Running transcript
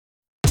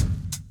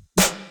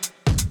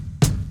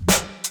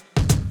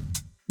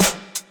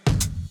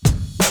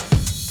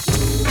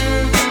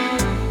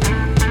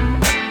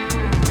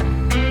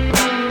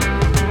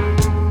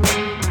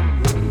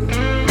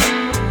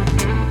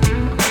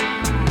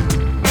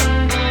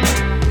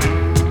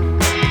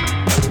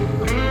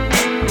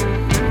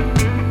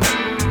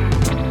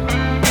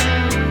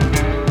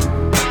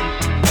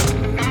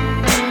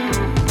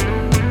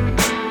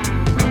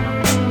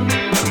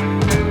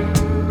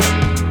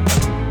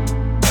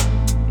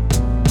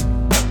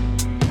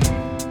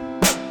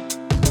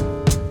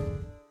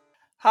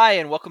Hi,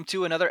 and welcome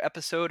to another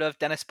episode of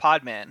Dennis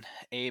Podman,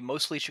 a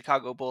mostly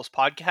Chicago Bulls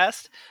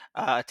podcast.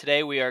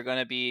 Today, we are going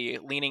to be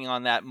leaning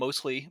on that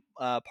mostly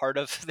part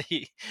of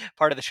the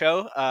part of the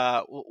show.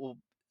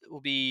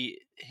 We'll be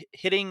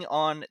hitting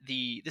on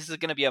the. This is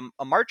going to be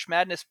a March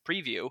Madness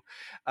preview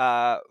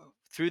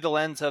through the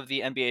lens of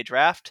the NBA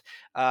draft.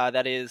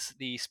 That is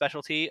the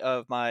specialty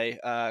of my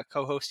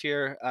co-host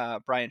here,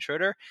 Brian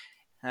Schroeder.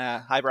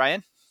 Hi,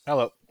 Brian.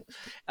 Hello.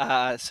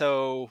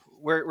 So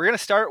we're going to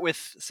start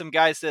with some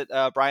guys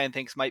that Brian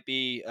thinks might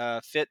be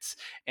fits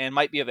and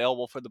might be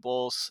available for the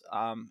Bulls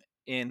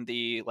in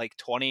the like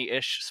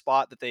 20-ish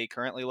spot that they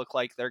currently look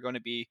like they're going to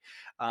be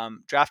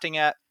drafting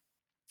at.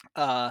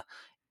 Uh,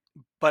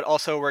 but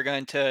also we're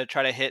going to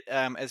try to hit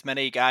as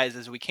many guys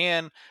as we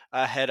can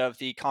ahead of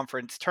the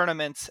conference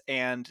tournaments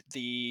and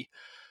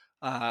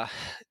uh,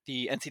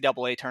 the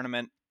NCAA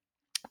tournament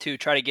to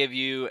try to give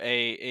you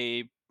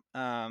a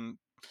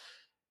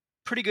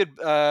pretty good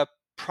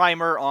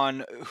primer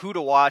on who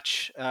to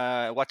watch,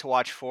 what to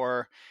watch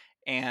for,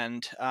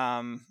 and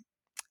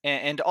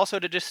and also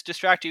to just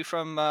distract you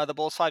from the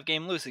Bulls 5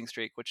 game losing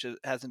streak, which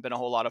hasn't been a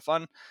whole lot of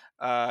fun.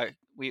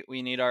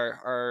 We need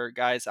our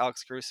guys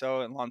Alex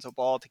Caruso and Lonzo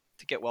Ball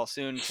to get well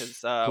soon because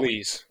we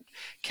Please.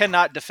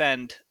 cannot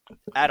defend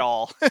at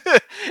all,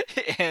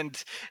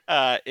 and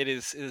it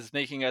is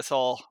making us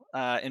all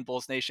in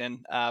Bulls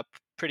Nation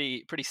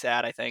pretty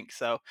sad, I think.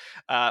 So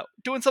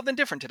doing something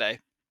different today.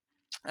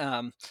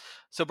 Um,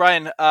 so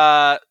Brian,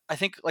 I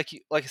think like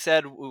I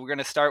said, we're going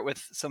to start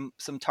with some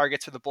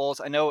targets for the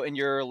Bulls. I know in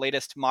your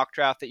latest mock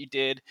draft that you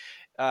did,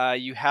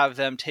 you have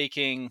them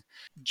taking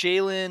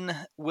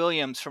Jalen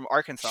Williams from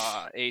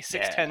Arkansas, a 6'10"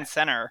 Yeah.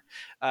 center,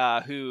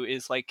 who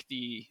is like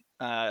the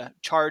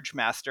charge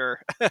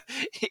master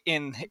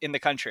in the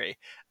country.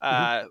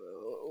 Mhm. Uh,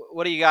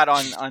 what do you got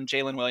on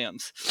Jalen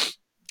Williams?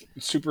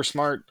 Super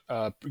smart,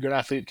 good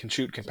athlete, can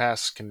shoot, can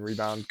pass, can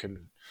rebound,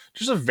 can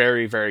just a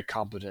very, very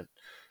competent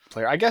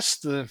player. I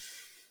guess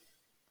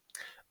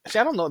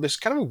I don't know. There's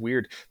kind of a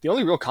weird. The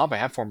only real comp I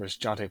have for him is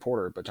Jonte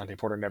Porter, but Jonte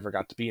Porter never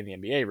got to be in the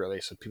NBA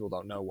really, so people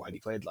don't know what he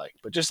played like.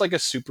 But just like a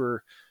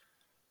super,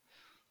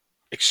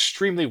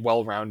 extremely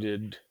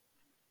well-rounded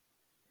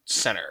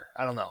center.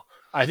 I don't know.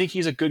 I think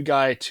he's a good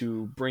guy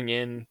to bring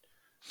in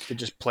to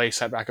just play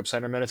set backup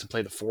center minutes and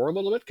play the four a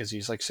little bit because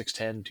he's like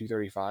 6'10",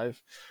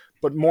 235.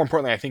 But more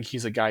importantly, I think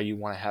he's a guy you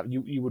want to have.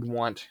 You would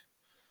want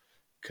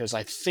because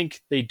I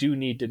think they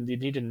need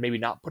to maybe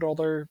not put all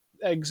their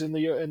eggs in the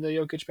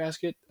Jokic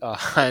basket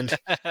and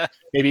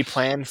maybe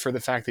plan for the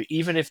fact that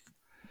even if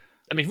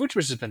Vucevic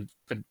has been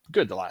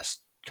good the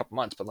last couple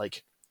months, but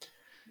like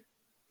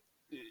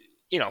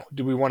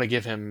do we want to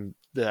give him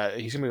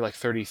he's gonna be like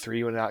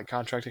 33 when that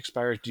contract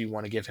expires? Do you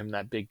want to give him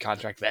that big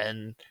contract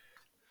then?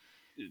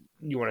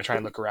 You want to try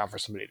and look around for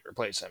somebody to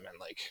replace him and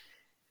like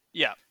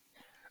Yeah.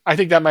 I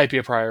think that might be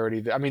a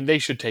priority. I mean, they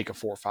should take a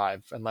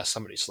 4-5 unless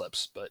somebody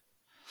slips, but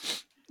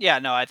Yeah,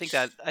 no, I think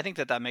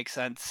that makes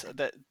sense.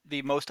 That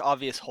the most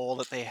obvious hole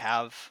that they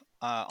have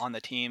on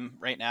the team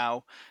right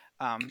now,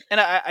 and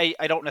I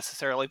don't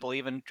necessarily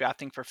believe in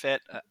drafting for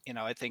fit.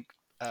 I think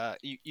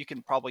you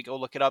can probably go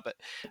look it up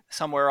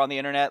somewhere on the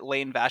internet.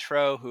 Lane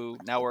Vashro, who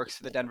now works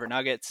for the Denver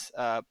Nuggets,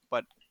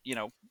 but you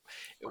know,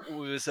 it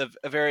was a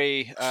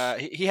very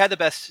he had the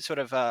best sort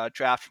of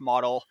draft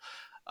model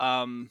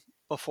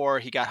before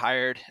he got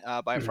hired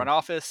by a Mhm. front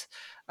office.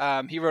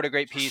 He wrote a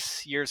great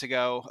piece years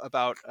ago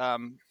about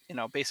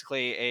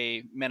basically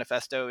a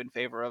manifesto in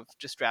favor of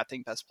just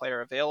drafting best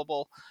player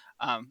available.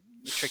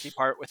 The tricky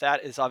part with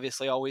that is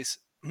obviously always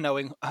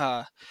knowing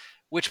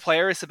which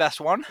player is the best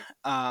one.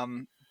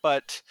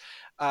 But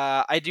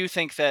I do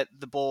think that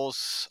the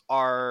Bulls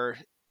are,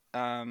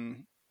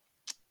 um,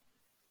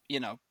 you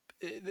know,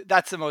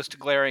 that's the most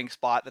glaring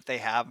spot that they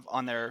have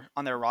on their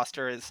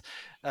roster is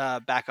Yeah.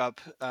 backup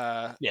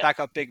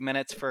big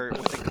minutes for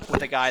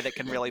with a guy that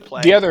can really The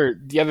play. other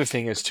the other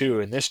thing is too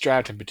in this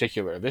draft in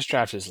particular, this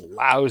draft is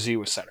lousy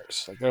with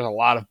centers. Like there's a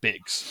lot of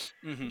bigs,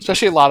 Hmm.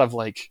 especially a lot of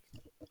like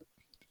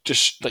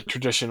just like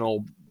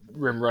traditional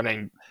rim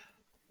running,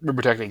 rim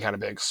protecting kind of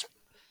bigs.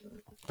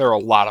 There are a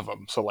lot of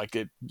them, so like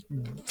it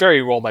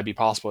very well might be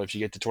possible if you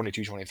get to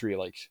 22, 23,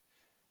 like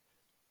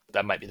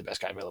that might be the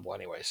best guy available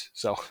anyways.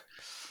 So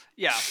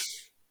Yeah,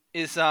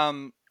 is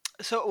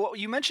so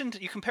you mentioned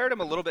you compared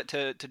him a little bit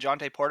to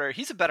Jonte Porter.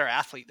 He's a better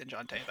athlete than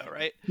Jonte, though,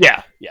 right?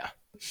 yeah, yeah.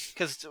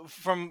 Because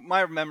from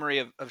my memory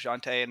of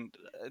Jonte, and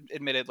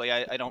admittedly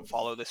I don't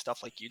follow this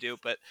stuff like you do,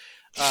 but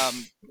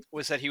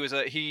was that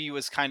he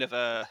was kind of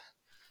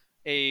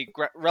a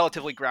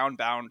relatively ground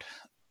bound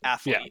Yeah.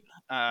 athlete,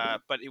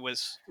 but it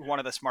was one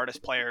of the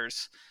smartest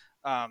players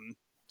um,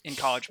 in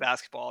college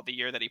basketball the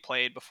year that he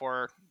played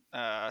before,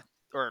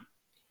 or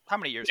how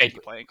many years did He he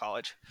play in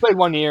college? played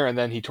 1 year and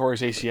then he tore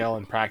his ACL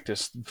in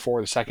practice for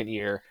the second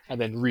year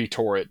and then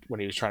re-tore it when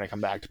he was trying to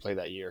come back to play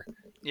that year.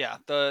 Yeah,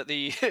 the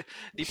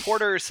the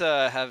Porters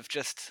have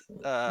just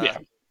Yeah.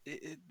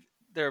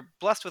 they're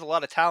blessed with a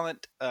lot of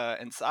talent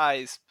and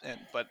size,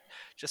 but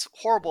just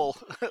horrible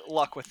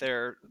luck with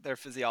their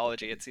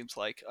physiology. It seems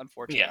like, Yeah.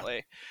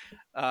 unfortunately.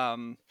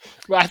 Um,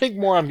 But I think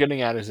more I'm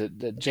getting at is that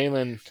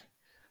Jalen,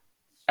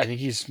 I think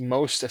he's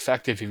most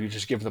effective if you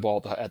just give him the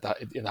ball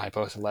in the high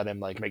post and let him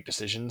like make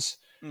decisions.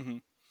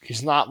 mhm.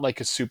 He's not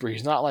like a super.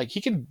 He's not like he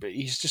can.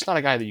 He's just not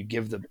a guy that you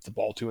give the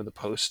ball to in the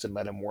post and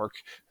let him work.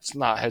 It's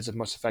not his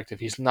most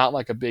effective. He's not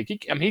like a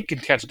big. I mean, he can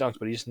catch dunks,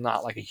 but he's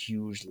not like a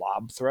huge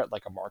lob threat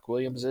like a Mark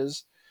Williams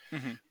is.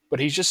 Mhm.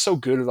 But he's just so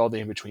good at all the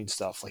in between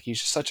stuff. Like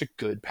he's just such a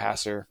good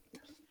passer.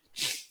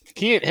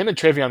 Him and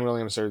Travion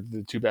Williams are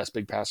the two best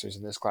big passers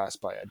in this class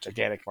by a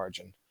gigantic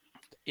margin.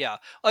 Yeah,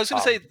 I was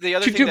going to say the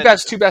other Two, thing two that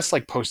best two best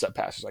like post up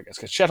passers, I guess.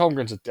 Because Chet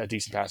Holmgren's a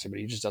decent passer, but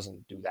he just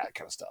doesn't do that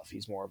kind of stuff.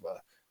 He's more of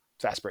a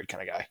fast break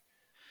kind of guy.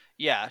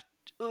 yeah,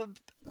 uh,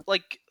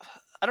 like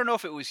I don't know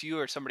if it was you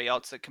or somebody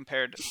else that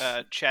compared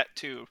Chet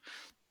to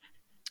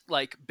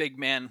like big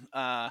man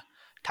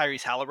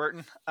Tyrese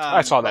Halliburton.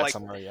 I saw But that like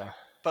somewhere. Yeah.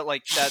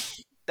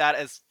 that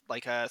as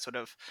like a sort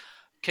of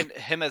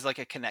him as like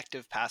a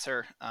connective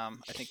passer, I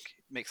think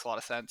makes a lot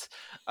of sense.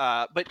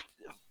 But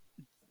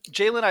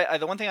Jalen,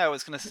 the one thing I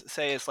was going to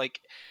say is like,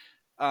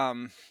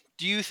 um,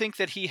 do you think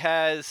that he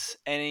has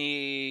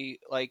any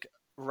like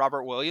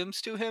Robert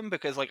Williams to him?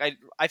 Because like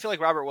I feel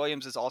like Robert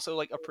Williams is also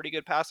like a pretty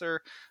good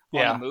passer on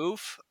the Yeah.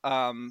 move.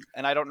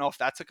 And I don't know if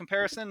that's a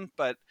comparison,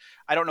 but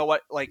I don't know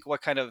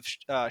what kind of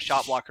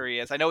shot blocker he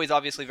is. I know he's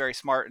obviously very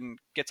smart and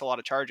gets a lot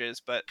of charges,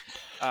 but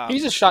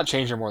He's um, a shot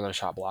changer more than a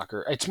shot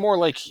blocker. It's more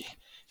like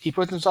he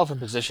puts himself in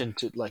position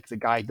to like the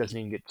guy doesn't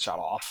even get shot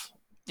off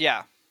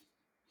yeah,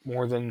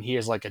 more than he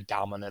is like a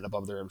dominant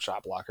above the rim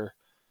shot blocker.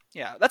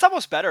 yeah, that's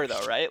almost better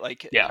though, right?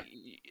 Like, Yeah,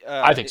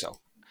 I think so.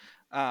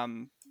 so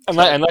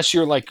Unless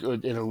you're like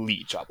an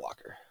elite shot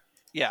blocker.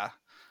 yeah,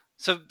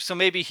 so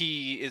maybe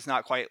he is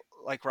not quite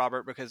like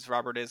Robert because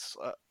Robert is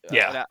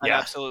Yeah, an yeah.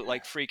 absolute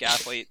like freak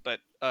athlete, but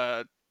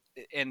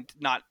and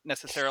not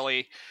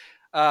necessarily.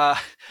 Uh,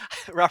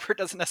 Robert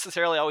doesn't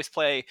necessarily always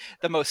play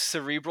the most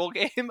cerebral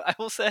game, I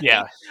will say,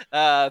 Yeah.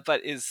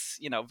 but is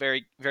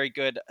very very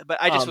good. But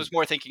I just was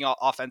more thinking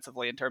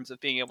offensively in terms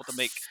of being able to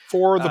make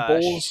For the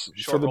Bulls, for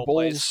short the roll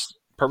plays. Bulls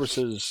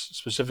purposes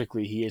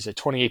specifically, he is a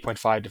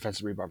 28.5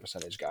 defensive rebound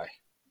percentage guy.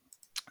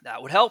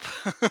 That would help.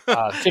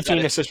 15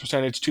 assist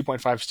percentage,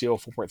 2.5 steal,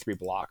 4.3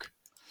 block.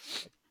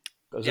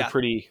 Those are Yeah.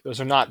 pretty.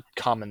 Those are not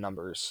common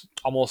numbers.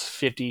 Almost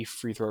 50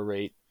 free throw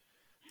rate,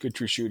 good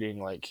true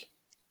shooting. Like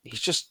he's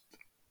just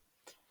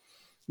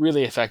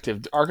really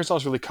effective. Arkansas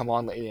has really come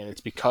on lately, and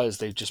it's because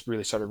they've just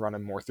really started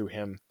running more through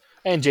him.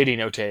 And JD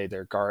Note,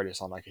 their guard,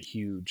 is on like a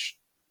huge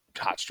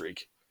hot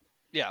streak.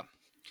 Yeah.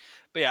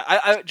 But yeah,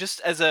 I just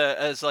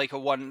as like a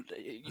one,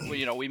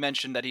 we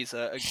mentioned that he's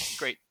a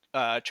great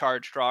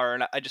charge drawer,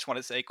 and I just want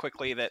to say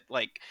quickly that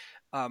like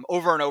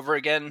over and over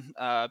again,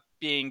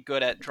 being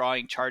good at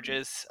drawing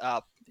charges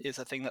is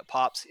a thing that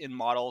pops in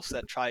models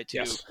that try to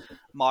Yes.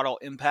 model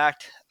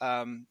impact.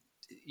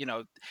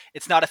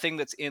 It's not a thing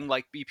that's in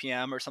like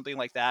BPM or something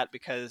like that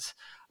because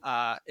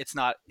it's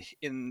not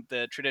in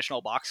the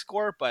traditional box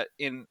score, but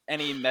in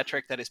any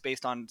metric that is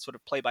based on sort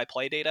of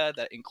play-by-play data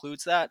that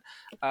includes that,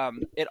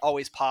 it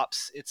always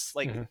pops. It's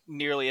like Mm-hmm.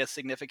 nearly as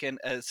significant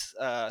as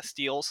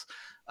steals,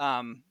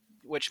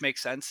 which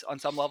makes sense on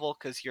some level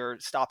because you're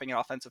stopping an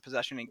offensive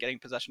possession and getting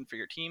possession for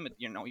your team.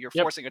 You're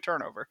Yep. forcing a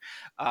turnover,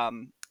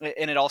 and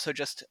it also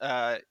just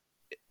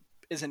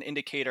is an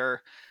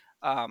indicator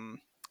um,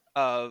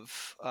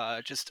 of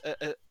just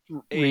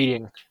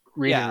Reading,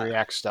 yeah,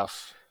 react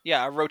stuff.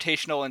 yeah,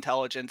 rotational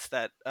intelligence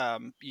that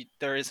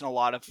there isn't a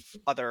lot of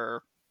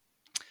other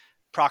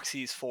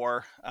proxies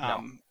for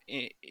No.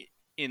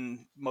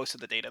 in most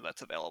of the data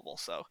that's available.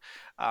 So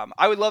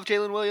I would love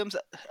Jalen Williams.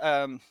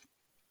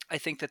 I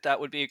think that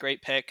would be a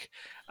great pick,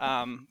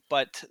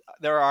 but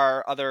there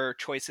are other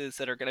choices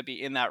that are going to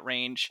be in that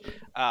range.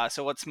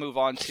 So let's move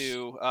on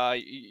to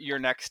your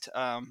next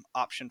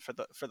option for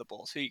the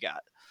Bulls. Who you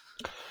got?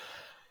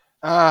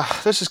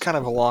 This is kind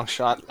of a long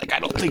shot. Like I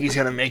don't think he's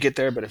gonna make it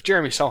there, but if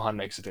Jeremy Sohan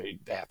makes it, they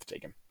have to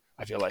take him.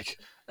 I feel like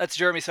That's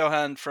Jeremy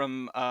Sohan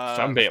from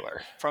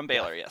Baylor. From Yeah.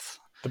 Baylor, yes.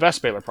 The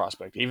best Baylor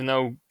prospect, even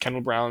though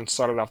Kendall Brown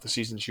started off the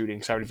season shooting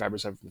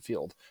 75% from the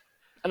field.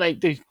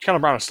 And Kendall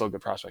Brown is still a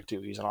good prospect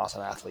too. He's an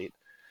awesome athlete.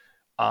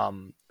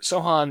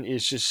 Sohan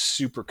is just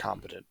super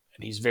competent,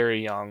 and he's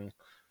very young.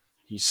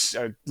 He's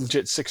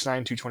legit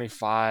 6'9",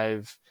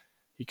 225.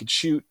 He can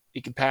shoot,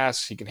 he can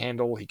pass, he can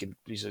handle,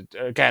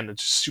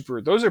 it's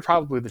super. Those are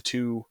probably the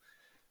two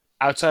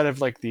outside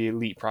of like the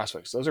elite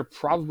prospects. Those are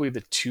probably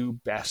the two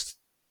best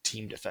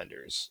team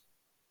defenders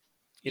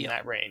in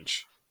that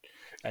range.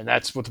 And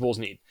that's what the Bulls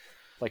need.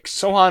 Like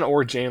Sohan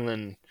or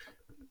Jalen,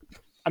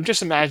 I'm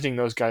just imagining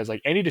those guys,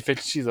 like any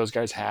deficiency those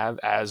guys have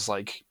as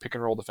like pick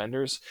and roll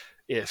defenders,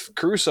 if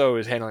Caruso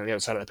is handling the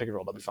outside of the pick and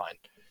roll, they'll be fine.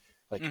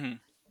 Like,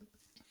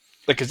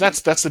 because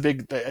that's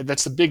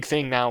the big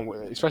thing now,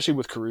 especially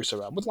with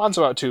Caruso out, with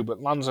Lonzo out too. But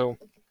Lonzo,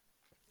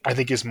 I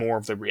think, is more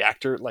of the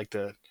reactor, like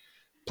the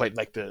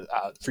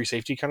free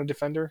safety kind of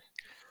defender.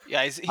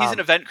 Yeah, he's an Um,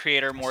 event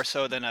creator more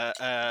so than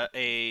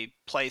a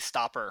play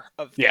stopper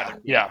of the yeah, other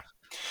team. yeah.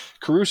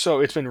 Caruso,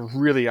 it's been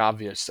really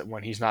obvious that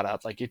when he's not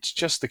out, like it's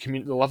just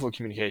the level of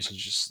communication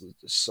is just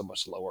so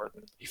much lower.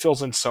 He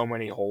fills in so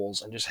many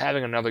holes, and just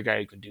having another guy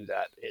who can do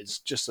that is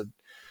just a.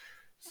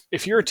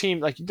 If you're a team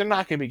like they're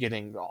not going to be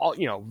getting all,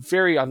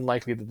 very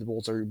unlikely that the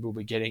Bulls will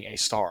be getting a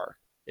star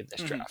in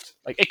this Hmm. draft.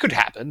 Like it could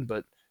happen,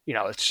 but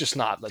it's just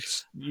not.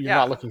 You're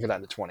not Yeah, looking for that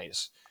in the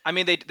 20s. I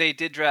mean they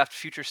did draft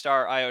future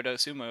star Io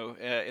Sumo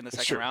in the It's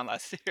second true, round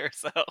last year,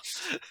 so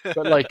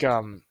but like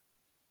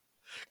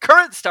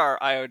current star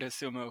Io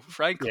Sumo,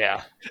 frankly.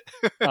 yeah,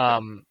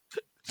 um,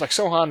 like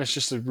Sohan is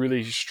just a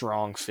really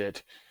strong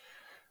fit.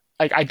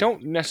 Like I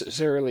don't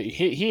necessarily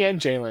he and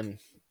Jalen.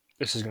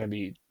 This is going to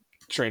be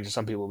strange to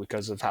some people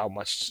because of how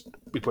much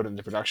we put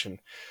into production.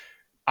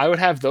 I would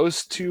have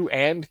those two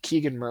and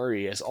Keegan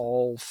Murray as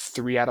all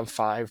 3 out of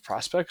 5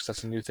 prospects.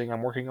 That's a new thing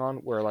I'm working on.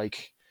 Where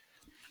like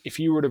if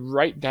you were to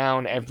write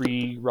down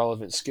every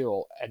relevant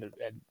skill and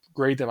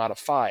grade them out of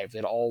 5,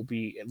 they'd all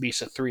be at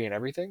least a 3 in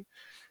everything,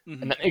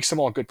 and Hmm. that makes them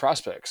all good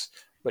prospects.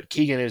 But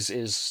Keegan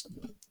is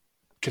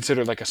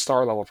considered like a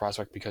star level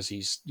prospect because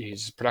he's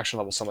production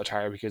level so much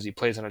higher because he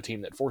plays on a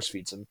team that force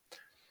feeds him.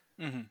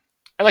 Hmm.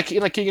 And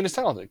like Keegan is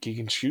talented. He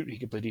can shoot. He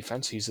can play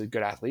defense. He's a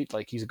good athlete.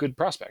 Like he's a good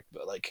prospect.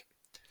 But like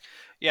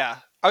Yeah,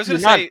 I was gonna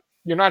you're not say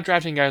you're not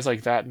drafting guys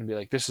like that and be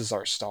like, this is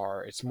our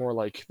star. It's more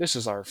like this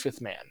is our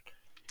fifth man,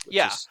 which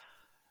yeah. is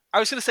I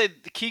was gonna say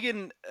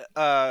Keegan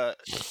uh,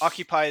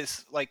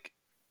 occupies like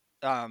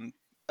um,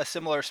 a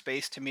similar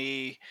space to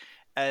me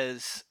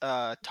as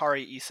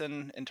Tari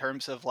Eason in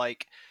terms of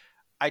like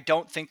I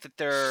don't think that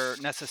they're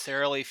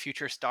necessarily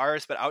future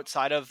stars, but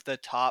outside of the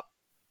top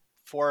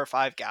 4 or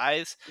 5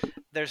 guys,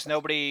 there's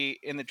nobody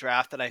in the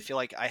draft that I feel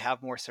like I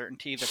have more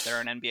certainty that they're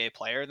an NBA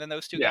player than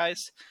those two yeah.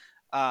 guys.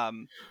 I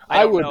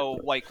I don't would know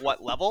like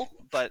what level,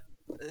 but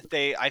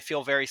I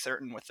feel very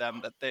certain with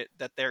them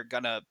that they're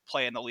gonna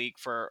play in the league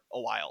for a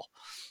while.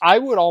 I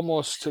would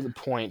almost to the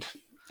point,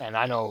 and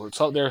I know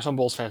there are some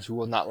Bulls fans who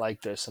will not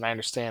like this, and I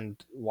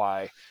understand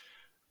why.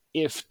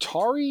 If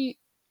Tari,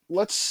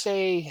 let's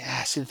say,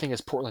 see the thing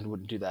is Portland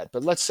wouldn't do that,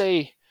 but let's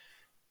say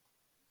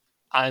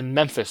I'm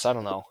Memphis, I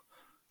don't know,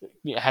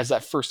 has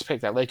that first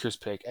pick, that Lakers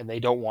pick, and they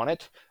don't want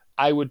it,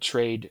 I would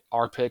trade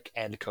our pick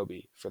and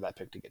Kobe for that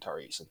pick to get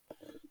Tari Eason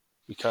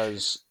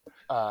because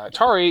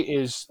Tari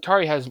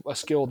has a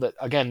skill that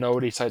again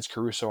nobody besides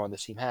Caruso on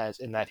this team has,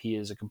 in that he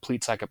is a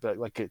complete psychopath,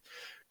 like a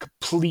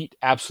complete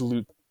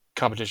absolute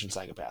competition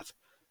psychopath.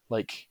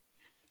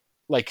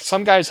 Like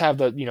some guys have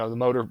the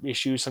motor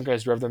issues. Some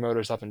guys rev their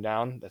motors up and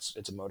down.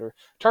 It's a motor.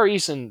 Tari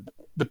Eason,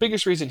 the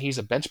biggest reason he's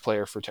a bench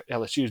player for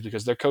LSU is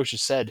because their coach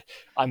has said,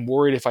 "I'm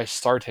worried if I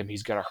start him,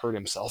 he's gonna hurt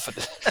himself.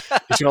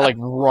 He's gonna like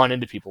run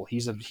into people.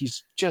 He's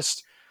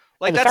just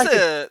Like and the fact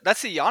that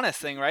that's a Giannis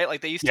thing, right?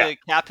 Like they used yeah to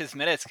cap his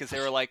minutes because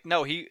they were like,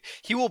 no, he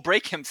will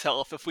break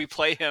himself if we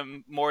play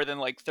him more than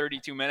like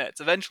 32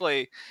 minutes.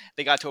 Eventually,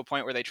 they got to a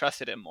point where they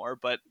trusted him more,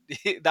 but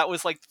that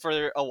was like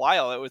for a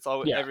while. It was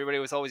yeah everybody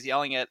was always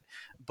yelling at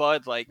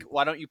Bud like,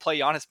 why don't you play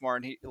Giannis more?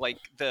 And he like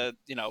the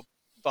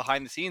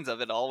behind the scenes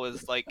of it all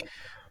was like,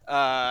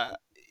 uh,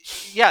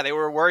 yeah, they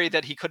were worried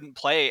that he couldn't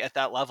play at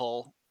that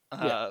level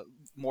yeah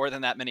more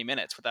than that many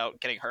minutes without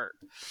getting hurt.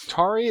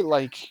 Tari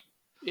like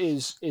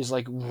is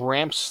like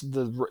ramps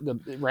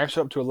it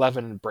up to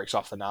 11 and breaks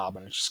off the knob,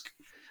 and it's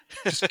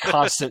just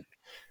constant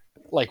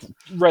like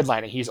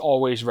redlining. He's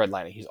always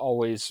redlining.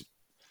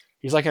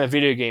 He's like in a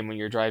video game when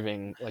you're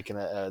driving, like in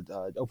a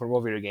open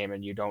world video game,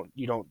 and you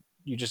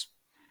just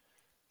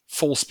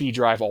full speed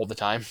drive all the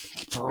time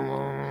through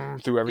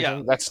Yeah.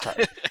 everything. That's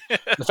Tari.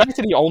 The fact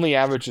that he only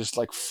averages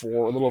like a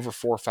little over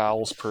 4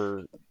 fouls per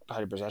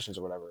 100 possessions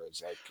or whatever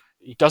is like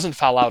he doesn't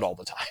foul out all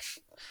the time.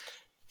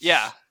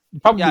 Yeah. He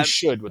probably Yeah.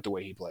 should with the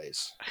way he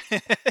plays.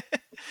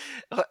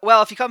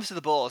 Well, if he comes to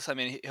the Bulls, I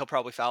mean, he'll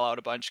probably foul out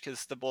a bunch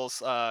because the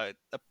Bulls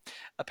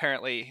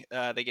apparently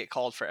they get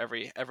called for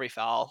every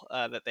foul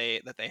that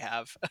they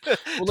have.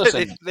 Well,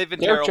 listen, They've been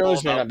Derek terrible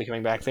Jones may about. not be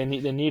coming back. They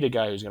need a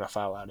guy who's going to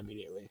foul out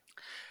immediately.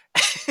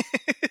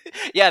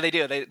 Yeah, they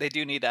do. They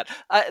do need that.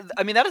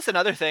 I mean, that is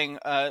another thing.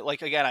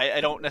 Like again, I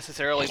don't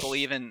necessarily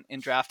believe in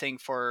drafting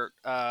for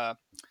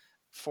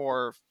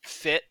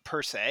fit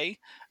per se.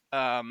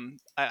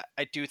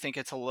 I do think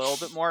it's a little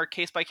bit more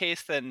case by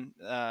case than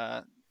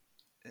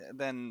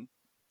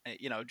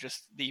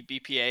just the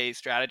BPA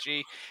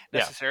strategy Yeah,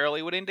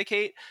 necessarily would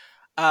indicate.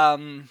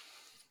 Um,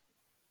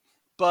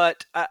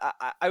 but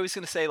I was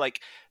going to say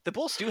like the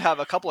Bulls do have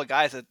a couple of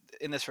guys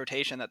in this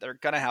rotation that they're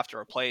going to have to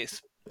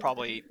replace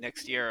probably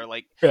next year.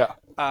 Like yeah.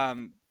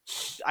 um,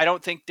 I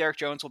don't think Derek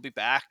Jones will be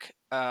back.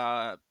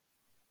 I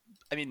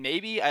mean,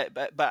 maybe,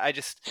 but I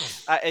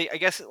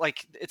guess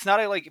like it's not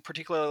a like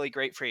particularly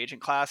great free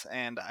agent class,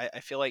 and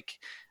I feel like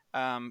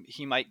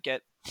he might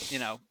get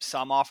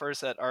some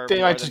offers that are They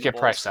more might just than the get Bulls.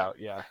 priced out.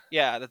 Yeah,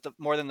 Yeah, that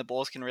more than the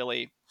Bulls can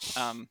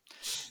um,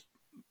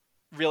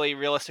 really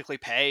realistically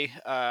pay,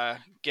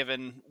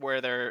 given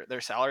where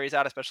their salaries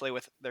at, especially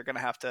with they're going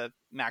to have to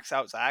max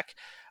out Zach.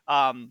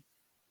 Um,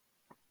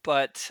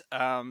 but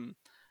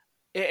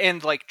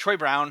And like Troy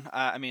Brown,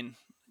 I mean,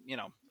 you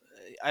know,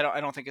 I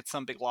don't think it's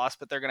some big loss,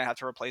 but they're going to have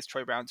to replace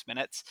Troy Brown's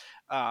minutes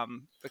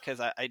because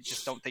I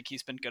just don't think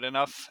he's been good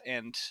enough,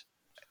 and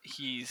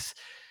he's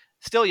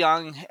still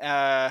young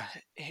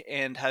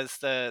and has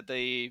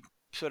the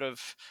sort of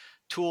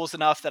tools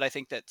enough that I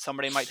think that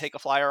somebody might take a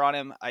flyer on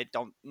him. I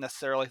don't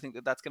necessarily think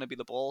that that's going to be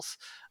the Bulls.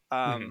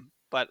 Mhm.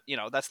 But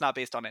that's not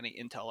based on any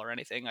intel or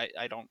anything.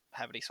 I don't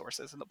have any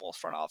sources in the Bulls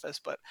front office,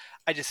 but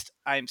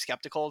I'm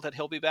skeptical that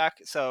he'll be back.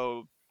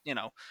 So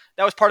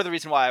that was part of the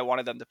reason why I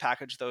wanted them to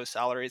package those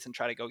salaries and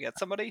try to go get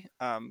somebody.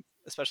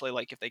 Especially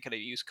like if they could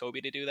have used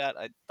Kobe to do that,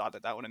 I thought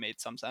that would have made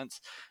some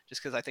sense.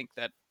 Just because I think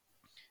that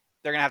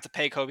they're gonna have to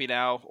pay Kobe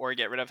now or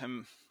get rid of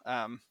him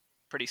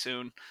pretty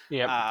soon.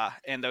 Yep.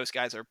 And those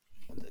guys are,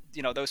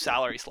 those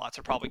salary slots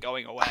are probably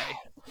going away.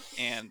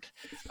 And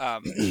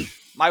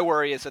my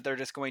worry is that they're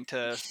just going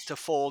to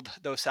fold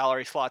those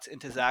salary slots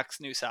into Zach's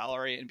new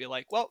salary and be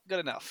like, well, good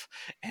enough,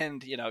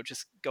 and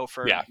just go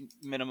for Yeah.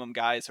 minimum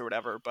guys or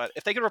whatever. But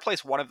if they could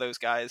replace one of those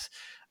guys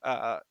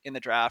in the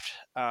draft,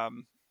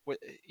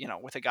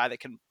 with a guy that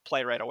can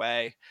play right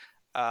away,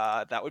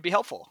 that would be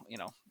helpful.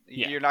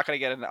 Yeah. You're not going to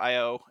get an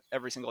IO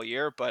every single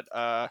year, but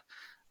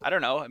I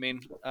don't know. I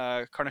mean,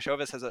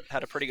 Karnisovas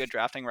had a pretty good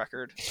drafting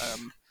record.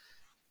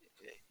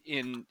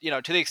 To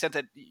the extent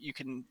that you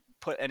can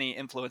put any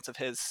influence of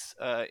his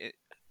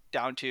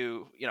down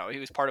to, he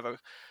was part of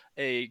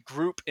a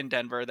group in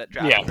Denver that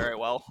Yeah. drafted very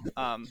well.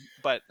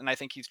 And I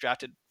think he's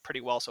drafted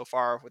pretty well so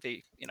far, with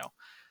the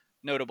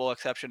notable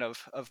exception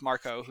of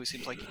Marco, who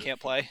seems like he can't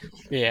play.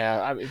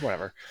 Yeah. I mean,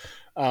 whatever.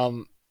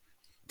 Um,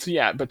 so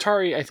yeah, but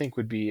Tari I think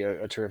would be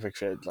a terrific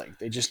fit. Like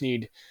they just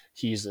need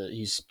he's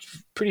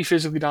pretty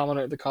physically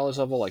dominant at the college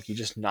level. Like he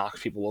just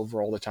knocks people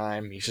over all the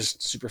time. He's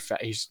just super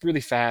fast. He's really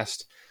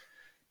fast.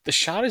 The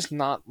shot is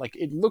not like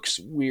it looks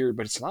weird,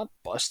 but it's not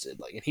busted.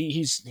 Like and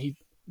he's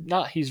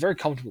very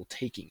comfortable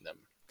taking them.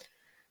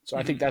 So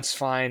I think Mm-hmm. that's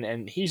fine,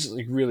 and he's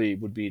like, really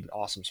would be an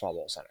awesome small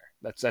ball center.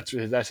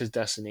 That's his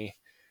destiny.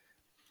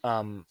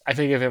 I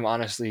think of him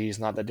honestly, he's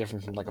not that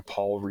different from like a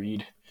Paul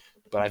Reed,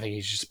 but I think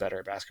he's just better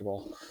at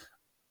basketball.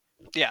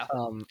 Yeah.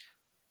 Um,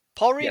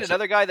 Paul Reed, yeah, so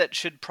another guy that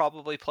should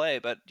probably play,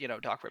 but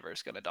Doc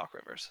Rivers gonna Doc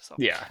Rivers. So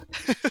yeah,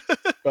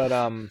 but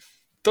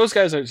those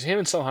guys are him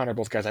and Sohan are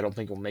both guys I don't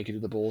think will make it to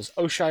the Bulls.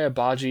 Oshai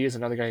Abaji is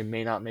another guy who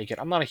may not make it.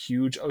 I'm not a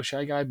huge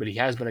Oshai guy, but he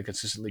has been a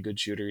consistently good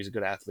shooter. He's a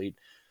good athlete.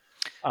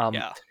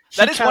 yeah,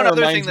 He kind of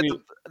reminds me.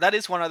 that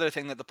is one other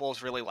thing that the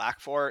Bulls really lack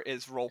for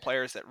is role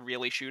players that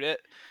really shoot it.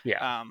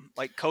 Yeah,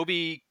 Like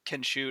Kobe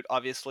can shoot,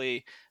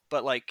 obviously,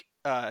 but like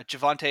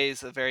Javante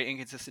is a very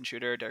inconsistent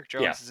shooter. Derek yeah,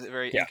 Jones is a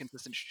very yeah.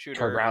 inconsistent Troy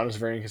shooter. Brown is a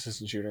very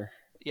inconsistent shooter.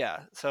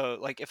 Yeah, so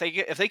like if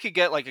they could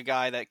get like a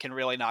guy that can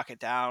really knock it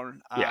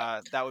down,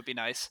 Yeah, that would be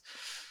nice.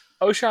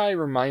 Oshai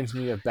reminds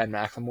me of Ben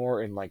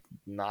McLemore in like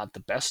not the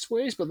best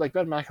ways, but like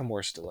Ben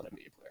McLemore is still an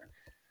NBA player.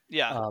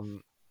 Yeah,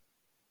 Um,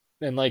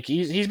 and like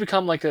he's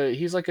become like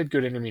he's like a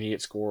good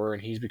intermediate scorer,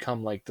 and he's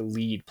become like the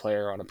lead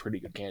player on a pretty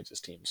good Kansas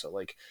team. So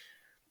like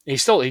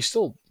he's still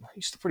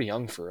pretty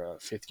young for a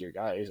fifth year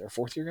guy or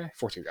fourth year guy.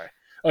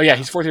 Oh yeah, yeah.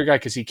 he's fourth year guy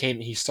because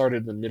he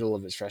started in the middle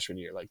of his freshman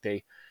year. Like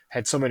they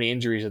had so many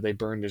injuries that they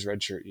burned his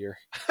redshirt year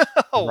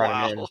Oh and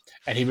brought him wow. in,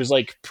 and he was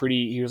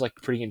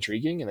pretty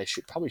intriguing, and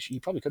he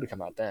probably could have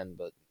come out then,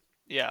 but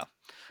Yeah,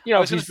 you I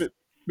know was gonna he's s-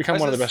 I become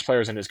was one of gonna the s- best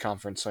players in his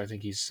conference, so I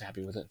think he's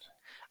happy with it.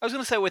 I was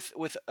gonna say with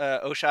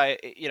Oshai,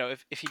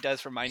 if he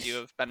does remind you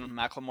of Ben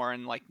McLemore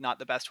in like not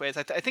the best ways,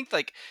 I think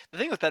like the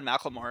thing with Ben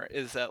McLemore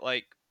is that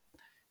like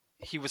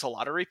he was a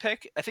lottery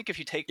pick. I think if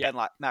you take Yeah,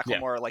 yeah,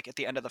 McLemore like at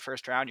the end of the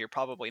first round, you're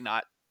probably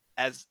not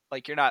as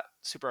like you're not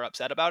super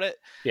upset about it.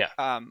 yeah,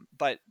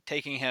 But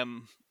taking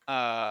him,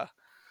 uh,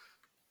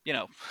 you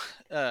know,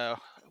 uh,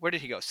 where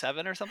did he go?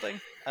 7 or something.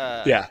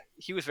 yeah.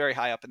 He was very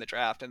high up in the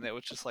draft, and it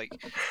was just like,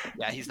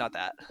 yeah, he's not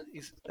that.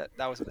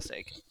 That was a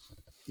mistake.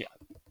 Yeah.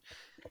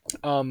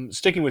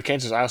 Sticking with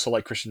Kansas, I also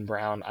like Christian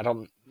Brown. I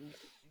don't.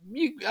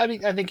 I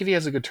mean, I think if he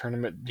has a good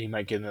tournament, he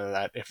might get into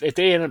that. If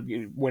they end up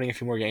winning a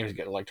few more games and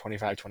get to like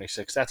 25,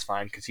 26, that's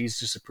fine because he's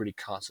just a pretty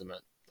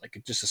consummate, like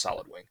just a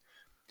solid wing.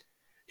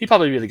 He'd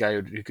probably be the guy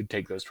who could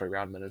take those 20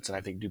 round minutes and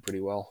I think do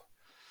pretty well.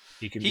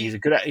 He can. He, He's a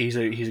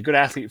good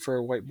athlete for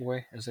a white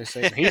boy, as they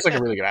say. He's like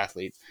a really good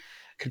athlete.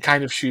 Could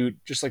kind of shoot,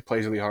 just like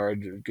plays really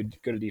hard. Good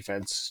at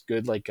defense.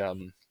 Good like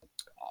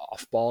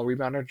off ball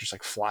rebounder, just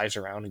like flies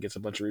around and gets a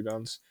bunch of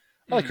rebounds.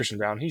 I like mhm. Christian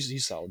Brown.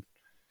 He's solid.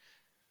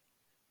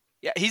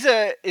 Yeah,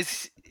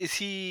 is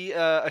he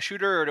a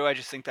shooter, or do I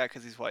just think that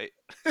because he's white?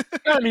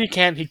 I mean,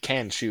 he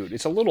can shoot.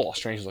 It's a little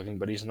strange looking,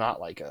 but he's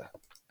not like a.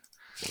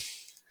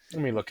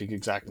 Let me look at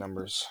exact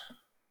numbers.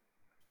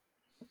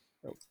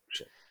 Oh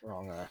shit,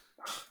 wrong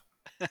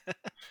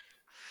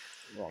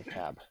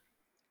tab.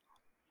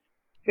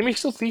 I mean,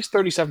 he's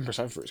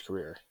 37% for his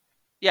career.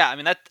 Yeah, I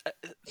mean that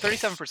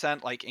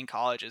 37% like in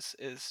college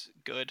is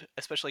good,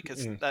 especially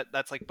because Mm.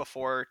 that's like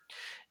before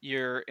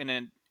you're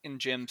in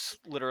gyms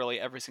literally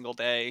every single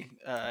day,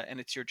 and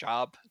it's your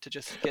job to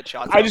just get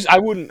shots I up. just I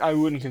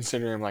wouldn't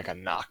consider him like a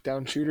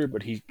knockdown shooter,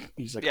 but he's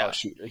like a Yeah,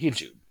 shooter. He can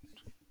shoot.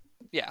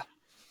 yeah.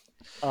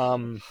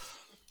 Um,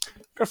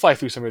 I'm gonna fly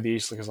through some of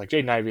these because like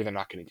Jaden Ivey, they're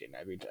not getting Jaden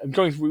Ivey. I'm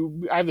going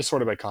through. I have this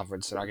sorted by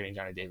conference. They're not getting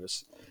Johnny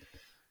Davis.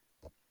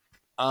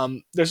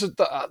 There's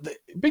the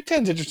Big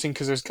Ten's interesting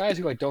because there's guys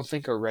who I don't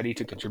think are ready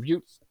to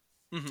contribute.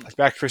 Hmm. Like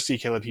Max Christie,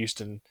 Caleb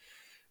Houston,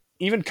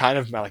 even kind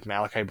of like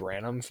Malachi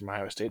Branham from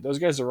Ohio State. Those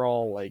guys are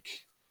all like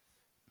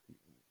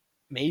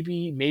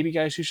maybe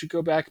guys who should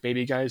go back.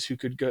 Maybe guys who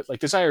could go like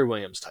the Zaire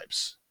Williams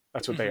types.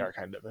 That's what they Hmm. are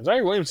kind of. And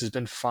Zaire Williams has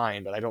been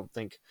fine, but I don't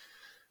think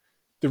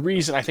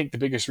I think the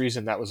biggest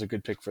reason that was a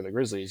good pick for the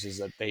Grizzlies is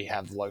that they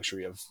have the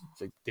luxury of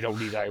they don't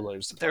need Zaire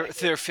Williams to They're play.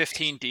 they're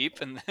 15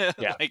 deep, and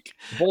Yeah, like,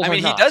 the Bulls I are mean,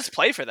 he not. does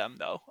play for them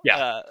though.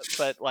 Yeah,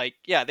 But like,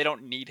 yeah, they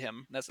don't need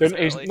him he's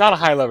necessarily. not a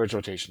high leverage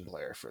rotation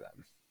player for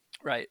them.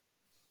 Right.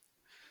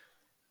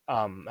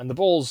 And the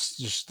Bulls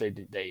just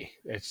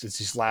it's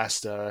these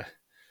last 3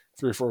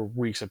 or 4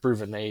 weeks have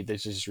proven they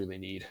just really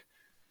need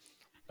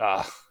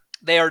uh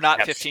They are not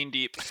depth. 15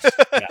 deep.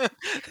 Yeah.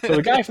 So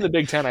the guy from the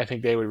Big Ten I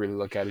think they would really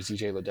look at is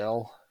EJ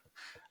Liddell.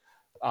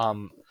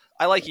 Um,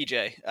 I like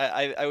EJ.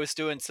 I was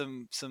doing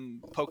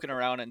some poking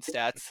around in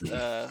stats,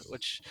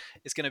 which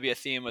is going to be a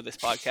theme of this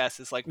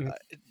podcast. Is like,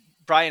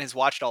 Brian has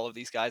watched all of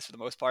these guys for the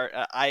most part.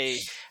 I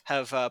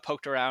have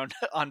poked around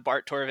on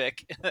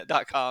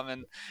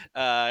barttorvik.com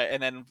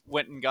and then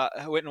went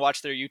and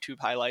watched their YouTube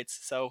highlights.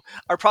 So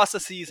our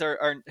processes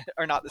are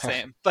not the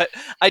same. But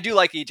I do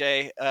like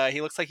EJ.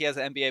 He looks like he has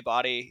an NBA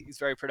body. He's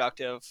very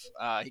productive.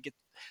 He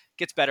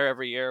gets better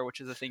every year,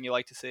 which is a thing you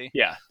like to see.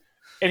 yeah,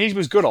 and he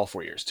was good all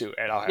 4 years too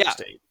at Ohio Yeah.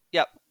 State.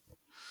 Yep.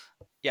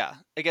 Yeah.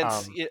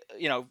 Against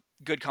Um,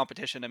 good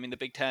competition. I mean, the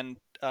Big Ten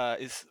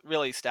is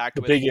really stacked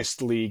the with.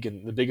 biggest league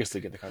in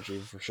the country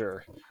for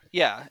sure.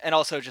 Yeah, and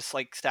also just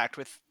like stacked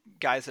with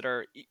guys that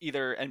are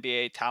either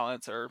NBA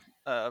talents or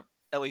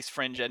at least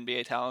fringe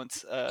NBA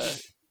talents.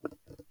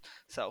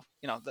 So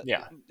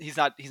Yeah, he's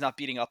not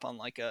beating up on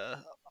like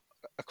a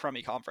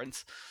crummy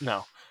conference.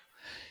 no,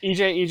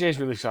 EJ is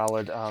really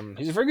solid.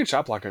 He's a very good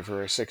shot blocker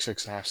for a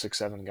 6'6.5",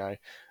 6'7" guy.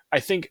 I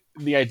think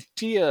the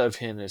idea of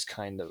him is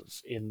kind of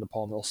in the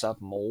Paul Millsap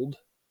mold,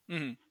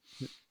 Hmm.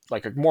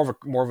 like more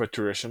of a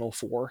traditional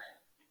four.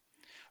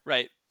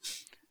 Right.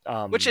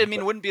 Which I mean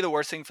But wouldn't be the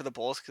worst thing for the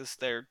Bulls because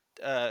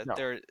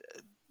no,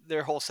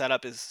 their whole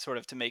setup is sort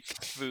of to make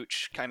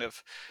Vooch kind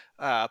of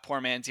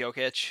poor man's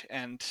Jokic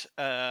and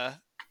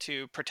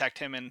to protect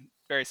him in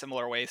very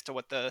similar ways to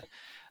what the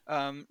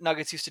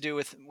Nuggets used to do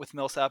with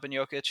Millsap and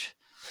Jokic.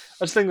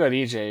 that's the thing about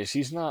EJ is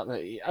he's not.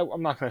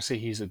 I'm not gonna say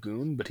he's a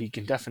goon, but he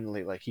can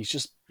definitely like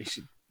he's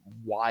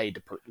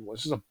wide.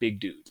 He's just a big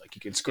dude. Like he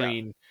can Yeah.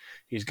 screen.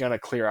 He's gonna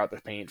clear out the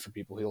paint for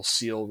people. He'll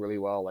seal really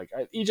well. Like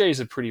EJ is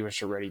a pretty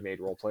much a ready-made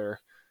role player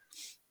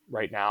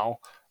right now.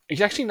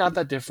 He's actually not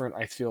that different.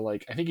 I feel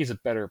like I think he's a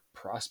better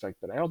prospect,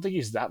 but I don't think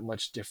he's that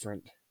much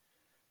different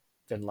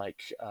than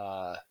like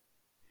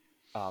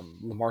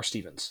Lamar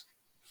Stevens.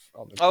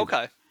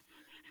 Okay.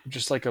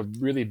 Just like a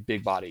really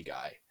big body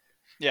guy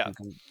Yeah. who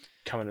can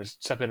come in and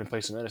step in and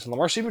play some minutes. And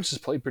Lamar Stevens has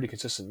played pretty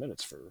consistent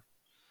minutes for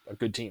a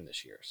good team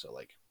this year. So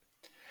like,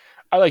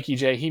 I like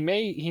EJ. He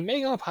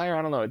may go up higher.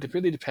 I don't know. It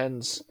really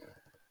depends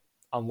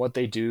on what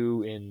they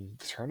do in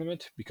the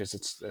tournament because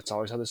it's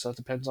always how this stuff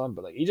depends on.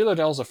 But like EJ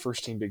Liddell's a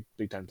first team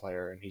Big Ten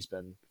player and he's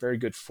been very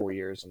good for 4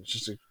 years and it's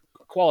just a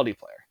quality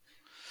player.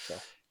 So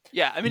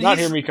Yeah. I mean, not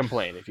hear me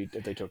complain if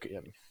they took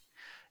him.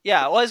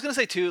 yeah. Well, I was gonna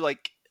say too.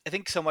 Like, I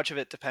think so much of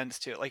it depends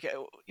too. Like,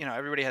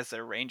 everybody has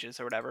their ranges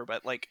or whatever,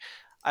 but like,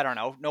 I don't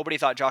know. Nobody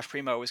thought Josh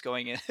Primo was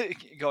going in,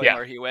 going Yeah.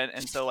 where he went,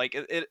 and so like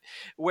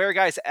where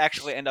guys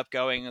actually end up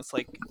going, it's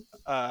like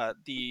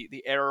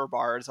the error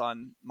bars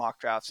on mock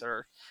drafts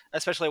are,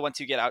 especially once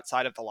you get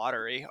outside of the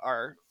lottery,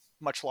 are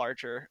much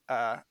larger.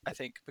 I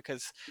think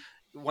because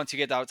once you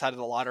get outside of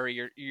the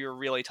lottery, you're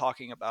really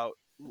talking about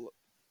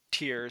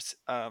tiers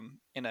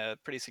in a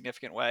pretty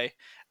significant way.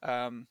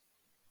 Um,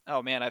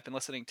 Oh man, I've been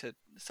listening to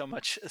so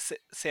much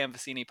Sam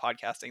Vecini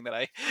podcasting that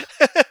I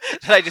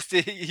that I just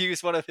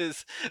use one of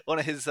his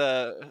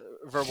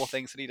verbal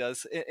things that he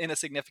does in a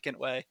significant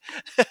way.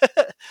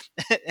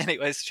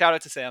 Anyways, shout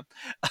out to Sam.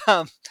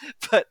 Um,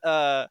 but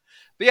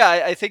yeah,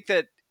 I think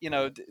that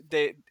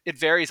it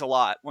varies a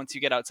lot once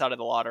you get outside of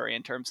the lottery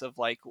in terms of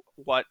like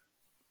what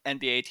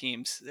NBA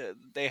teams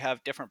they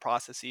have different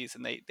processes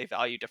and they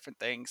value different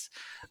things,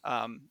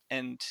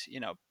 and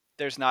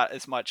there's not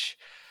as much.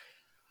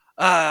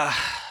 Uh,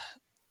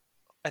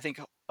 I think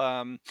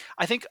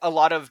I think a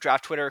lot of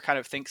draft Twitter kind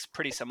of thinks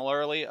pretty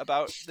similarly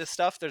about this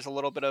stuff. There's a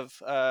little bit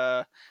of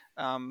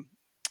um,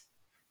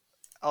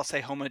 I'll say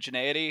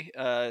homogeneity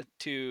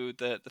to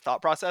the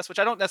thought process, which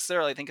I don't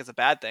necessarily think is a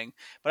bad thing,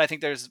 but I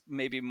think there's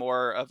maybe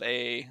more of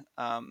a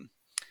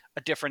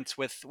difference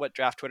with what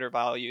draft Twitter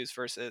values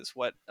versus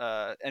what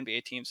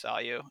NBA teams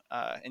value,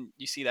 and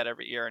you see that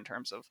every year in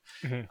terms of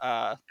Mhm.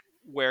 uh,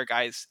 where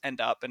guys end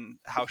up and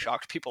how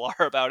shocked people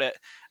are about it.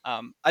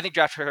 I think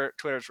draft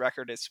Twitter's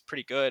record is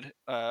pretty good,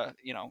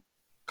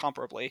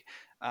 comparably,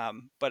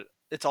 but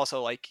it's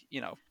also like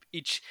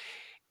each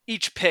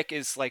each pick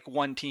is like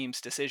one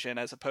team's decision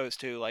as opposed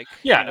to like,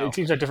 Yeah, it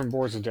seems like different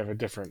boards and have a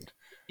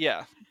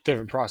yeah,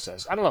 different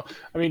process. I don't know.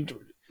 I mean,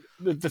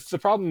 the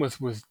problem with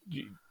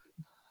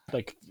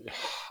like,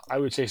 I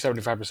would say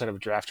 75% of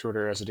draft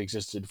Twitter as it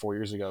existed 4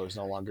 years ago is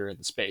no longer in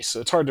the space,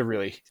 so it's hard to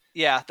really.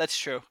 yeah, that's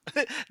true.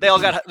 They all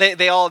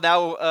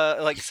now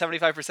like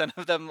 75%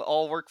 of them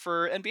all work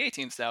for NBA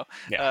teams now.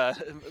 Yeah.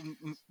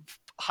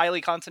 Highly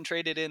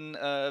concentrated in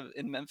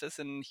Memphis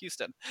and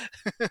Houston.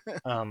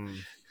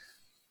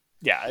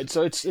 Yeah, it's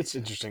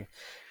interesting,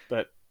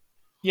 but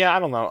yeah, I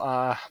don't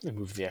know. Let me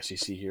move to the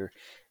SEC here.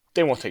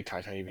 They won't take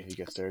Ty even if he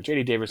gets there.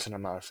 JD Davidson,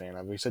 I'm not a fan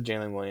of. We said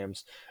Jalen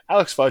Williams.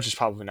 Alex Fudge is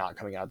probably not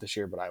coming out this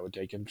year, but I would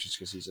take him just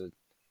because he's a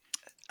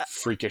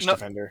freakish No,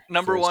 defender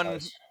number for his one,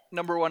 size.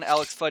 number one,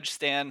 Alex Fudge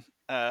stan.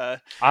 No,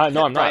 I'm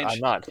not. Brian, I'm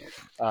not.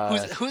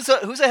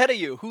 who's ahead of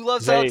you? Who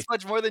loves Alex Zay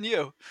Fudge more than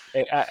you?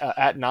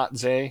 at not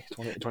Zay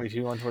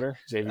 2022 on Twitter.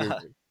 Xavier,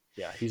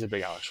 yeah, he's a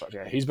big Alex Fudge.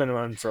 Yeah, he's been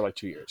one for like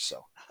 2 years.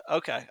 So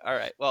Okay, all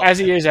right. Well, as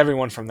he is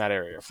everyone from that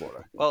area of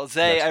Florida. well,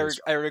 Zay,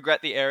 I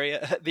regret the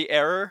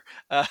error.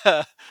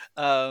 But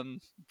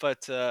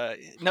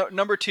no,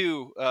 number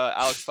two,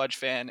 Alex Fudge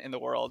fan in the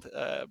world,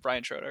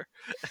 Brian Schroeder.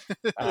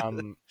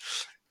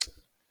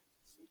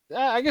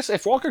 I guess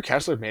if Walker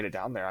Kessler made it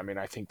down there, I mean,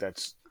 I think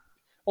that's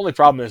only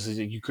problem is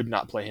that you could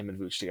not play him and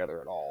Vooch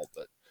together at all.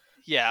 But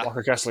Yeah,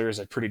 Walker Kessler is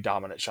a pretty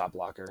dominant shot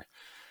blocker.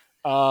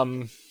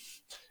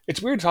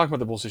 It's weird talking about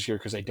the Bulls this year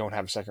because they don't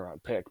have a second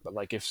round pick. But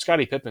like if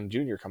Scottie Pippen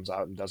Jr. comes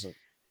out and doesn't,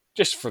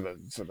 just for the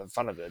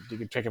fun of it, you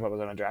could pick him up as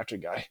an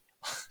undrafted guy.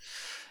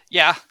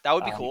 yeah, that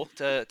would be cool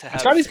to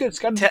have. Scotty's good.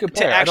 Scotty's a good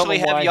player. To actually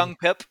have why. young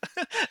Pip,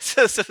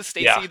 so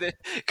Stacey Yeah.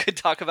 could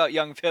talk about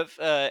young Pip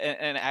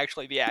and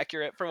actually be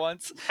accurate for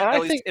once, And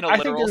at least in a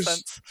literal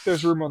sense.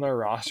 there's room on their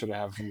roster to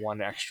have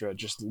one extra,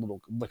 just a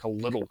little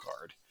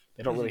guard.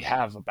 They don't really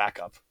have a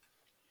backup.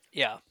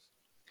 Yeah.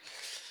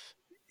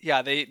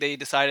 Yeah, they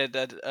decided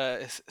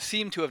that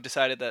seem to have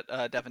decided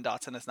that Devin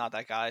Dotson is not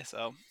that guy.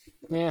 So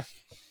Yeah.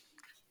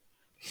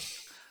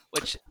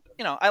 which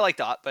I like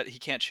Dot, but he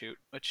can't shoot.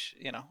 Which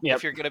Yep.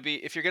 if you're gonna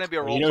be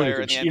a role player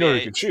in the NBA, you know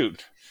who can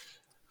shoot.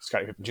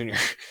 Scottie Pippen Jr.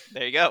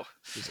 There you go.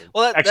 He's an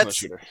Well, excellent that's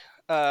shooter.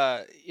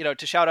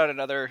 to shout out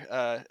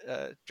another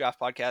draft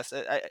podcast.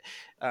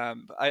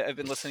 I've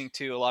been listening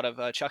to a lot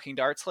of Chucking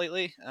Darts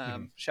lately.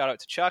 Shout out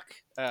to Chuck.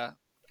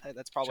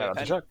 That's probably Shout a out to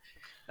pen. Chuck.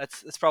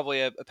 That's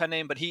probably a pen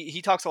name, but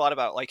he talks a lot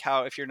about like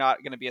how if you're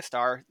not going to be a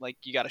star, like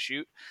you got to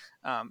shoot.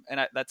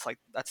 That's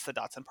the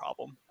Dotson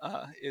problem.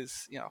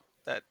 Is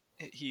that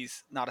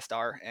he's not a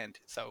star, and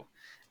so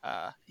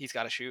he's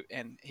got to shoot,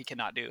 and he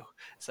cannot do.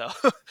 So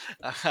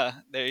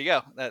there you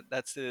go.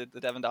 That's the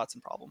Devin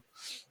Dotson problem.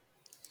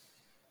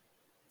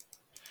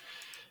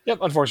 Yep,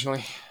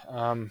 unfortunately.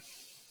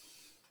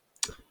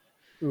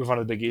 Move on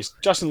to the Big East.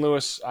 Justin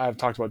Lewis. I've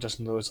talked about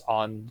Justin Lewis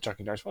on the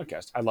Chucking Darts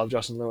podcast. I love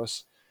Justin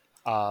Lewis.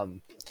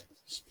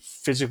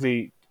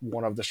 Physically,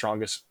 one of the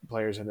strongest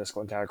players in this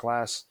entire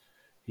class.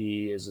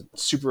 He is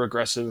super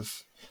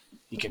aggressive.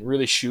 He can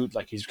really shoot.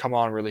 Like he's come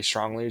on really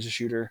strongly as a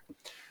shooter.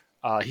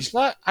 He's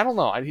not. I don't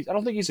know. I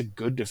don't think he's a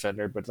good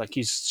defender, but like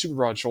he's super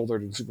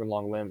broad-shouldered and super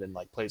long-limbed and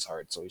like plays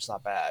hard, so he's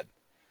not bad.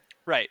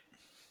 Right.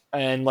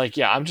 And like,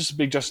 yeah, I'm just a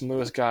big Justin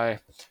Lewis guy.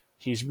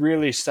 He's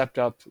really stepped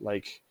up.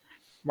 Like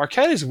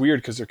Marquette is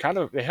weird because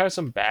they had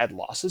some bad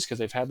losses because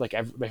they've had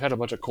a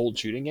bunch of cold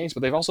shooting games,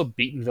 but they've also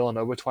beaten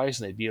Villanova twice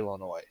and they beat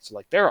Illinois. So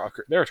like they're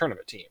a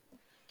tournament team,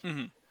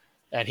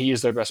 and he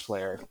is their best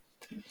player.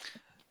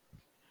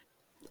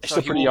 So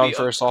still pretty young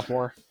for a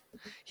sophomore.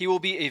 He will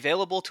be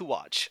available to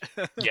watch.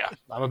 Yeah,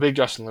 I'm a big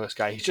Justin Lewis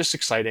guy. He's just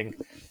exciting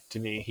to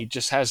me. He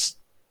just has.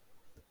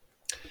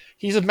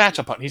 He's a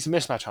matchup hunter. He's a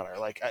mismatch hunter.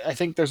 Like I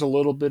think there's a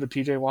little bit of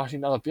PJ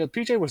Washington. Now,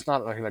 PJ was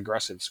not like an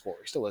aggressive scorer.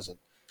 He still isn't.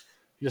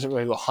 He doesn't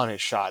really hunt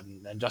his shot.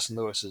 And Justin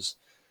Lewis is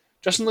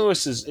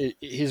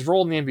his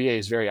role in the NBA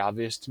is very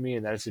obvious to me,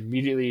 and that it's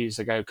immediately he's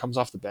the guy who comes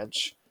off the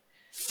bench,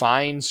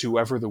 finds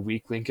whoever the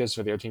weak link is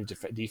for the other team's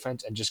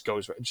defense, and just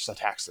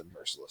attacks them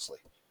mercilessly.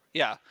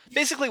 Yeah,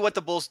 basically what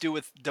the Bulls do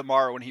with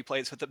DeMar when he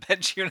plays with the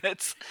bench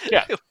units.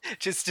 Yeah,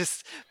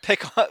 just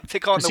pick on the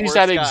he's worst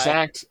that guy.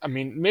 exact. I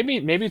mean, maybe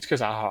it's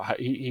because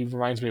he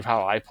reminds me of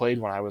how I played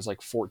when I was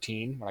like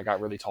 14 when I got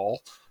really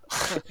tall.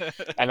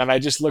 And then I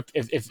just looked.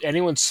 If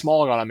anyone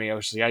small got on me, I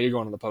was just yeah, you're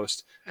going to the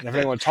post. And if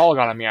anyone tall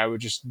got on me, I would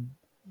just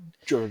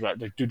do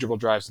dribble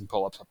drives and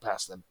pull ups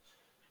past them.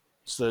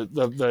 So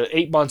the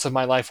 8 months of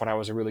my life when I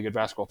was a really good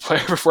basketball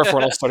player before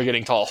everyone else started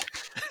getting tall.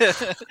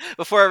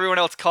 Before everyone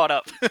else caught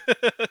up.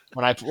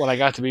 when I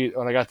got to be the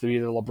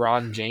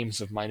LeBron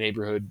James of my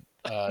neighborhood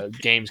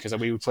games, because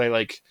we would play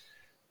like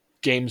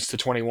games to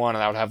 21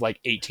 and I would have like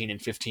 18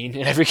 and 15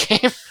 in every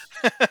game.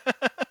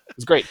 It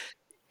was great.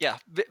 Yeah,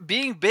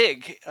 being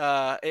big,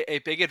 a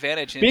big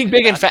advantage. Being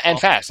big and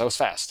fast. I was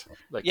fast.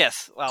 Like,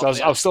 yes, well,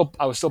 so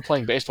I was still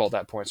playing baseball at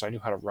that point, so I knew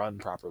how to run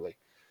properly.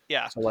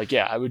 Yeah. So like,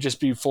 yeah, I would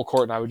just be full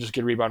court and I would just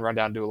get a rebound, run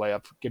down, do a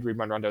layup. Get a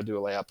rebound, run down, do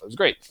a layup. It was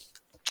great.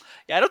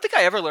 Yeah, I don't think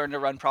I ever learned to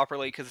run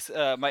properly because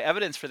my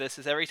evidence for this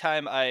is every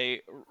time I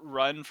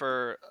run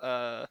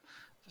for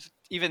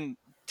even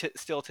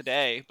still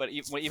today, but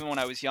even when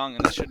I was young,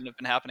 and this shouldn't have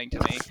been happening to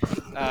me.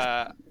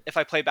 If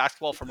I play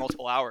basketball for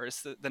multiple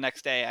hours, the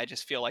next day I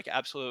just feel like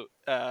absolute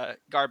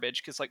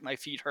garbage because like my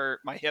feet hurt,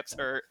 my hips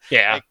hurt,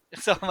 Yeah. like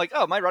so I'm like,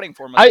 oh, my running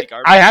form must I, be I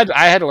garbage. had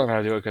I had to learn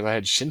how to do it because I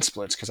had shin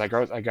splits because I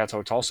got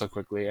so tall so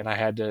quickly, and I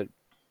had to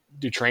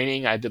do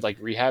training. I did like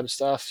rehab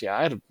stuff. Yeah,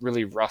 I had a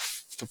really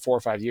rough 4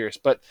 or 5 years,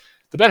 but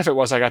the benefit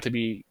was I got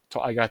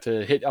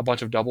to hit a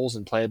bunch of doubles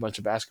and play a bunch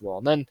of basketball,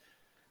 and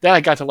then I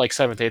got to like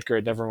seventh, eighth grade,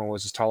 and everyone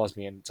was as tall as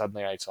me, and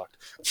suddenly I sucked.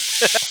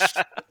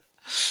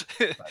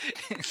 But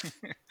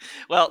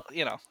Well,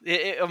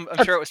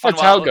 I'm sure it was fun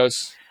that's how it while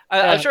goes.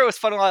 I'm Yeah, sure it was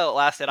fun while it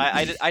lasted.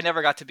 I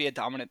never got to be a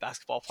dominant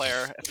basketball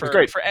player it was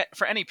great.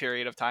 for any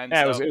period of time,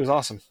 Yeah, so it was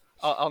awesome.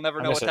 I'll never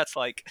I know miss what it. that's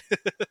like.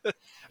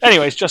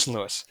 Anyways, Justin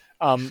Lewis.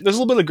 There's a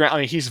little bit of Grant. I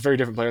mean, he's a very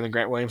different player than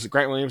Grant Williams.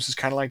 Grant Williams is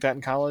kind of like that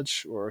in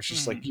college, or it's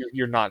just like Mhm.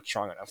 you're not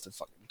strong enough to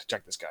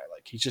check this guy.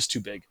 Like he's just too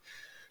big,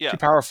 Yeah, too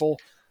powerful.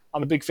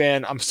 I'm a big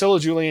fan. I'm still a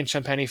Julian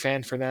Champagny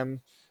fan for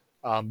them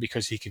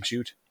because he can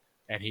shoot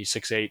and he's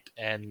 6'8"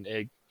 and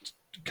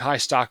high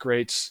stock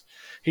rates.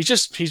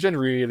 He's been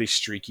really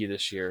streaky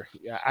this year.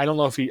 I don't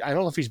know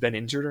if he's been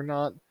injured or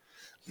not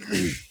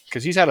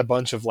because he's had a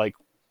bunch of like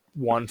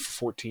 1 for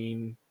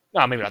 14.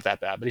 No, maybe not that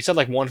bad, but he's had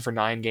like 1 for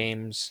 9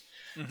 games,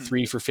 hmm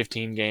 3 for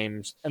 15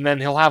 games, and then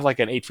he'll have like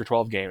an 8 for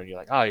 12 game, and you're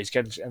like, oh, he's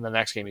getting. And the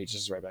next game he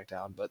just right back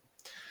down. But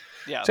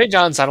yeah, St.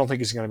 John's, I don't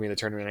think is going to be in the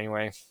tournament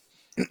anyway.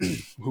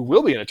 Who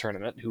will be in a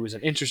tournament? Who is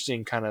an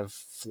interesting kind of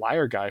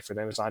flyer guy for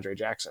them is Andre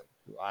Jackson,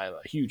 who I'm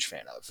a huge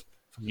fan of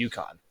from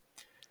UConn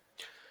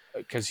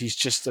because he's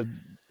just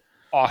an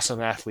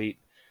awesome athlete.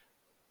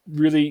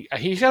 Really,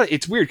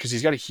 it's weird because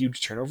he's got a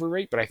huge turnover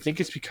rate, but I think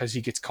it's because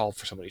he gets called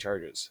for so many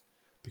charges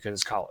because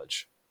it's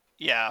college.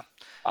 yeah,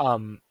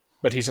 Um,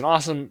 but he's an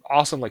awesome,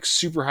 like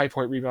super high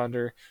point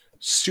rebounder,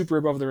 super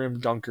above the rim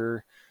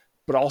dunker,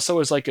 but also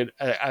is like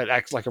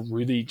like a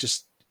really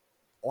just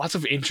lots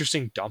of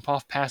interesting dump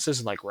off passes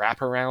and like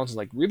wraparounds and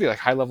like really like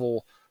high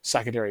level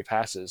secondary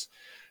passes.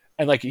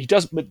 And like he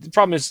does, but the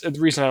problem is the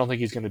reason I don't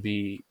think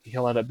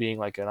he'll end up being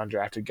like an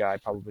undrafted guy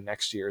probably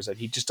next year is that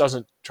he just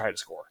doesn't try to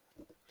score.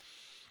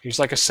 He's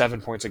like a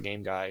 7 points a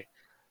game guy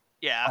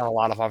yeah, on a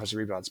lot of offensive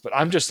rebounds. But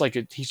I'm just like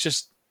he's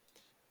just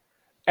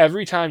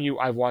every time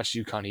I've watched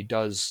UConn, he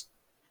does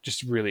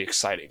just really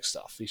exciting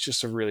stuff. He's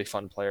just a really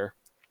fun player,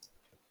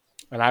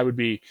 and I would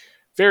be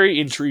very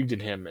intrigued in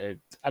him.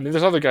 I mean,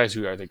 there's other guys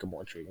who I think are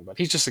more intriguing, but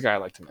he's just a guy I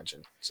like to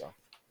mention. So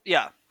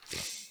yeah.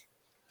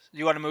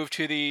 You want to move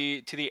to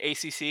the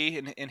ACC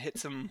and hit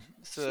some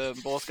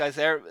Bulls guys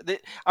there?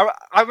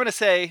 I'm going to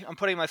say I'm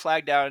putting my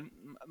flag down.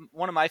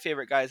 One of my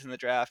favorite guys in the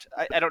draft.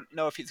 I don't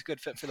know if he's a good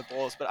fit for the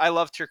Bulls, but I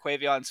love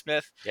Terquavion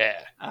Smith.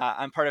 yeah,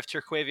 I'm part of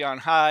Terquavion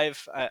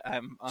Hive.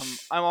 I'm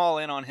all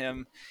in on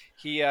him.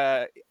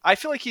 I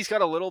feel like he's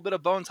got a little bit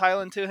of Bones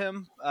Highland to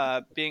him,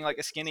 being like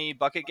a skinny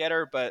bucket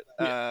getter. But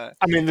yeah.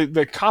 I mean,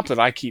 the comp that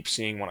I keep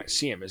seeing when I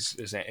see him is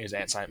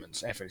Anthony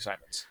Simons.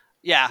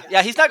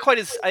 yeah, he's not quite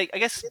as. I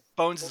guess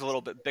Bones is a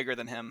little bit bigger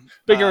than him.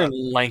 Bigger and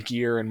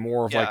lankier and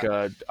more of like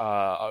Yeah,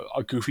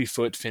 a goofy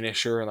foot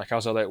finisher and like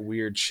how's all that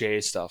weird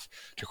shade stuff.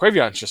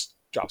 Jaquavion just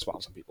drops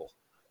bombs on people.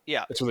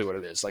 yeah. That's really what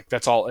it is. Like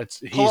that's all.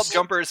 Pull up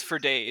jumpers for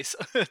days.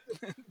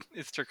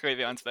 It's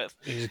Terquavion Smith.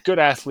 He's a good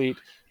athlete.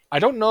 I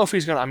don't know if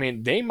he's gonna. I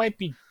mean, they might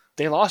be.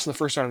 They lost in the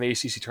first round of the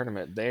ACC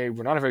tournament. They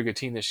were not a very good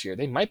team this year.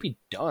 They might be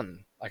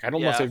done. Like I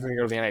don't know if Yeah, they're going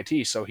to go to the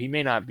NIT, so he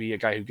may not be a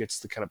guy who gets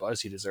the kind of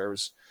buzz he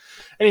deserves.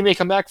 And he may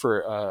come back for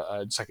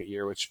a second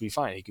year, which would be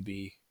fine. He could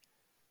be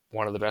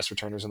one of the best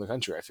returners in the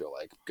country. I feel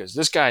like because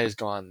this guy has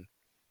gone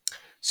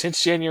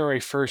since January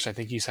 1st. I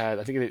think he's had.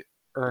 I think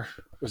or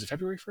was it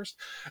February 1st?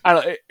 I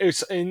don't know.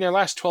 It's in their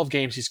last 12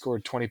 games. He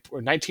scored 20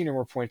 or 19 or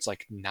more points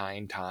like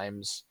 9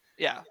 times.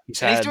 yeah.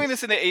 He's And he's had doing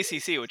this in the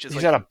ACC, which is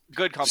he's like had a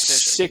good competition.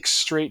 6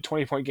 straight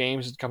 20-point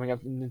games coming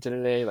up into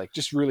today. Like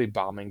just really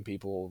bombing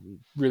people.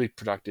 Really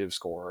productive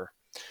scorer.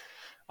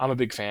 I'm a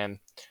big fan.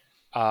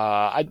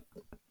 I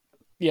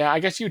Yeah, I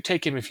guess you'd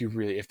take him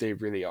if they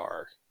really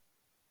are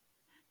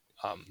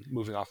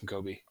moving off from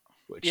Kobe.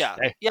 Which Yeah,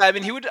 hey, yeah. I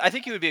mean, he would. I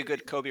think he would be a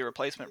good Kobe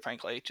replacement,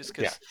 frankly, just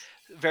yeah, because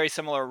very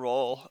similar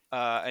role,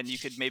 and you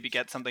could maybe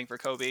get something for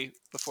Kobe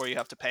before you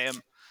have to pay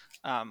him,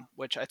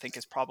 which I think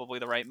is probably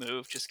the right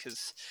move, just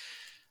because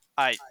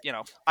I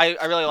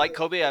really like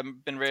Kobe.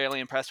 I've been really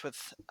impressed with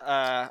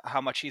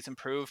how much he's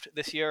improved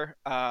this year,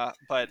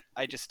 but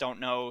I just don't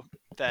know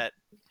that.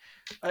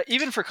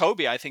 Even for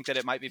Kobe, I think that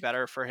it might be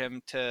better for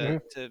him hmm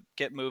to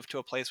get moved to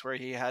a place where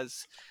he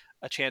has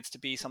a chance to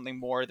be something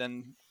more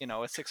than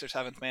a sixth or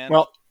seventh man.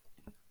 well,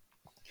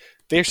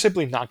 they're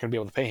simply not going to be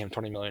able to pay him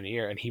 $20 million a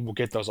year, and he will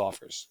get those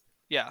offers.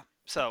 Yeah.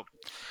 So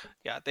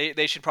yeah,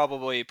 they should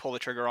probably pull the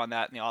trigger on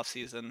that in the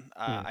offseason.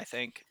 Hmm. I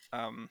think,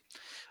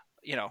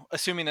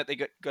 assuming that they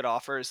get good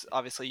offers,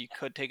 obviously you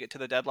could take it to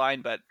the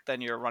deadline, but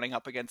then you're running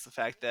up against the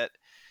fact that,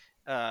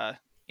 uh,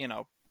 you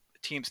know,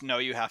 teams know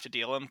you have to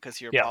deal him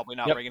because you're Yeah. probably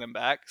not Yep. bringing him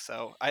back.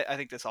 So I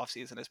think this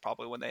offseason is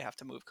probably when they have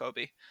to move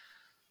Kobe.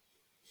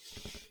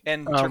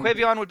 And Um,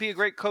 Terquavion would be a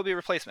great Kobe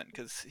replacement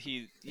because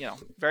he,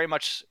 very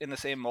much in the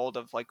same mold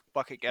of like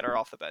bucket getter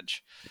off the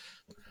bench.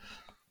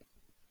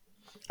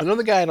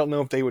 Another guy I don't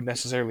know if they would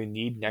necessarily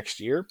need next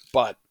year,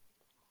 but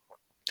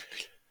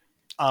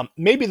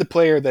maybe the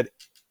player that,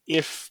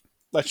 if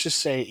let's just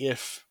say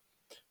if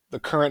the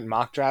current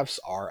mock drafts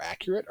are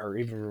accurate or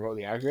even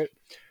remotely accurate,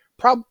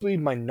 probably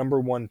my number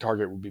one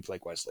target would be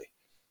Blake Wesley,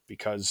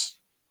 because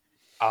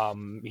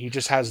he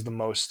just has the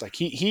most, like,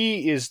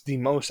 he is the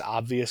most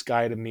obvious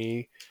guy to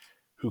me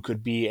who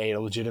could be a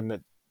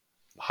legitimate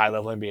high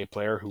level NBA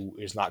player who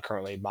is not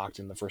currently mocked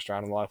in the first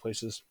round in a lot of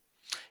places.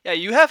 Yeah,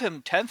 you have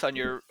him 10th on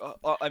your.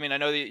 I mean, I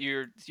know that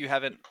you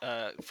haven't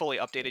fully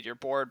updated your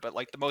board, but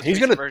like the most He's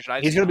recent gonna version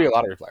I've he's seen gonna be on a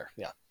him. lottery player,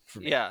 yeah, for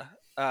me. Yeah,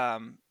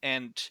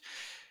 and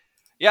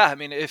yeah, I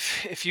mean,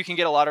 if you can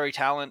get a lottery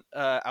talent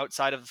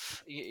outside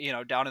of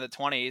down in the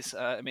 20s,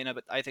 I mean,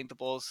 I think the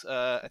Bulls.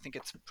 I think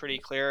it's pretty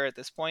clear at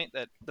this point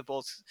that the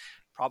Bulls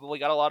probably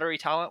got a lottery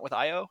talent with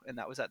Io, and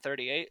that was at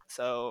 38.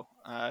 So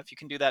if you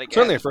can do that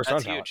Certainly a again, first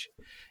that's round talent. huge.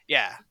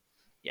 Yeah,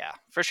 yeah,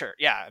 for sure.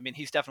 Yeah, I mean,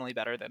 he's definitely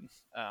better than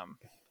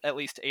at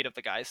least 8 of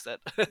the guys that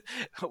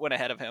went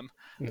ahead of him.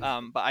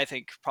 Mhm. But I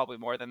think probably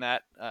more than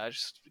that,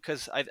 just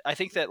because I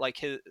think that like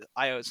his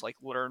Io's like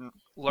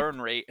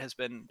learn rate has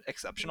been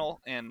exceptional,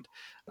 and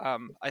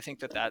I think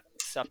that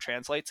stuff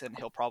translates, and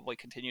he'll probably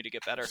continue to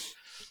get better.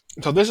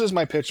 So this is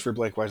my pitch for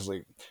Blake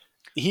Wesley.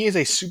 He is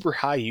a super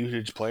high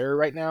usage player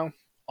right now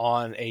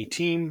on a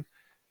team.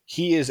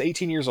 He is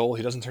 18 years old.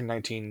 He doesn't turn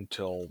 19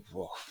 till,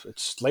 well,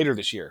 it's later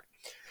this year.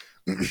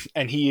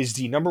 And he is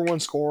the number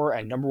one scorer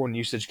and number one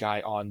usage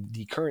guy on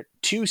the current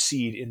 2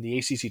 seed in the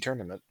ACC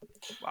tournament.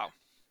 Wow.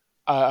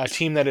 A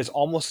team that is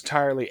almost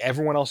entirely,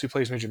 everyone else who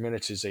plays major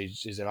minutes is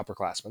an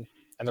upperclassman,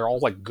 and they're all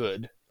like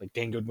good. Like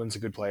Dane Goodwin's a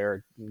good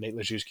player, Nate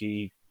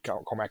Laszewski,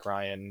 Cormac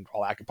Ryan,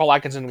 Paul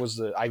Atkinson was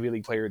the Ivy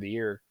League Player of the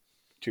Year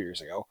 2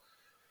 years ago.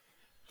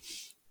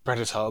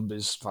 Prentice Hub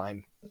is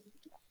fine,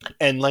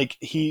 and like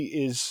he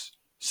is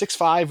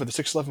 6'5" with a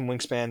 6'11"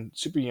 wingspan,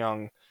 super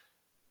young,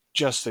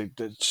 just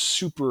the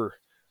super,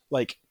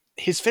 like,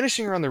 his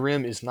finishing around the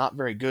rim is not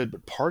very good,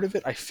 but part of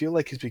it I feel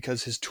like is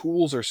because his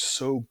tools are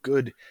so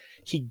good.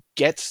 He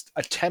gets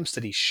attempts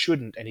that he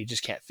shouldn't, and he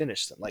just can't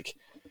finish them. Like,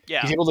 he's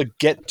Yeah. able to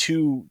get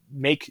to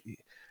make.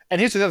 And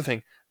here's the other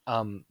thing: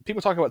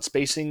 people talk about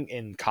spacing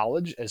in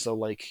college as though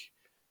like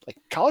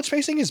college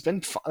spacing has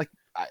been like,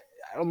 I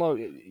don't know.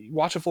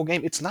 Watch a full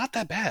game; it's not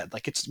that bad.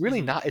 Like, it's really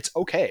Hmm. not. It's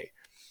okay.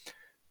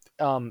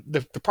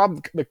 The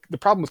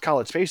problem with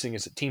college spacing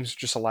is that teams are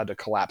just allowed to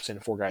collapse in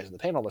 4 guys in the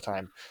paint all the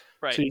time.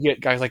 So Right. you get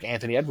guys like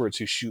Anthony Edwards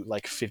who shoot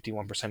like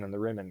 51% on the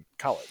rim in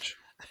college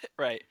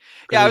Right.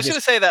 because Yeah, I they was gonna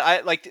just. say that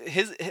I like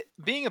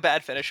being a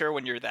bad finisher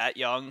when you're that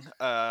young.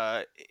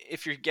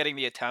 If you're getting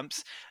the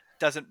attempts,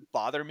 doesn't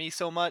bother me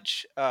so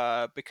much.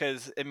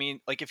 Because I mean,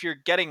 like if you're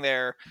getting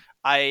there,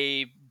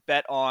 I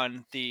bet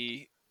on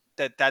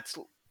that's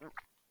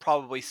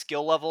probably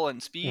skill level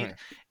and speed. Mhm.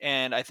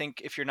 And I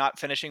think if you're not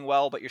finishing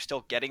well, but you're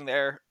still getting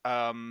there,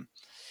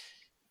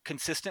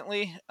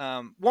 consistently.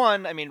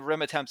 One, I mean,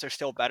 rim attempts are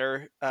still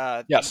better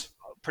Yes.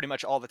 pretty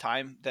much all the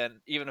time. Than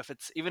even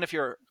if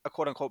you're a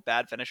quote unquote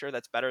bad finisher,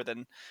 that's better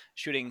than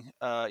shooting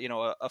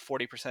a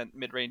 40%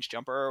 mid range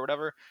jumper or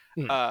whatever.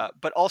 Mhm.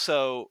 But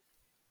also,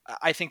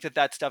 I think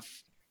that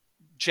stuff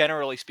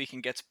generally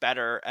speaking gets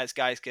better as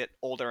guys get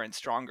older and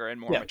stronger and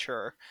more Yeah.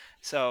 mature.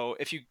 So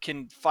if you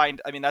can find,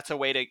 I mean, that's a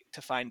way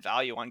to find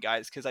value on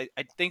guys, because I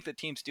think that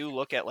teams do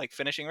look at like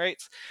finishing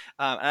rates,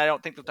 and I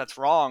don't think that that's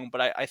wrong,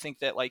 but I think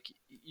that like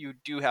you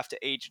do have to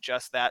age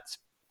adjust that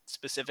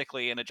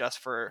specifically and adjust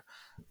for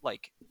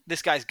like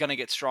this guy's gonna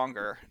get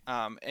stronger,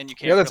 and you The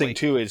can't other thing really.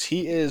 too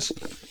is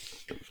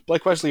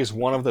Blake Wesley is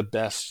one of the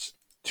best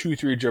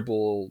 2-3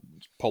 dribble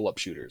pull up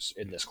shooters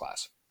in this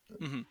class.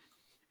 Mhm.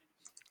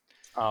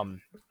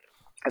 Um,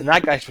 and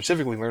that guy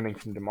specifically learning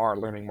from Demar,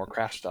 learning more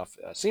craft stuff,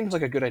 seems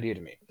like a good idea to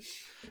me.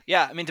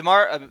 Yeah, I mean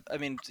Demar. I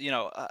mean,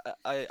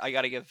 I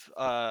got to give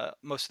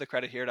most of the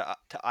credit here to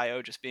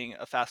Io just being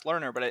a fast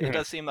learner, but it Mhm.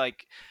 does seem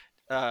like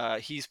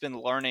he's been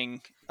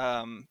learning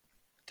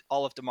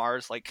all of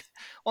Demar's like,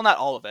 well, not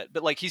all of it,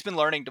 but like he's been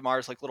learning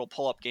Demar's like little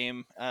pull up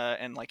game,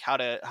 and like how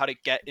to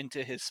get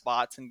into his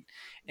spots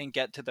and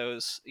get to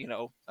those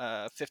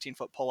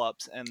 15-foot pull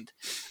ups, and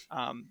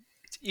um,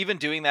 even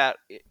doing that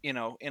in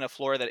a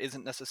floor that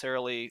isn't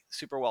necessarily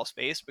super well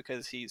spaced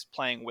because he's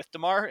playing with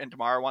Demar, and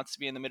Demar wants to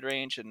be in the mid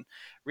range, and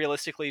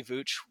realistically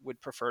Vooch would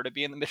prefer to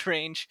be in the mid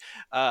range.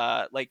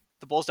 Like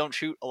the Bulls don't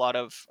shoot a lot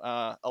of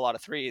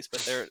threes,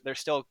 but they're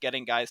still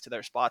getting guys to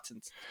their spots,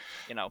 and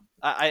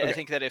I Okay,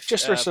 think that if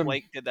just for some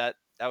Blake did that,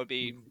 that would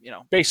be that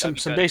would be some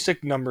good.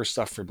 basic number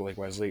stuff for Blake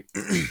Wesley.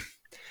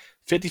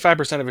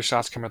 55% of his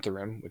shots come at the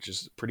rim, which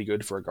is pretty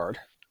good for a guard.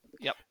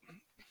 Yep.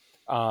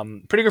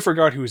 Pretty good for a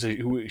guard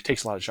who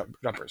takes a lot of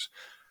jumpers.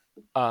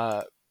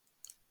 Uh,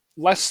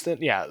 Less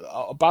than, yeah,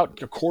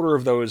 about a quarter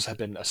of those have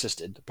been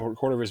assisted. A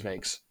quarter of his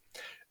makes,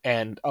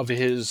 and of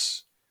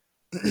his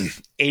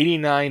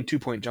 89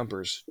 2-point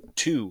jumpers,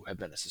 2 have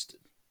been assisted.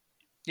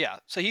 Yeah,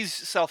 so he's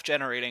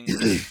self-generating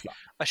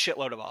a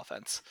shitload of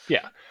offense.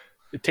 Yeah,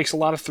 it takes a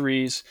lot of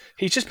threes.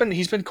 He's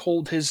been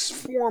cold. His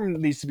form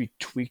needs to be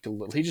tweaked a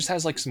little. He just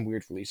has like some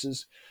weird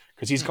releases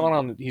because Hmm.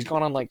 he's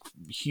gone on like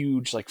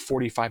huge like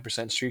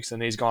 45% streaks,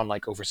 and then he's gone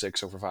like over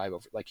six, over five,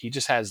 over like he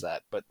just has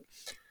that. But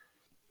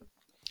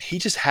he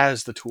just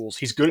has the tools.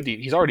 He's good at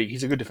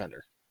he's a good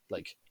defender.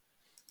 Like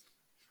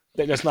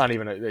that's not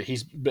even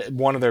he's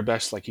one of their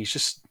best. Like he's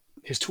just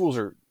his tools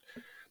are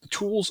the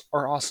tools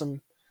are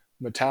awesome.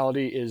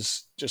 Mentality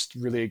is just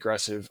really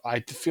aggressive. I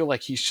feel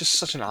like he's just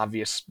such an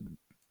obvious.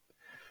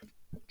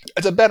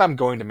 It's a bet I'm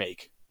going to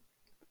make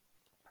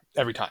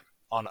every time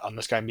on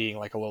this guy being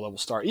like a low level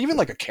star, even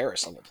like a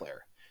Karras level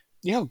player.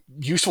 You know how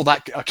useful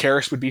that a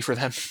Karras would be for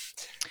them.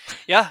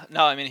 Yeah,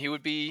 no, I mean he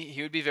would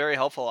be very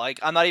helpful. Like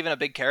I'm not even a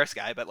big Karras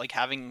guy, but like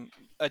having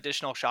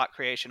additional shot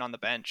creation on the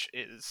bench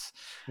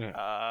Yeah.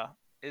 uh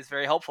is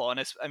very helpful. And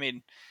it's I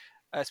mean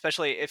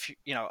especially if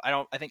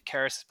I think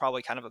Karras is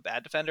probably kind of a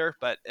bad defender,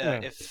 but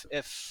Yeah.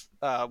 if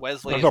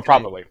Wesley There's is no gonna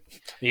problem with him.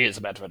 He is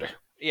a bad defender.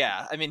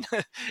 yeah, I mean,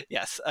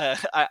 yes.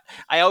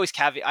 I always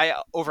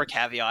I over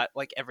caveat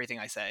like everything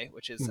I say,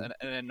 which is Mm.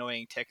 an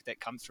annoying tick that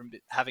comes from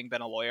having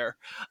been a lawyer.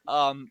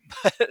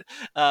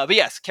 But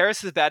yes,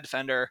 Karras is a bad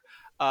defender.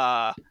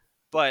 Uh,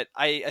 but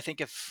I think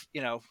if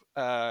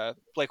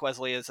Blake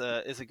Wesley is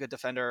a good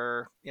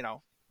defender,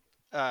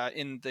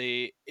 in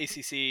the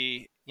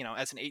ACC,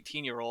 as an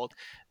 18-year-old,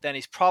 then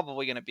he's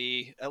probably going to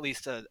be at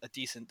least a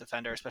decent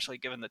defender, especially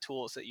given the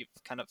tools that you've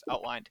kind of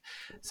outlined.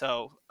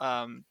 So,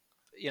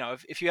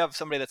 if you have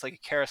somebody that's like a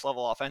Karras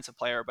level offensive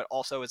player, but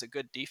also is a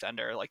good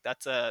defender, like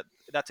that's a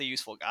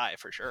useful guy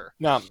for sure.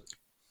 Now,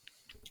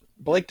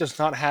 Blake does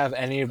not have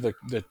any of the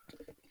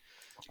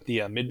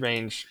mid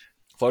range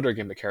floater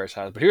game that Karras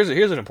has. But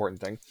here's an important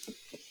thing.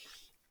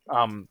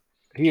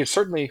 He is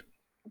certainly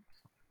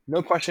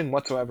no question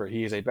whatsoever.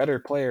 He is a better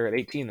player at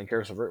 18 than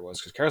Karis LeVert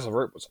was because Karis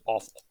LeVert was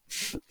awful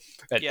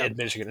Yeah, at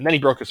Michigan, and then he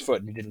broke his foot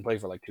and he didn't play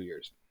for like 2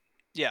 years.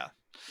 yeah,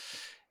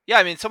 yeah.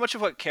 I mean, so much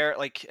of what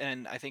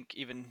and I think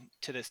even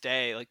to this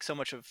day, like so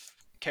much of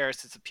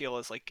Karras' appeal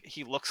is like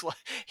he looks like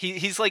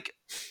he's like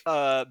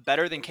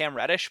better than Cam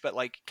Reddish, but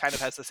like kind of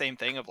has the same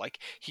thing of like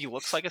he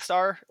looks like a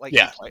star, like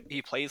Yeah,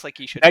 he plays like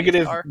he should be a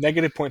negative star.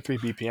 negative 0.3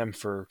 BPM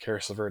for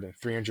Karis LeVert in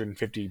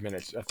 350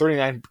 minutes,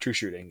 39 true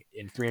shooting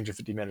in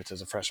 350 minutes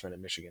as a freshman at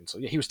Michigan. So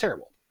yeah, he was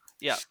terrible.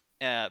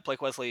 Yeah,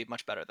 Blake Wesley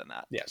much better than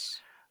that. Yes,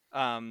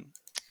 Um,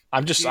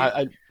 I'm just do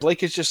you,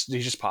 Blake is just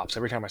he just pops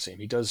every time I see him.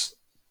 He does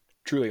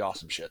truly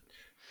awesome shit.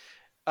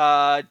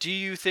 do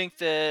you think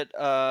that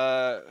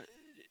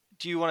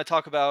do you want to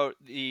talk about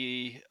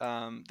the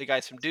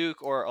guys from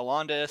Duke or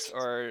Alondis,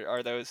 or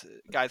are those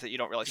guys that you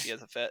don't really see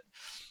as a fit?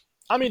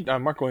 I mean,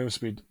 Mark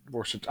Williams would be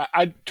worse.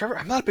 Trevor,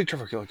 I'm not a big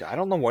Trevor Killick guy. I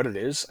don't know what it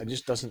is. I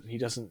just doesn't. He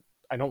doesn't.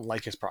 I don't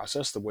like his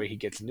process, the way he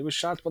gets into his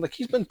shots. But like,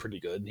 he's been pretty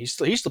good. He's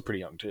still pretty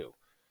young too.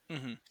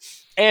 Hmm.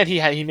 And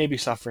he may be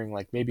suffering.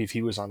 Like maybe if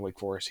he was on Wake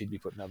Forest, he'd be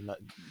putting up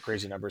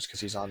crazy numbers because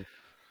he's on.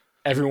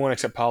 Everyone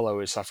except Paulo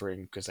is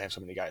suffering because they have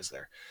so many guys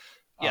there.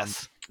 Um,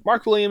 Yes.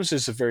 Mark Williams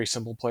is a very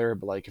simple player,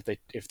 but like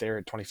if they're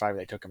at 25 and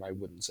they took him, I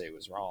wouldn't say it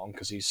was wrong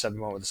because he's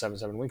 7'1" with a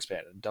 7'7"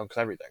 wingspan and dunks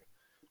everything.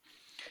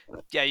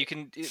 Yeah, you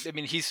can. I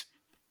mean, he's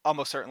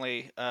almost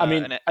certainly I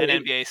mean, an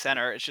NBA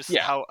center. It's just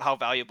yeah, how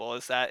valuable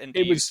is that, and do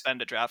it you was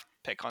spend a draft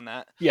pick on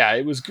that? yeah,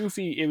 it was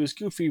goofy. It was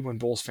goofy when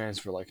Bulls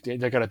fans were like, they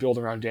got to build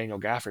around Daniel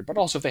Gafford. But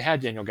also, if they had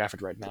Daniel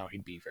Gafford right now,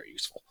 he'd be very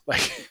useful.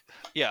 Like,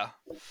 Yeah,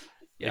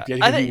 yeah.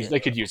 I think they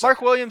could use him.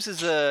 Mark Williams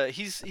is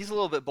he's a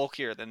little bit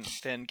bulkier than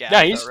Yeah, Gav,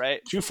 though, he's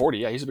right? 240.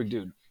 Yeah, he's a big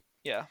dude.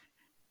 Yeah.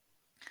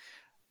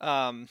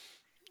 Um,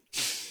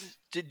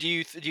 do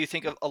you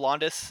think of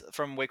Alondis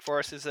from Wake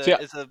Forest So yeah,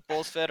 is a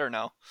Bulls fit or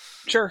no?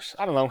 sure.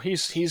 I don't know.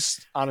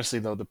 He's honestly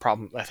though the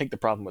problem. I think the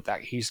problem with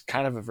that he's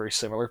kind of a very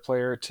similar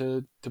player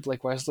to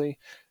Blake Wesley,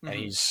 and Hmm.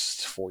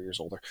 he's 4 years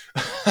older.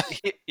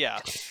 Yeah,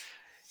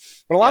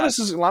 But yeah,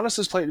 Alanis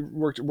has played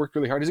worked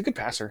really hard. He's a good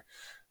passer.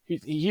 I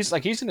think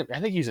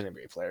he's an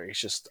NBA player. He's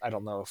just I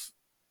don't know if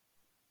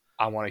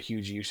I want a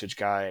huge usage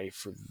guy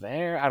for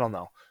there. I don't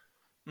know.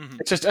 hmm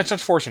It's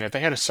unfortunate. If they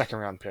had a second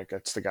round pick,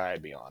 that's the guy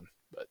I'd be on.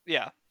 But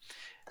yeah.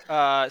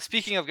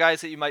 Speaking of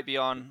guys that you might be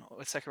on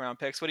with second round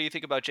picks, what do you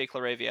think about Jake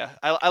LaRavia?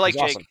 I like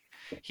he's Jake.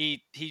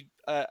 awesome. He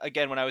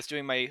again when I was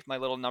doing my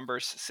little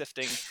numbers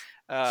sifting,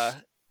 uh,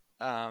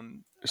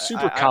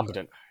 Super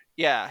competent.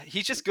 yeah,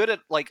 he's just good at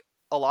like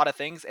a lot of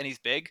things, and he's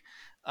big.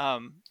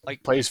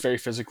 Like Plays very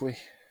physically.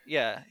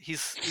 yeah,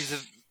 he's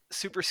a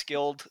super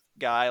skilled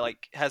guy.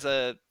 Like has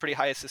a pretty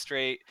high assist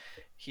rate.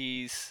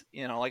 He's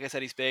like I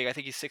said, he's big. I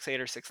think he's 6'8"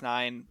 or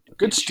 6'9".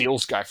 Good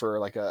steals guy for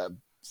like a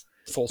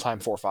full time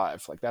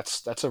 4-5. Like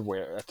that's a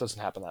rare. That doesn't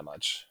happen that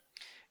much.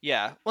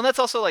 Yeah. Well, that's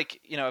also like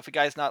if a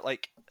guy's not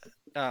like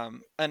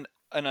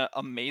an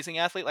amazing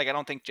athlete. Like I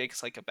don't think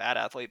Jake's like a bad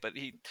athlete, but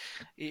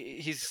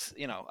he's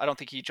I don't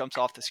think he jumps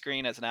off the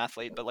screen as an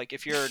athlete. But like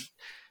if you're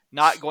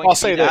not going I'll to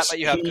be say that, this: but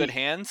you have good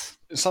hands,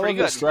 some pretty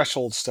of his good.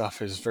 threshold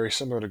stuff is very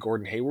similar to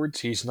Gordon Hayward's.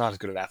 He's not as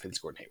good an athlete as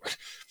Gordon Hayward.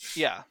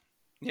 Yeah,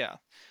 yeah.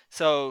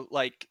 So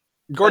like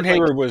but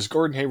like,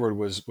 Gordon Hayward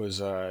was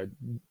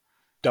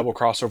double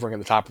crossovering at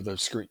the top of the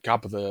screen,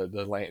 top of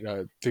the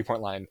lane, 3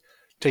 point line,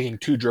 taking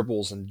 2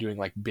 dribbles and doing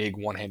like big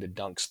one-handed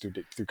dunks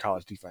through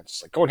college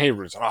defense. Like Gordon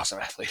Hayward is an awesome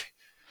athlete.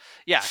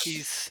 yeah, he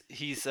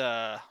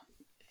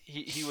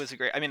was a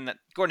great. I mean,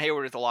 Gordon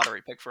Hayward was a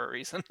lottery pick for a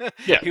reason.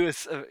 Yeah, He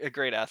was a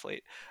great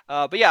athlete.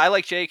 But yeah, I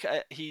like Jake.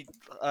 He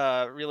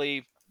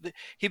really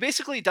he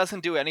basically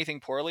doesn't do anything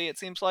poorly. It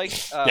seems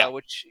like, yeah.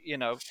 which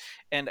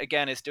and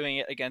again is doing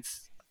it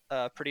against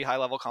pretty high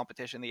level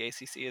competition. The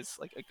ACC is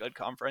like a good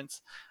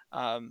conference,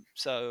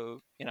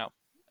 so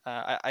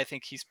I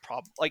think he's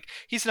like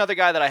he's another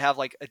guy that I have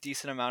like a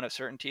decent amount of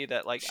certainty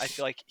that like I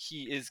feel like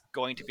he is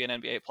going to be an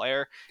NBA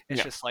player. It's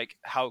Yeah. just like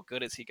how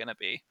good is he going to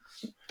be?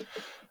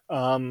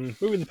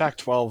 Moving to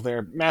Pac-12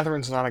 there,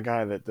 Matherin's not a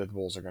guy that the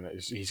Bulls are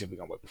he's going to be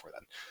going with before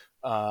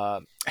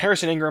then.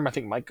 Harrison Ingram, I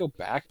think, might go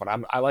back, but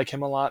I like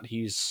him a lot.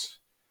 He's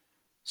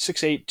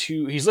 6'8",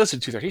 he's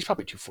listed 230. He's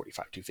probably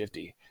 245,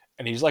 250.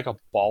 And he's like a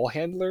ball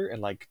handler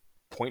and like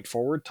point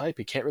forward type.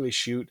 He can't really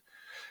shoot.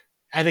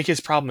 I think his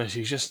problem is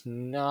he's just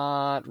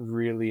not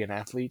really an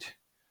athlete.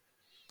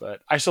 But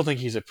I still think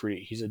he's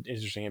an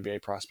interesting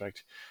NBA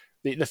prospect.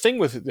 The thing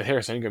with the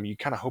Harrison Ingram, you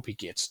kind of hope he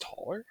gets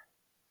taller.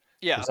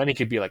 Yeah. Because then he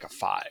could be like a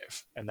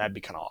 5, and that'd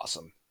be kind of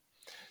awesome.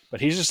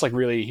 But he's just like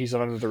he's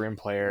an under the rim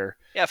player.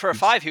 Yeah, for a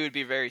 5, he would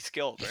be very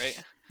skilled,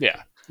 right?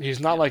 Yeah, he's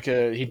not like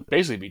he'd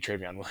basically be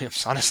Travion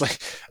Williams, honestly.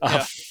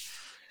 Yeah.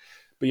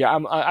 But yeah,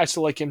 I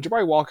still like him.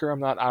 Jabari Walker, I'm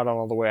not out on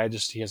all the way.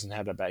 He's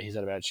had a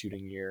bad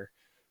shooting year.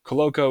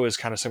 Koloko is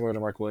kind of similar to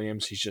Mark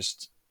Williams. He's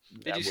just.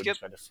 Did you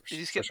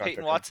skip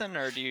Peyton Watson,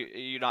 or do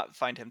you not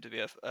find him to be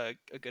a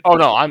good? Oh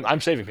no,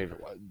 I'm saving Peyton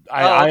Watson.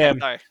 I am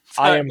the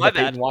bad.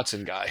 Peyton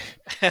Watson guy.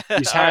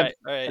 He's had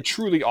a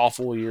truly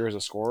awful year as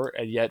a scorer,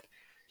 and yet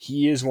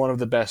he is one of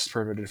the best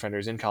perimeter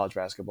defenders in college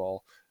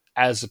basketball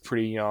as a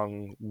pretty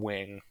young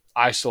wing.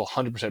 I still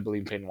 100%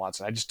 believe in Peyton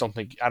Watson.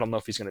 I don't know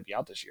if he's going to be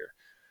out this year.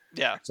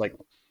 Yeah, it's like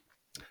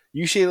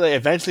UCLA.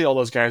 Eventually, all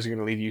those guys are going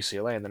to leave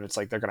UCLA, and then it's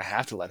like they're going to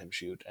have to let him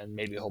shoot, and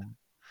maybe he'll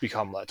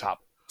become a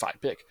top 5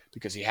 pick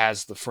because he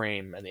has the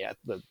frame and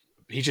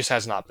he just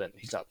has not been.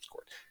 He's not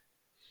scored.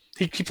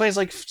 He plays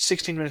like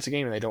 16 minutes a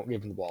game, and they don't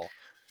give him the ball.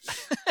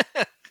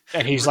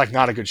 And he's like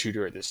not a good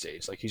shooter at this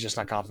stage. Like he's just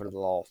not confident at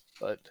all.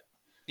 But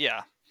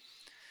yeah,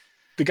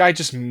 the guy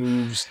just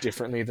moves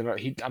differently than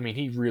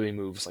he really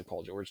moves like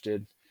Paul George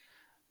did.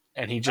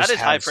 And he just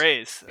high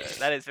praise.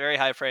 That is very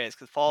high praise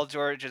because Paul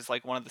George is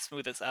like one of the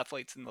smoothest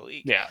athletes in the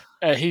league. Yeah,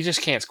 he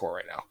just can't score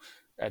right now.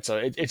 And so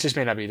it just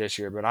may not be this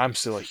year, but I'm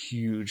still a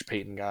huge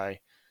Peyton guy.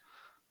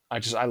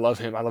 I love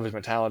him. I love his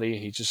mentality.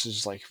 He just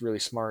is like really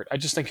smart. I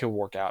just think he'll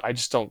work out. I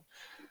just don't.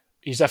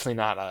 He's definitely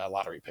not a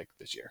lottery pick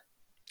this year.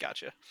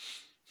 Gotcha.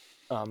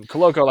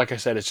 Koloko, like I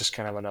said, is just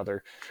kind of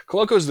another.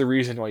 Koloko is the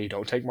reason why you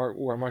don't take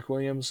Mark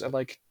Williams at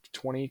like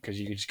 20 because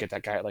you can just get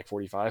that guy at like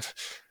 45.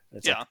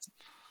 Yeah. Like,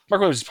 Mark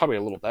Williams is probably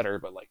a little better,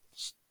 but like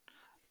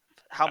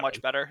how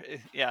much better?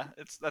 Yeah,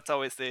 that's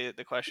always the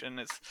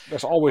question.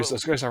 There's always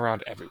those guys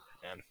around everywhere,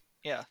 man.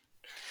 Yeah.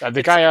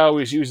 The guy I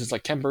always use is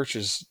like Kem Birch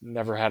has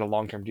never had a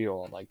long-term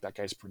deal, and like that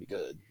guy's pretty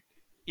good.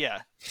 Yeah.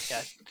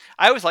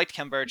 I always liked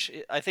Kem Birch.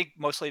 I think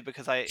mostly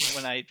because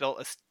when I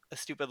built a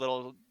stupid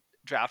little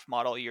draft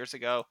model years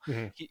ago,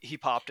 mm-hmm. he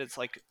popped as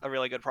like a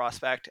really good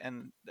prospect,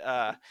 and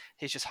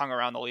he's just hung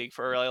around the league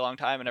for a really long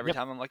time. And every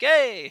time I'm like,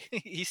 hey,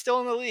 he's still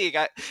in the league.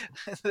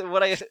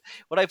 What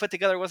I put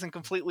together wasn't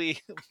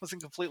completely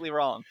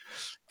wrong,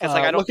 because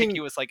like I don't think he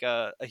was like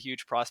a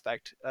huge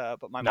prospect,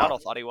 but my model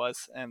thought he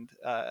was, and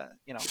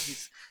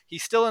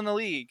he's still in the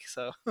league.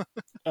 So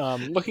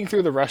looking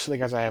through the rest of the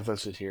guys I have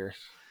listed here.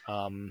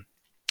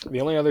 The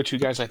only other 2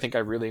 guys I think I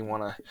really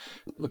want to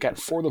look at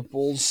for the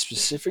Bulls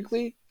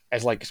specifically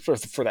as like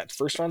for that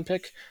first round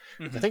pick,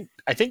 mm-hmm.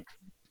 I think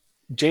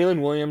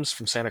Jalen Williams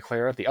from Santa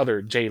Clara, the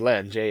other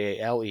Jalen,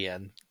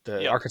 Jalen,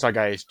 the Arkansas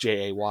guy is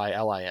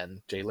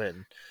Jaylin,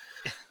 Jalen.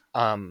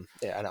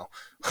 Yeah, I know.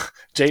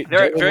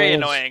 They're very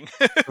annoying.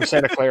 From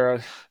Santa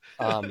Clara.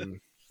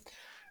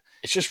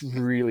 It's just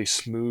really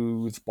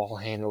smooth ball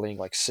handling,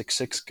 like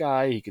 6'6"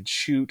 guy. He could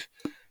shoot.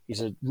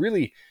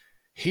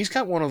 He's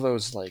got one of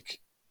those like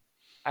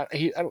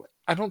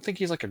I don't think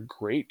he's like a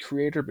great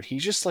creator, but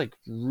he's just like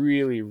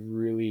really,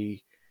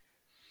 really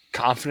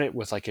confident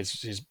with like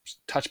his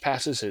touch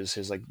passes,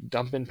 his like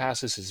dump in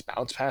passes, his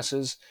bounce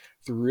passes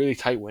through really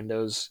tight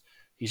windows.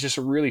 He's just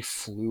a really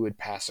fluid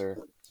passer.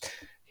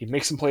 He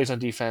makes some plays on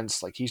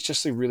defense. Like he's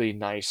just a really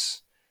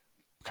nice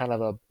kind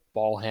of a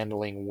ball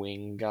handling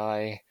wing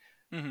guy.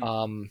 Mm-hmm.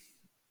 I'm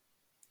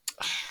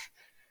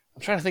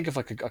trying to think of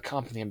like a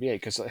comp in the NBA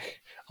because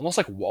like almost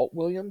like Walt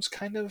Williams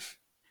kind of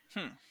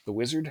the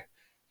Wizard.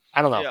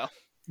 I don't know. Yeah.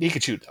 He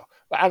could shoot though.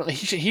 But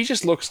he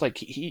just looks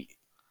like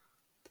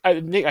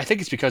I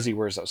think it's because he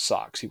wears those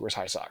socks. He wears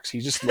high socks.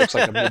 He just looks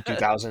like a mid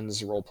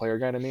 2000s role player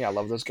guy to me. I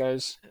love those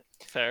guys.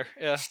 Fair,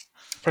 yeah.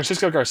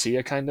 Francisco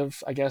Garcia, kind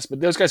of, I guess,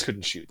 but those guys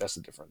couldn't shoot. That's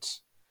the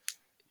difference.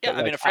 Yeah, But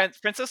I mean, like, a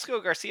Francisco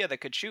Garcia that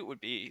could shoot would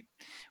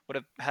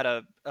have had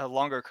a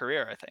longer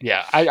career, I think.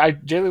 yeah,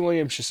 Jalen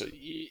Williams just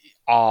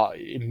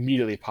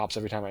immediately pops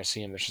every time I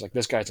see him. It's just like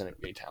this guy's an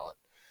NBA talent.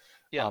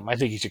 Yeah. I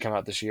think he should come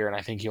out this year, and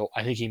I think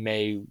he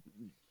may.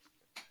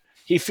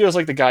 He feels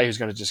like the guy who's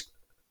going to just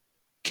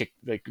kick,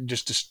 like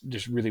just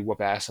really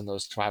whoop ass in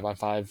those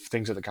 5-on-5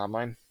 things at the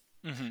combine,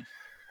 Hmm.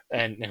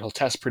 and he'll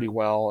test pretty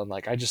well. And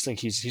like, I just think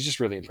he's just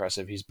really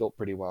impressive. He's built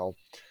pretty well.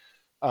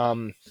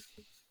 Um,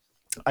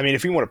 I mean,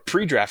 if you want a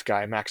pre-draft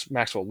guy,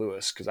 Maxwell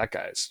Lewis, because that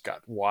guy's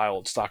got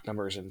wild stock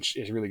numbers and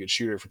is a really good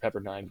shooter for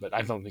Pepperdine, but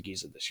I don't think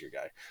he's a this year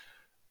guy.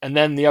 And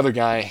then the other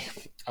guy,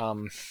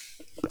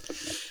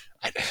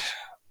 I,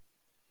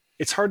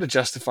 it's hard to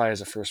justify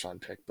as a first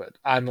round pick, but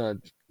I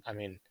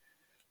mean,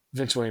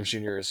 Vince Williams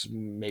Jr. is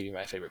maybe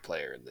my favorite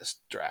player in this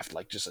draft.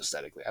 Like, just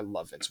aesthetically, I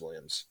love Vince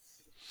Williams.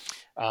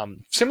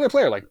 Similar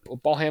player, like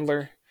ball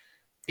handler.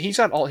 He's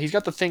got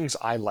the things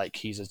I like.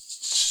 He's a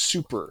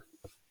super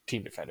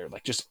team defender,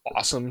 like just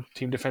awesome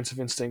team defensive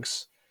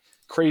instincts,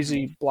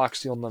 crazy block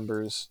steal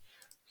numbers,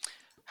 and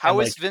How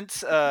like is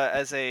Vince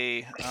as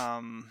a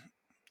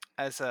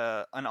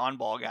an on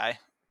ball guy?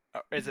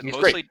 Is it he's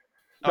great. mostly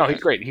No, okay?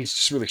 he's great. He's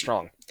just really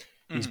strong.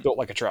 He's Hmm. built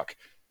like a truck.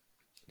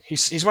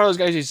 He's one of those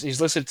guys.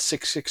 He's listed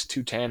 6'6",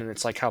 210, and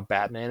it's like how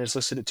Batman is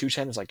listed at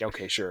 210. It's like,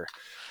 okay, sure.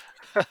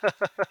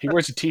 He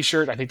wears a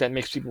t-shirt. I think that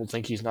makes people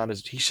think he's not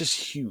as. He's just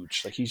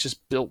huge. Like he's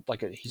just built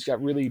like a. He's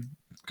got really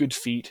good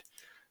feet,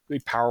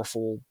 really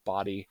powerful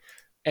body,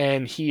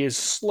 and he is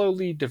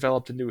slowly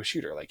developed into a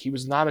shooter. Like he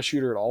was not a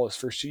shooter at all his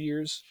first 2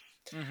 years,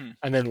 Hmm.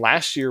 and then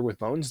last year with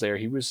Bones there,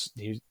 he was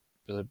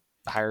a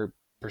higher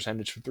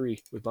percentage for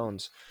three with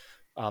Bones.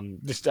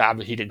 This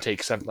he didn't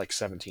take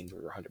 17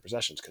 for 100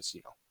 possessions because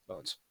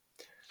Bones,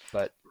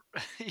 but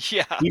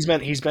Yeah.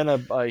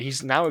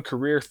 he's now a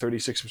career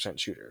 36%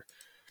 shooter,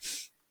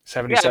 Yeah,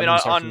 I mean,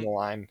 77% from the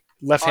line, on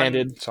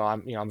left-handed. So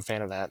I'm a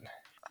fan of that.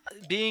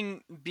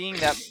 being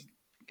that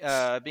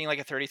being like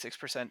a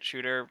 36%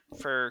 shooter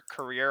for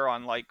career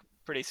on like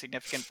pretty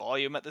significant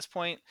volume at this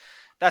point,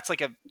 that's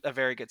like a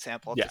very good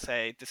sample Yeah, to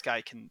say this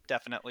guy can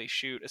definitely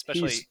shoot, he's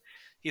especially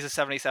he's a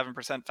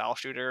 77% foul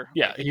shooter.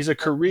 yeah Like he's a he's a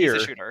career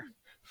shooter.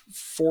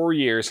 4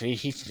 years, and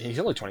he's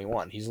only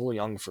 21. He's a little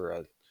young for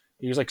a.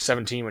 He was like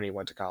 17 when he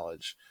went to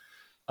college.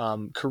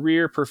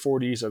 Career per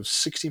 40s of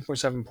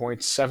 16.7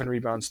 points, 7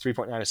 rebounds,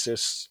 3.9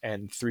 assists,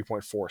 and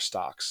 3.4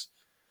 stocks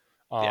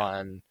Yeah.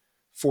 on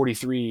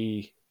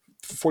 43,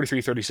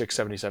 43, 36,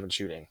 77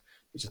 shooting.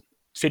 He's a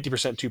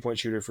 50% 2-point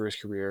shooter for his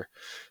career.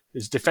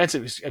 His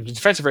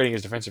defensive rating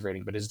is defensive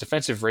rating, but his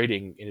defensive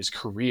rating in his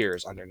career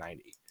is under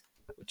 90,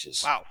 which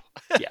is Wow.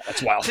 yeah,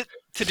 that's wild.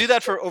 To do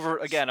that for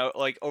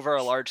like over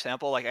a large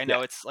sample, like I Yeah,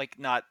 know it's like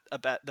not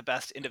the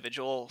best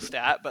individual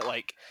stat, but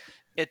like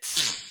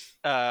it's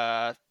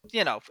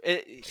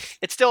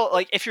it's still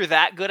like if you're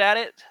that good at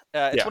it,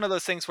 it's yeah, one of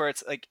those things where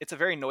it's like it's a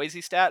very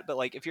noisy stat, but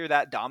like if you're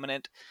that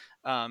dominant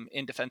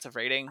in defensive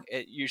rating,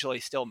 it usually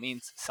still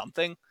means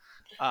something,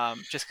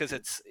 just because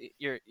it's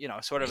you're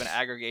sort of an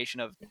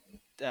aggregation of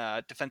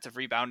defensive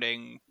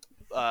rebounding,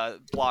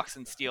 blocks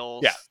and yeah.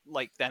 steals,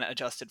 like then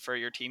adjusted for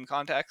your team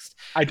context.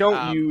 I don't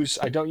um, use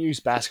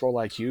basketball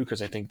IQ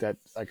because I think that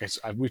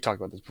we've talked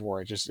about this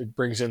before. It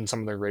brings in some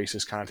of the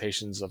racist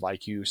connotations of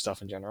IQ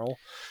stuff in general.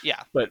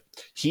 yeah. But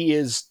he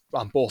is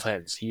on both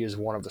ends. He is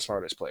one of the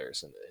smartest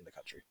players in the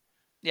country.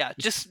 Yeah,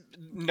 just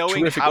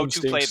knowing Terrific how to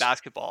play instincts.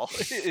 basketball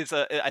is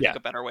I think Yeah, a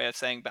better way of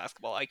saying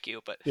basketball IQ.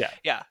 But yeah.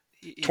 yeah,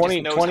 he just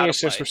 20, knows 20 how to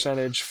assist play.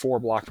 percentage, 4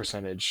 block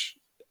percentage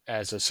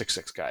as a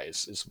 6'6" guy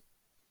is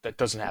that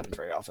doesn't happen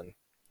very often.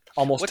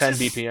 Almost What's 10 his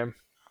BPM.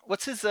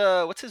 what's his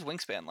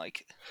wingspan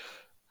like?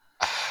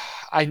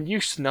 I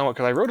used to know it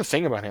because I wrote a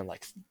thing about him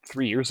like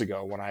 3 years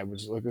ago when I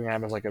was looking at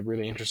him as like a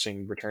really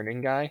interesting returning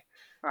guy,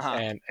 Uh huh.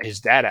 and his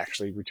dad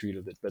actually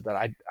retweeted it, but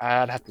I'd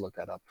have to look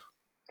that up.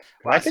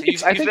 Wow. So I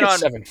you've think been it's on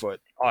 7 foot.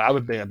 Oh, I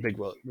would be a big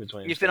Vince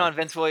Williams you've been fan. on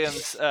Vince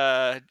Williams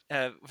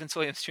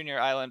Jr.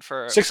 Island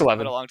for Six quite a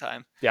eleven. long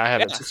time. Yeah, I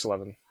have Yeah, it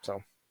 6'11".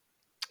 So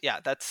yeah,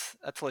 that's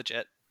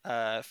legit.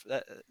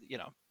 You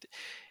know,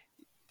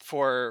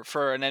 for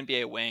an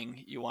NBA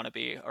wing, you want to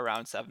be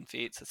around 7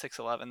 feet. So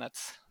 6'11",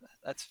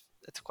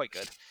 that's quite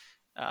good.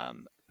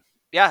 Um,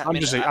 yeah, I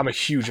mean, I'm a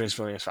huge Vince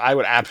Williams fan. I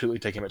would absolutely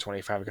take him at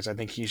 25 because I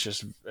think he's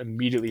just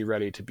immediately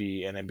ready to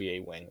be an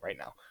NBA wing right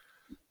now.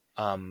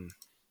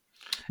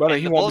 But and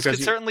he the won't Bulls could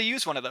because certainly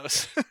use one of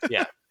those.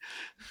 yeah.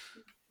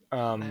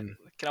 Um,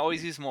 Can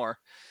always use more.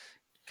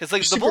 Because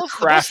like super The Bulls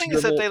craft thing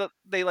is that dribble.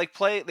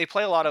 they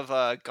play a lot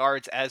of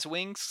guards as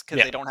wings because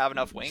Yeah, they don't have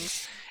enough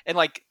wings, and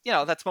like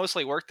that's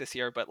mostly worked this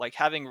year. But like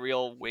having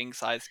real wing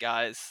sized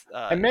guys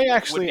I may would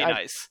actually be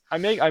nice. I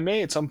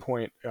may at some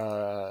point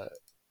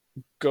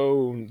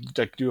go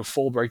like do a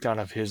full breakdown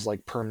of his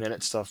like per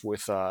minute stuff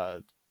with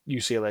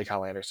UCLA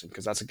Kyle Anderson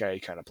because that's a guy he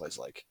kind of plays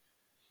like.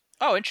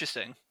 Oh,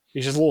 interesting.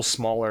 He's just a little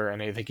smaller,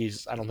 and I don't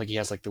think he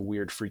has like the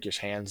weird freakish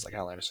hands like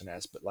Kyle Anderson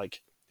has, but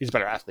like He's a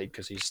better athlete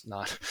because he's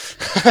not.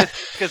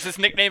 Because his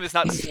nickname is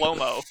not Slow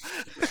Mo.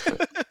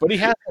 But he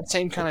has that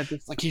same kind of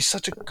like he's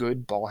such a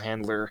good ball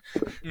handler.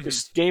 Mhm.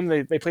 This game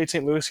they played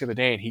St. Louis the other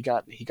day, and he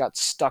got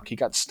stuck. He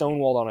got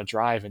stonewalled on a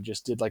drive and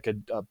just did like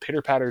a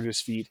pitter patter to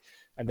his feet,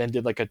 and then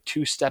did like a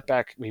 2-step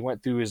back. He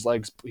went through his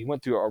legs. He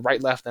went through a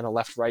right left and a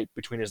left right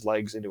between his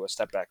legs into a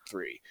step back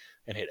 3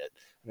 and hit it.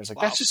 And it's like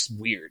Wow. that's just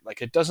weird.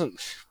 Like it doesn't.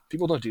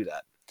 People don't do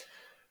that.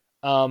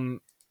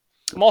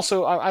 I'm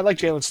also I like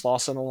Jalen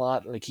Slauson a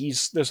lot. Like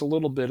there's a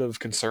little bit of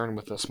concern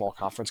with the small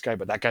conference guy,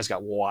 but that guy's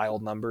got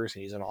wild numbers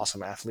and he's an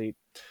awesome athlete.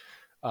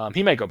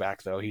 He may go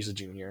back though. He's a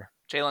junior.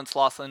 Jalen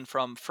Slauson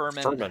from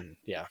Furman.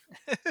 Yeah,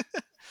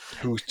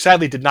 who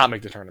sadly did not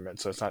make the tournament.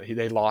 So it's not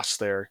they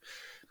lost they were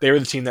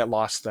the team that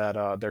lost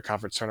that their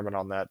conference tournament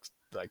on that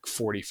like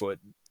 40-foot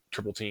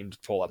triple team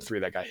pull up 3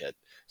 that got hit.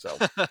 So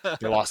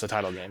they lost the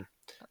title game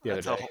the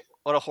other day.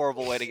 What a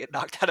horrible way to get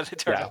knocked out of the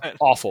tournament. Yeah,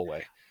 awful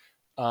way.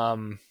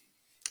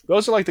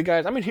 Those are like the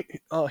guys. I mean,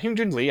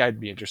 Hyunjin Lee, I'd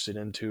be interested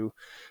in too.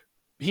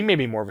 He may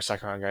be more of a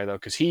second round guy though,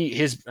 because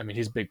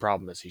his big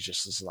problem is he's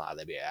just not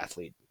an NBA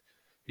athlete.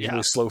 He's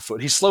really slow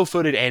footed. He's slow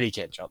footed and he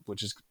can't jump,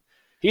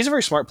 he's a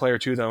very smart player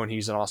too though, and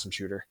he's an awesome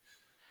shooter.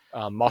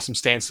 Awesome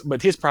stance,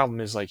 but his problem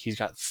is like he's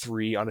got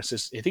 3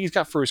 unassisted. I think he's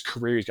got for his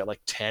career he's got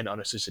like 10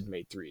 unassisted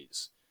made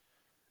threes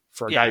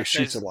for a guy who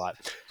shoots a lot.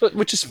 So,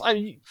 which is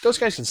fine. Those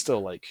guys can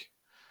still like.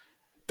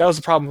 That was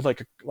the problem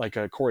with like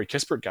a Corey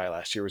Kispert guy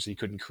last year was he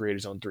couldn't create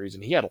his own threes,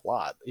 and he had a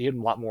lot. He had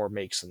a lot more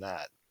makes than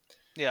that.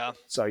 Yeah.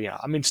 So yeah,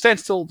 I mean,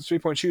 standstill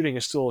 3-point shooting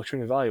is still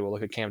extremely valuable.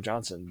 Look at Cam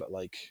Johnson, but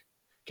like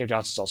Cam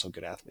Johnson's also a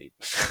good athlete.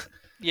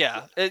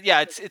 Yeah.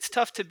 It's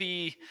tough to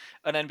be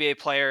an NBA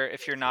player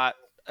if you're not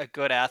a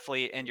good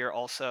athlete and you're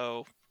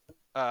also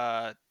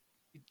a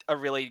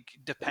really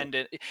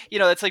dependent.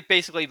 It's like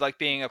basically like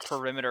being a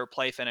perimeter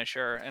play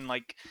finisher, and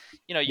like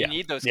you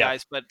need those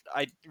guys, but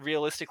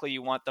realistically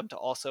you want them to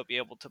also be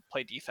able to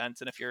play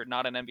defense. And if you're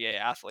not an NBA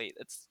athlete,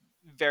 it's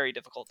very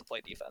difficult to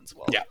play defense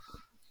well. Yeah.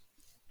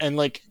 And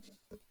like,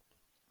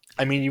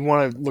 I mean, you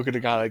want to look at a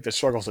guy like the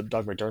struggles that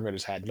Doug McDermott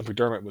has had. Doug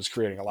McDermott was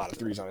creating a lot of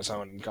threes on his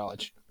own in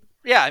college.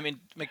 Yeah, I mean,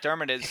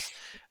 McDermott is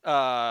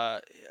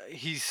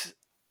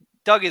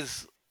Doug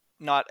is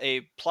not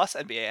a plus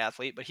NBA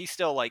athlete, but he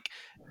still like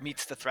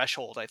meets the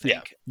threshold, I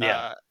think.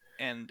 Yeah.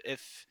 And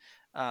if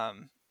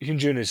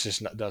Hyunjun is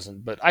just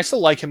doesn't, but I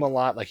still like him a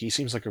lot. Like he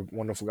seems like a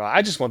wonderful guy.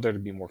 I just want there to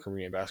be more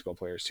Korean basketball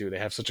players too. They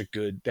have such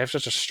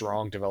a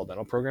strong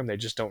developmental program. They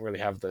just don't really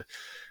have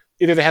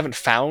either they haven't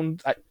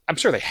found. I'm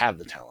sure they have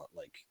the talent.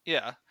 Like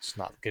it's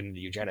not getting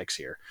into eugenics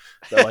here,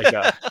 but like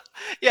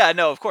yeah,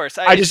 no, of course.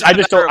 I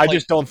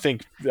don't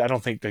think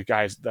the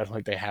guys. I don't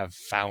think they have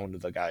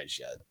found the guys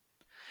yet.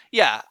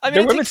 Yeah, I mean,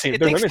 their women's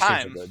teams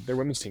are good. Their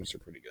women's teams are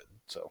pretty good.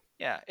 So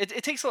yeah,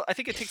 it takes. I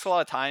think it takes a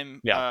lot of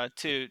time.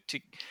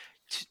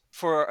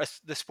 For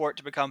the sport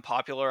to become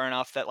popular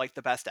enough that like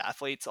the best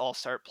athletes all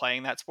start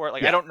playing that sport.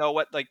 Like I don't know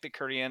what like the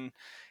Korean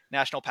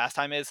national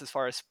pastime is as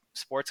far as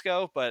sports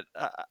go, but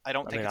I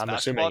don't think it's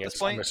basketball at this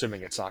point. I'm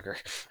assuming it's soccer.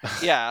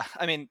 Yeah,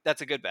 I mean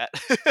that's a good bet.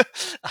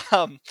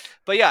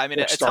 But yeah, I mean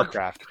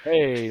StarCraft.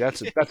 Hey,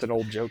 that's an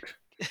old joke.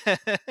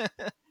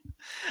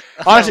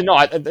 Honestly,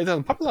 no.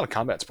 There's probably a lot of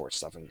combat sports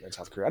stuff in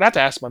South Korea. I'd have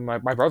to ask my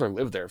brother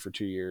lived there for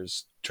 2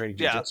 years training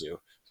jiu-jitsu.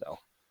 So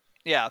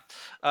yeah,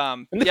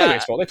 and they play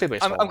baseball. They play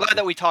baseball. I'm glad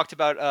that we talked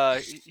about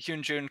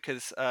Hyunjun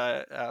because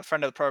a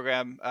friend of the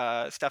program,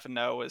 Stefan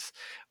No,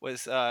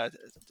 was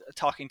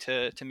talking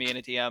to me in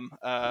a DM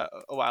a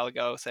while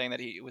ago, saying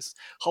that he was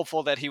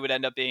hopeful that he would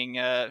end up being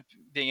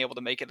able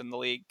to make it in the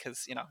league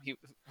because he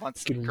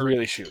wants to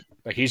really shoot.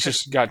 Like he's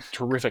just got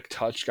terrific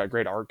touch, got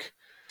great arc.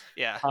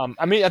 Yeah.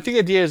 I mean, I think the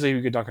idea is that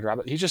he could Duncan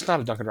Robinson. He's just not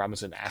a Duncan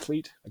Robinson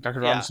athlete. Like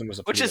Duncan Robinson was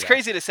which is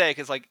crazy to say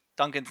because like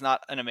Duncan's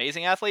not an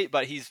amazing athlete,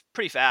 but he's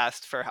pretty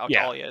fast for how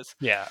tall he is.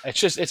 Yeah, it's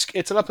just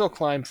it's an uphill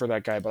climb for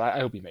that guy, but I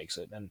hope he makes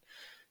it. And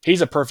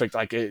he's a perfect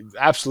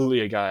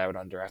absolutely a guy I would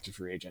undraft a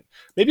free agent.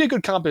 Maybe a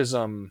good comp is I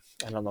don't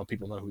know if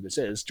people know who this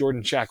is.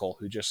 Jordan Shackle,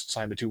 who just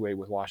signed a 2-way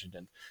with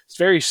Washington. It's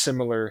very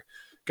similar.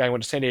 Guy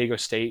went to San Diego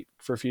State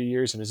for a few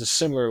years and is a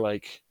similar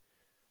like.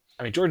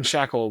 I mean, Jordan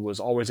Shackle was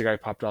always the guy who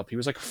popped up. He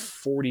was like a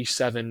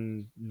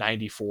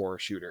 47-94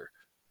 shooter.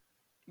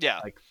 Yeah.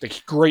 Like the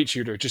great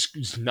shooter,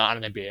 just not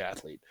an NBA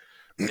athlete.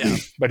 Yeah.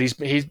 But he's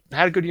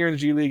had a good year in the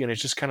G League, and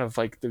it's just kind of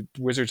like the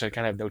Wizards had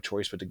kind of no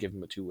choice but to give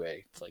him a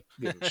 2-way, like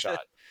give him a shot.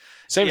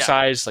 Same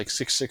size, like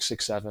 6'6",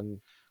 6'7".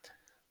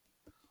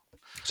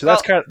 So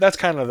that's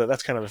kind of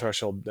the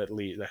threshold that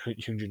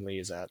Hyunjin Lee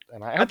is at,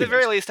 and at the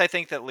very least, I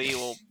think that Lee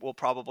will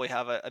probably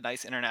have a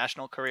nice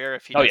international career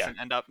if he doesn't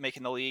end up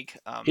making the league.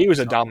 He was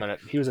a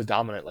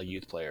dominant like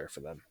youth player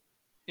for them.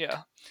 Yeah.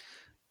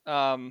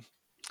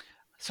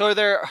 So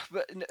I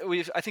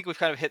think we've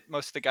kind of hit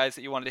most of the guys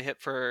that you wanted to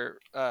hit for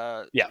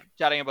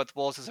chatting about the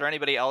Bulls. Is there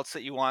anybody else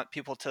that you want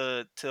people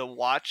to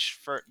watch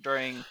for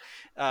during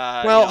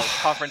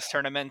conference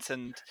tournaments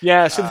and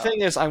so the thing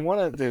is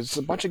there's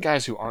a bunch of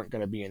guys who aren't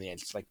going to be in the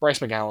NCAA. Like Bryce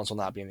McGowan will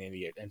not be in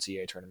the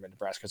NCAA tournament.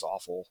 Nebraska's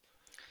awful.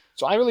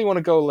 So I really want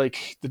to go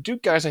like the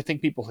Duke guys. I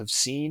think people have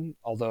seen,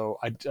 although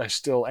I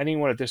still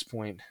anyone at this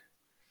point.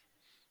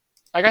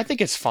 Like I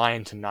think it's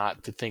fine to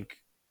not to think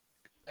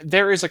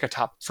there is like a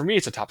top for me.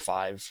 It's a top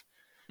five,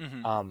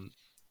 Hmm. um,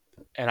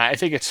 and I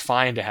think it's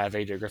fine to have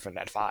AJ Griffin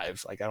at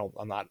five. Like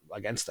I'm not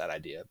against that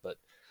idea, but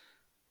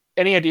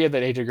any idea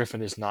that AJ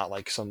Griffin is not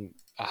like some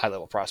a high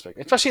level prospect,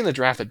 especially in the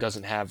draft that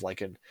doesn't have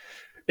like an.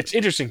 It's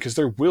interesting because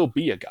there will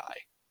be a guy.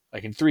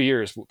 Like in 3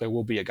 years, there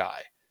will be a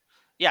guy.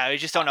 Yeah, we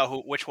just don't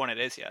know which one it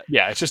is yet.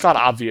 Yeah, it's just not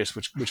obvious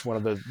which one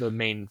of the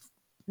main,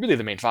 really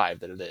the main five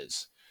that it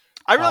is.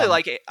 Um, I really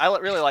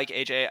like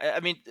AJ.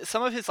 I mean,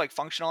 some of his like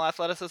functional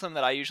athleticism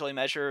that I usually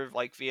measure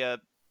like via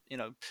you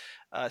know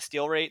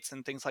steal rates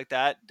and things like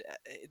that.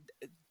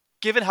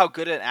 Given how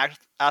good an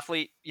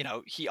athlete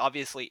he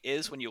obviously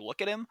is when you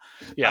look at him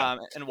yeah,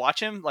 and watch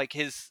him, like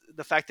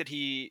the fact that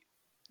he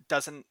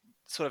doesn't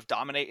sort of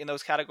dominate in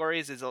those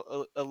categories is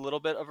a little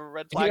bit of a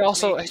red he flag to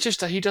also me. it's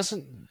just that he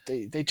doesn't.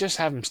 They just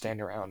have him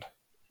stand around.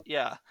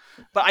 Yeah,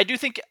 but I do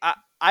think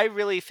I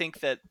really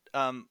think that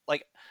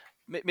like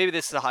maybe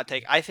this is a hot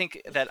take. I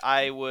think that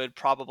I would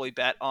probably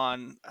bet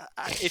on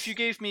if you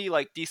gave me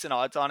like decent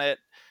odds on it.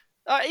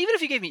 Even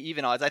if you gave me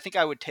even odds, I think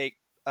I would take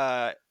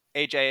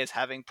AJ as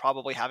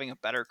probably having a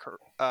better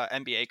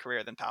NBA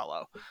career than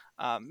Paolo.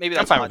 Maybe I'm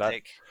that's a fine with hot that.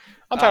 take.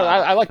 I'm fine. Um,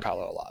 I like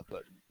Paolo a lot,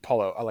 but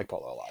I like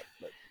Paolo a lot.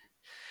 But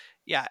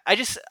yeah, I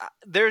just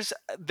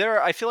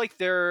I feel like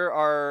there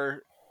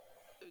are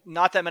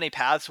not that many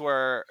paths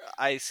where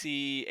I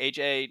see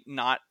AJ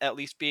not at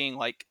least being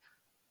like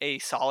a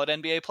solid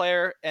NBA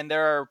player, and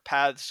there are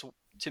paths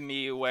to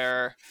me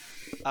where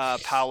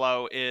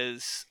Paolo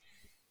is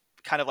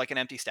kind of like an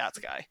empty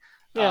stats guy.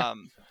 yeah,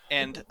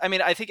 And I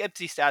mean, I think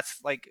empty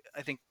stats, like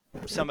I think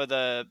some of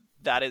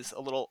that is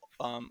a little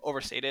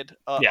overstated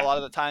a yeah, lot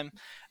of the time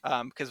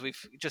because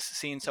we've just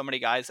seen so many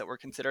guys that were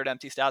considered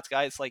empty stats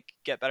guys like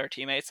get better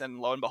teammates, and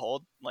lo and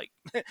behold, like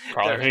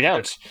Carl they're Anthony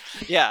Towns,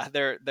 yeah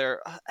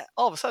they're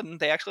all of a sudden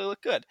they actually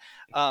look good.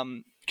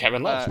 Um,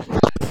 Kevin Love. uh,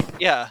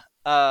 yeah,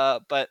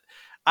 but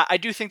I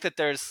do think that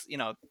there's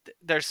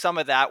there's some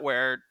of that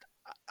where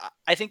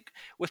I think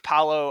with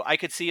Paolo, I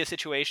could see a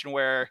situation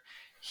where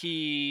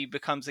he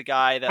becomes a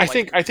guy that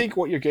like I think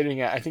what you're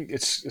getting at, I think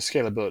it's a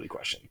scalability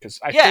question because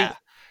I think yeah,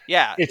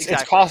 yeah, it's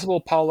exactly.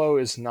 possible Paulo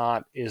is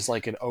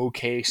like an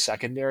okay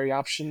secondary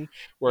option,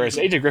 whereas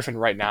Hmm. AJ Griffin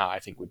right now I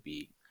think would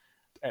be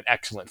an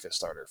excellent fifth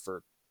starter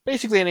for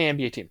basically any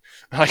NBA team.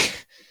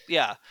 Like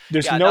Yeah,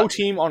 there's yeah, no, no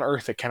team on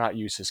earth that cannot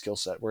use his skill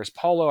set. Whereas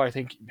Paulo, I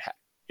think,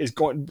 is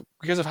going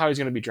because of how he's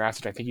going to be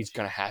drafted. I think he's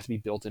going to have to be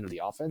built into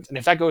the offense. And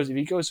if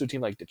he goes to a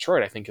team like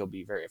Detroit, I think he'll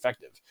be very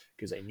effective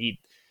because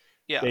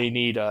yeah, they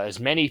need as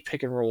many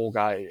pick and roll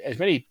guys, as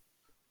many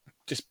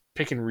just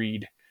pick and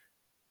read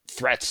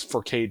threats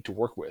for Cade to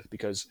work with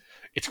because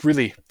it's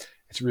really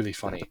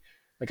funny.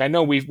 Like I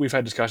know we've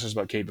had discussions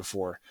about Cade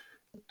before.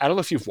 I don't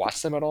know if you've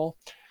watched them at all.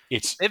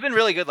 It's they've been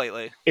really good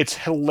lately. it's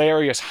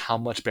hilarious how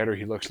much better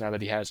he looks now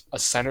that he has a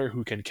center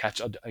who can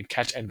catch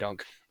and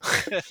dunk.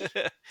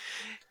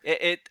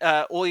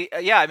 Well,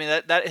 yeah, I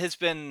mean that has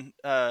been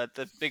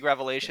the big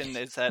revelation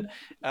is that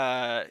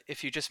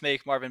if you just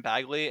make Marvin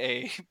Bagley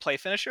a play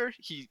finisher,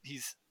 he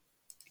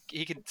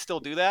can still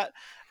do that.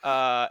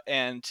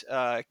 And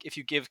if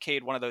you give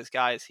Cade one of those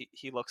guys,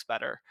 he looks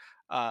better.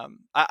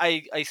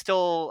 I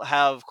still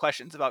have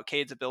questions about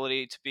Cade's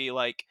ability to be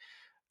like,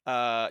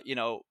 you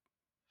know,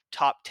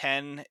 top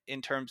 10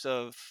 in terms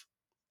of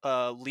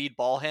lead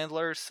ball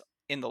handlers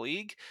in the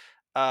league.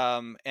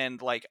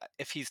 And like,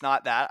 if he's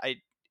not that,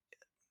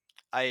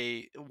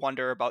 I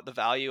wonder about the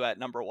value at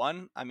number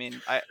one. I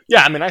mean,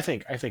 Yeah, I mean, I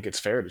think it's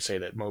fair to say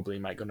that Mobley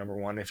might go number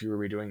one if you were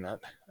redoing that.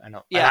 I know,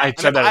 and yeah, I I mean,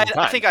 said that at the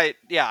time.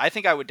 I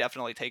think I would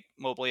definitely take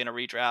Mobley in a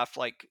redraft,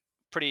 like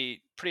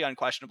pretty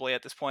unquestionably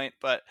at this point.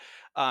 But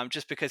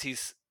just because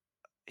he's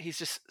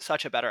just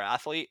such a better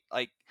athlete.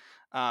 Like,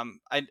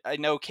 I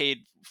know Cade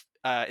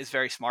is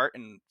very smart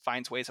and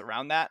finds ways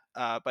around that.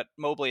 But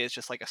Mobley is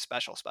just like a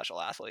special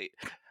athlete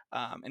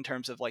in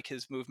terms of like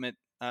his movement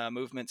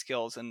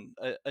skills and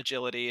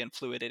agility and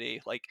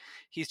fluidity. Like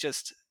he's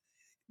just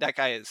that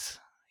guy is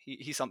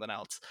he's something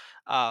else.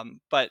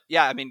 But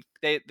yeah, I mean,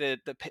 the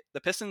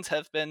Pistons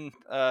have been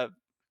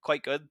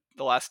quite good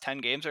the last 10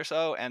 games or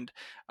so, and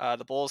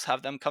the Bulls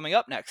have them coming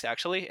up next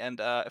actually. And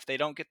if they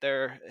don't get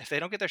their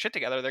shit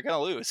together, they're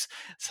gonna lose.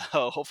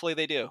 So hopefully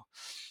they do.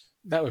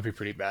 That would be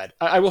pretty bad.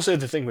 I will say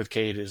the thing with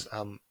Cade is,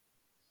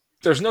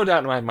 there's no doubt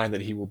in my mind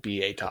that he will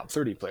be a top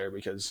 30 player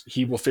because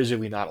he will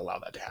physically not allow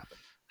that to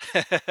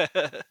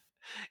happen.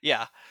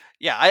 Yeah,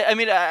 yeah. I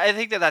mean, I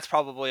think that that's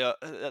probably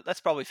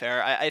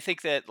fair. I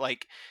think that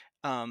like,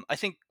 I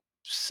think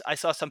I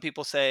saw some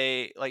people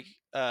say like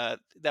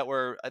that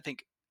were I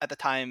think at the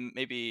time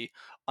maybe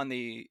on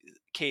the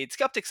Cade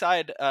skeptic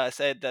side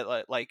said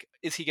that like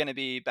is he going to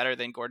be better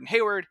than Gordon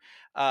Hayward?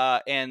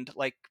 And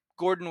like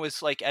Gordon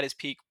was like at his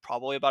peak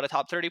probably about a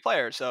top 30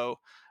 player. So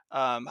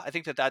I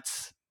think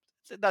that's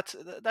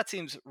that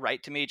seems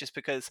right to me just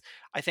because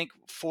I think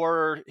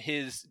for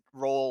his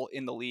role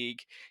in the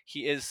league,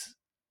 he is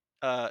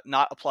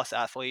not a plus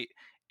athlete,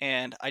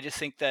 and I just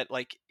think that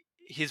like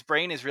his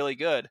brain is really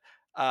good,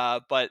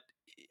 but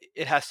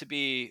it has to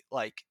be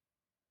like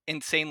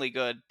insanely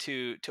good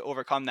to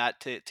overcome that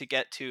to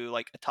get to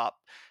like a top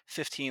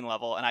 15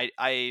 level, and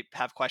I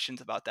have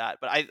questions about that,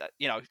 but I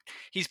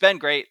he's been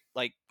great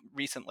like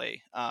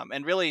recently,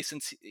 and really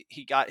since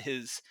he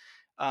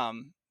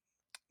um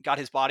got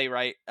his body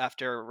right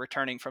after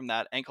returning from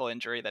that ankle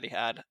injury that he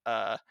had.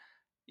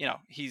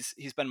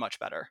 He's been much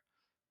better.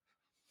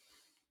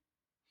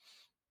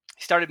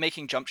 He started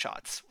making jump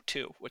shots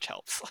too, which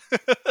helps.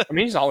 I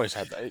mean, he's always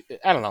had that.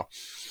 I don't know.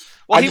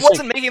 Well, I he just think,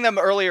 wasn't making them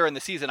earlier in the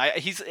season.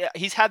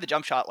 He's had the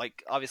jump shot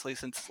like obviously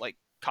since like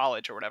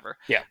college or whatever.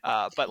 yeah,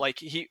 But like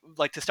he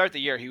like to start the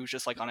year, he was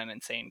just like on an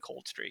insane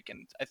cold streak,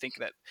 and I think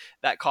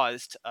that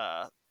caused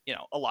a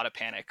lot of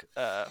panic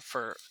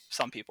for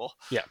some people.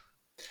 yeah.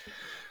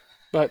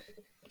 But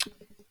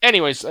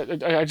anyways,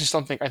 I just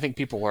don't think. I think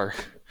people are.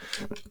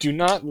 Do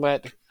not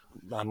let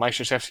Mike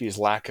Krzyzewski's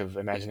lack of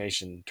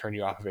imagination turn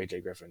you off of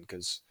AJ Griffin,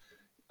 because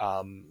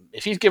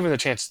if he's given the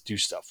chance to do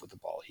stuff with the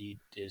ball, he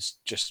is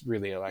just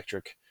really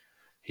electric.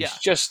 He's Yeah,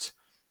 just.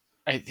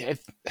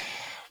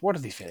 What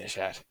did he finish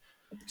at?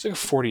 He's like a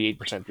 48%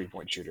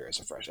 3-point shooter as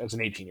an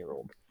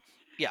 18-year-old.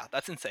 yeah,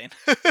 that's insane.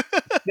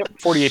 Yep,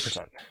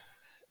 48%.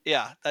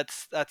 Yeah,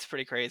 that's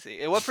pretty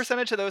crazy. What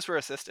percentage of those were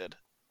assisted?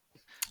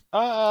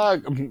 Uh,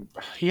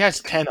 he has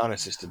 10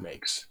 unassisted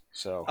makes.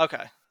 So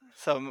Okay,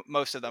 so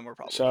most of them were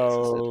probably assisted.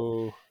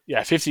 so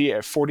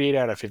yeah, 48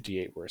 out of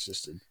 58 were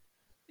assisted.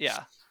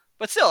 Yeah,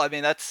 but still, I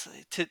mean, that's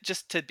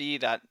to be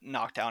that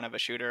knockdown of a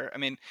shooter. I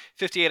mean,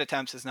 58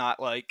 attempts is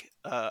not like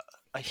a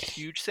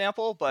huge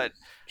sample, but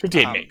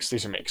 58 makes.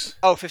 These are makes.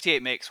 oh,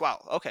 58 makes.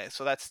 Wow. Okay,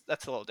 so that's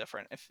a little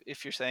different.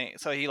 If you're saying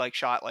so, he like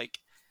shot like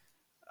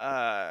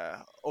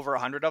over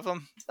 100 of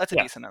them. That's a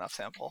Yeah, decent enough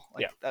sample.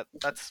 Like yeah,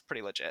 that's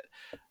pretty legit.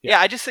 yeah, Yeah,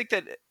 I just think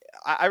that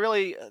I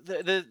really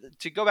the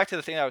to go back to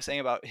the thing I was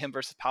saying about him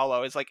versus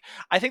Paolo is like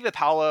I think that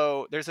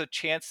Paolo, there's a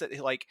chance that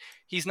like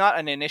he's not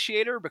an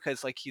initiator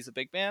because like he's a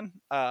big man,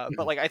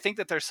 but like I think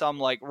that there's some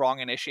like wrong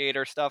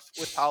initiator stuff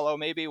with Paolo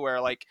maybe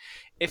where like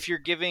if you're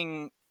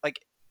giving like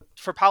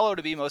for Paolo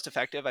to be most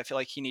effective, I feel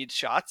like he needs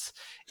shots,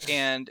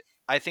 and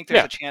I think there's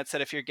yeah. a chance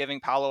that if you're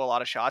giving Paolo a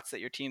lot of shots that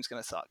your team's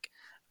going to suck.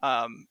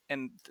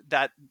 And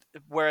that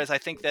whereas I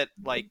think that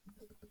like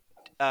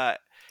uh,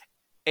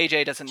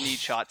 AJ doesn't need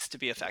shots to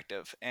be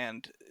effective,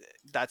 and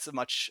that's a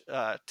much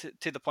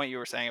to the point you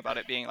were saying about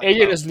it being like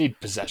AJ about doesn't need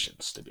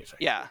possessions to be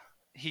effective. yeah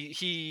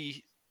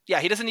he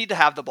doesn't need to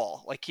have the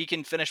ball, like he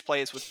can finish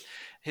plays with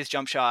his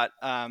jump shot.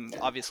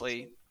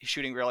 Obviously he's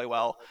shooting really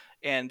well,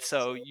 and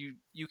so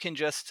you can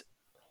just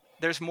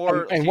there's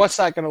more And what's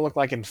that going to look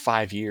like in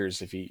 5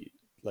 years if he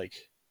like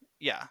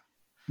yeah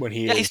when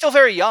he yeah he's is still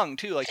very young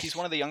too, like he's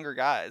one of the younger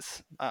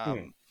guys.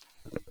 hmm,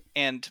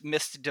 And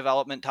missed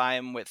development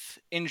time with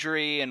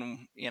injury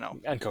and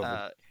and COVID?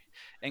 uh,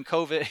 and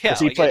COVID. Yeah, Because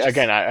he like it played just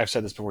again. I've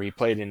said this before. He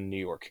played in New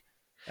York,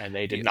 and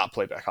they did yeah, not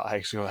play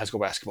high school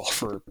basketball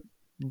for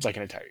like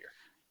an entire year.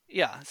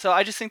 yeah. So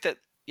I just think that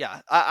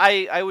yeah,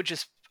 I would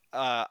just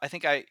I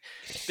think I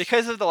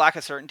because of the lack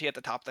of certainty at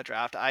the top of the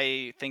draft,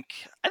 I think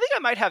I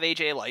might have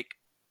AJ like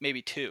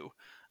maybe two.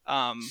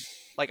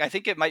 Like I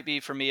think it might be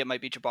for me. It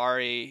might be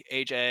Jabari,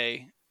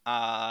 AJ,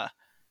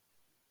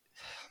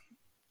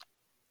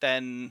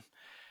 then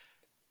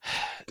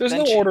There's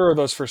then no order of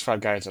those first 5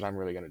 guys that I'm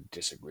really going to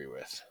disagree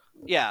with.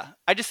 yeah.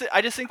 I just think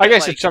I that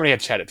guess if like somebody had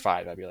Chet at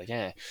 5, I'd be like,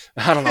 I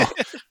don't know.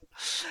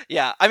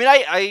 yeah, I mean,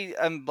 I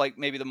am like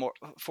maybe the more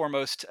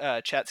foremost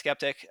chat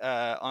skeptic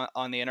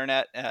on the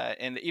internet,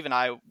 and even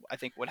I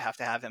think would have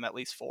to have him at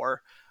least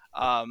four.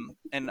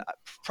 And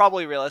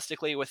probably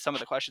realistically, with some of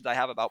the questions I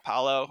have about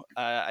Paolo,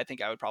 I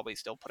think I would probably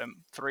still put him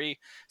three.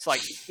 So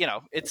like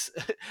it's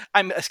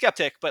I'm a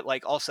skeptic, but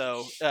like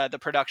also the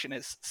production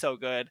is so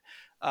good,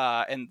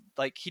 and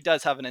like he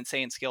does have an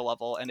insane skill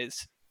level and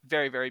is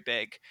very very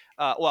big.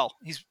 Well,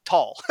 he's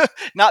tall,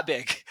 not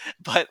big,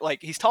 but like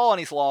he's tall and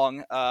he's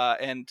long,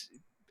 and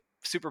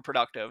super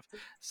productive.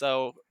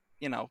 So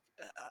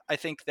I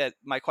think that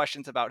my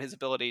questions about his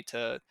ability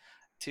to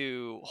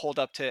hold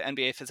up to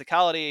NBA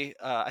physicality,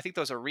 I think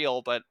those are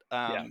real. But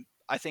Yeah.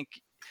 I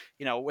think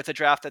with a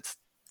draft that's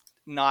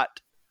not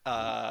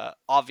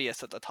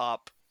obvious at the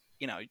top,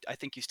 I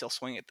think you still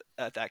swing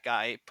at that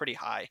guy pretty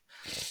high,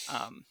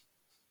 um,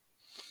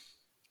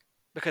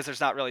 because there's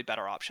not really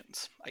better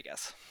options, I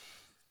guess.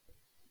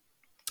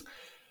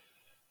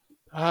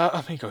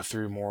 Let me go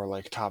through more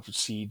like top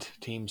seed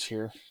teams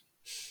here.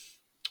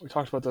 We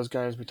talked about those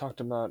guys. We talked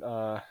about.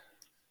 I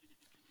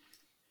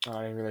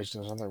didn't realize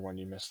there was another one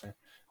you missed there.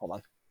 Hold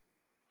on.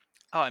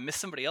 Oh, I missed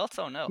somebody else.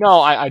 Oh no.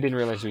 No, I didn't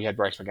realize we had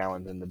Bryce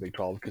McGowan in the Big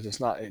 12 because it's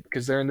not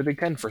because they're in the Big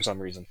 10 for some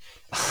reason.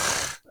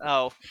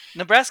 Oh,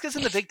 Nebraska's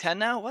in the Big Ten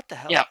now. What the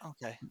Yeah, hell?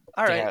 Okay,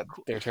 all right,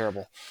 cool. they're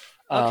terrible.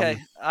 Okay, Um,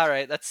 all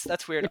right.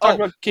 That's weird. we talked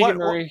Oh, about Keegan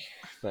Murray.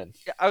 Then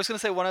yeah, I was gonna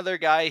say one other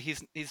guy.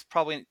 He's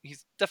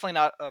definitely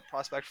not a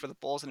prospect for the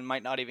Bulls and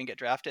might not even get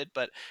drafted.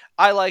 But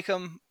I like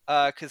him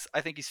because I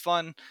think he's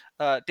fun.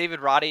 David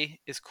Roddy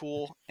is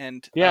cool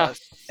yeah,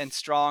 and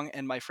strong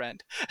and my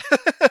friend.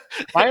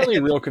 my only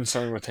And, real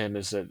concern with him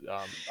is that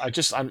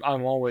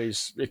I'm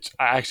always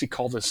I actually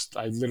call this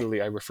I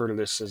refer to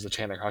this as the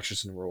Chandler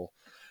Hutchison rule.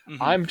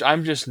 mhm.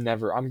 I'm just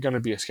never I'm gonna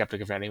be a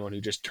skeptic of anyone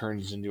who just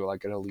turns into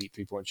like an elite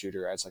 3-point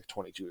shooter as like a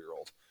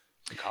 22-year-old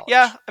in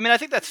Yeah, college. I mean I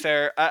think that's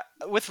fair.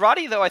 With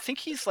Roddy though, I think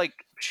he's like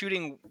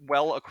shooting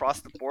well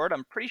across the board.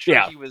 I'm pretty sure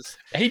Yeah, he was.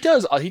 he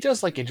does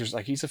like interest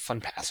like he's a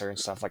fun passer and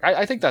stuff. Like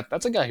I think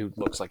that's a guy who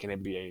looks like an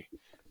NBA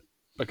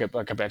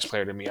like a bench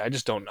player to me. I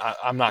just don't.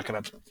 I'm not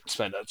gonna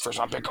spend a first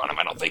round pick on him.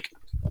 I don't think.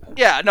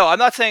 Yeah, no, I'm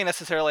not saying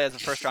necessarily as a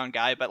first round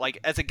guy, but like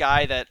as a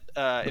guy that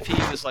if he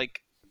was like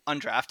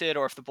undrafted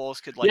or if the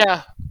Bulls could like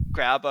Yeah.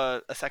 grab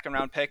a second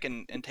round pick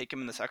and take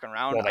him in the second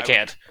round, Well, they I would.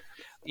 can't.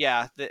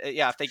 Yeah,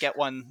 yeah. If they get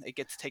one, it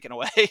gets taken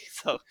away,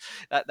 so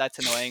that's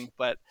annoying.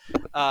 But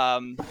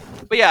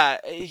yeah,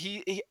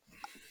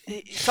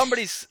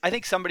 somebody's. I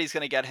think somebody's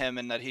gonna get him,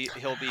 and that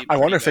he'll be I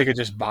pretty wonder if they good.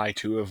 could just buy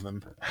two of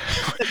them.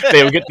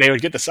 They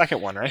would get the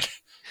second one, right?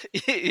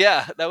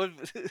 Yeah, that would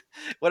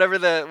whatever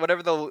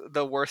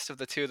the worst of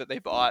the two that they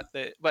bought.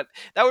 But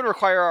that would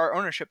require our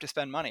ownership to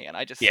spend money, and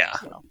I just Yeah.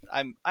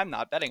 I'm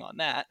not betting on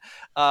that.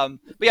 But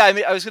yeah, I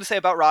mean, I was gonna say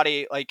about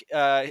Roddy, like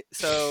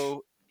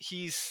so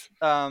he's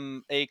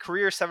a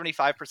career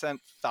 75%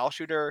 foul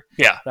shooter,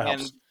 Yeah, that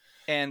and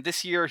helps.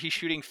 this year he's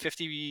shooting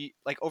 50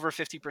 like over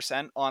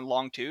 50% on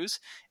long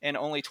twos, and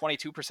only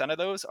 22% of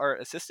those are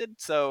assisted.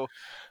 So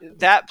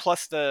that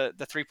plus the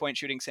 3-point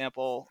shooting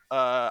sample,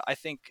 I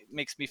think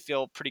makes me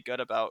feel pretty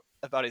good about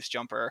his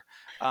jumper.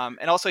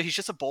 And also he's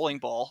just a bowling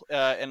ball,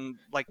 and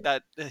like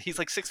that he's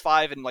like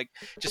 6'5" and like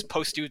just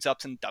post dudes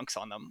ups and dunks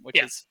on them, which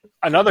Yeah. is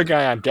Another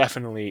guy I'm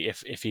definitely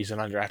if he's an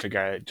undrafted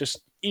guy, just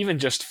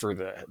for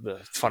the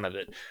fun of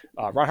it,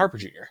 Ron Harper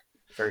Jr.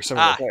 Very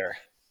similar ah player.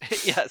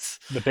 yes,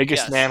 The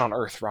biggest man yes. on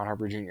earth, Ron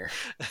Harper Jr.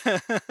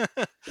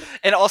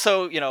 And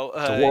also,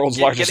 The world's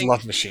largest getting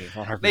love machine,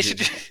 Ron Harper they should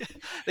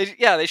Jr.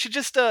 they should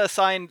just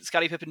sign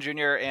Scottie Pippen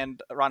Jr.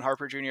 and Ron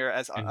Harper Jr.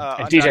 as And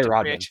DJ undrafted free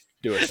Rodman. agents.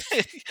 Do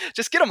it.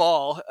 Just get them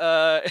all,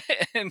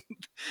 and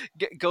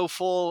go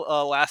full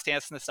Last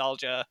Dance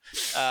nostalgia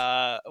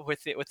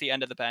with the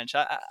end of the bench.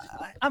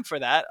 I'm for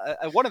that.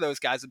 One of those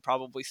guys would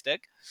probably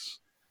stick.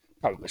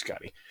 Probably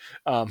Scotty.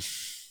 Um,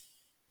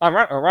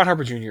 Ron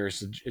Harper Jr.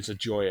 is a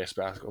joyous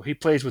basketball. He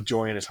plays with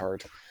joy in his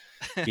heart.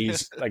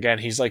 He's like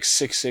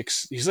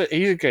 6'6". He's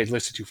a guy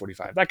listed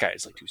 245. That guy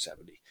is like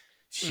 270.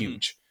 He's Mhm.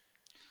 huge.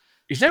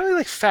 He's not really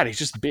like fat. He's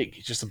just big.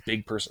 He's just a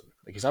big person.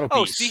 Like he's not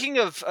Oh, obese. speaking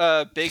of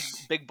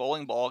big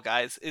bowling ball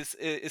guys, is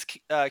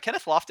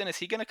Kenneth Lofton, is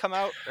he going to come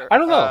out? Or, I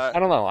don't know. I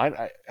don't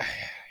know.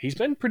 He's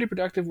been pretty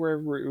productive where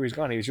he's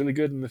gone. He was really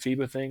good in the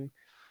FIBA thing.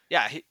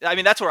 yeah, I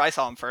mean that's where I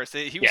saw him first.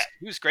 Yeah,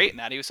 He was great in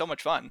that. He was so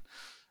much fun.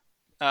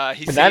 He and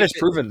that saved is it.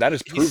 proven. That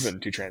is He's proven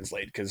to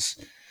translate because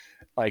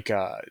like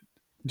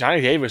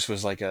Johnny Davis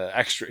was like a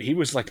extra. He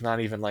was like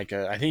not even like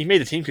a. I think he made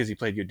the team because he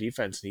played good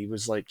defense. And he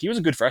was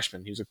a good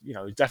freshman. He was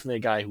he's definitely a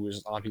guy who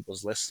was on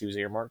people's lists. He was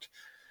earmarked,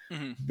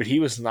 mhm. but he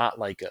was not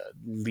like a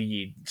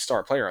lead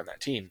star player on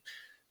that team.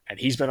 And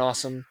he's been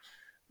awesome.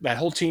 That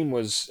whole team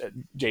was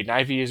Jade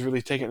Ivey has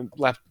really taken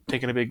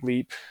a big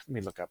leap. Let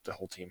me look up the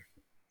whole team.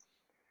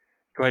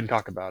 Go ahead and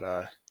talk about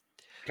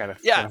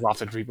Yeah. kind of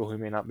Lofton for people who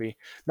may not be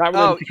not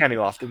related Oh, to Kenny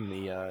Lofton.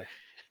 The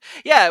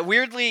yeah.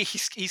 Weirdly,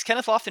 he's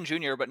Kenneth Lofton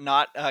Jr., but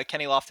not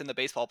Kenny Lofton, the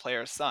baseball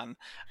player's son.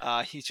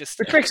 He's just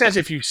which makes sense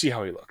if you see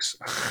how he looks.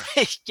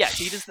 yeah.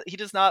 He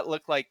does not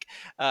look like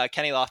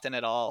Kenny Lofton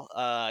at all.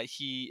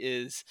 He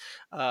is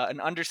an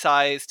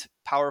undersized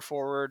power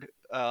forward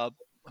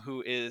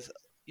who is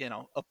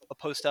a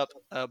post up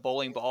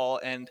bowling ball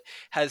and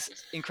has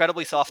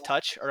incredibly soft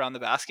touch around the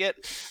basket,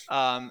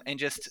 and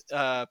just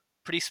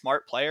pretty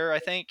smart player. I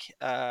think.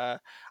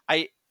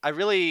 I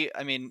really,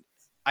 I mean,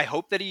 I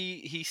hope that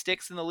he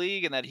sticks in the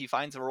league and that he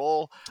finds a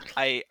role.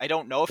 I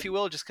don't know if he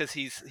will, just because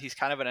he's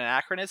kind of an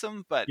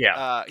anachronism, but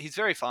Yeah, he's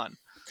very fun.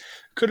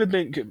 could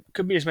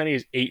be as many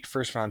as 8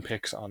 first round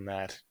picks on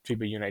that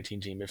FIBA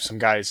U19 team if some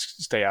guys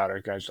stay out or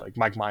guys like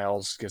Mike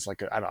Miles gets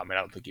like I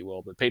don't think he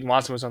will, but Peyton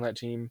Watson was on that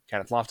team.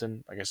 Kenneth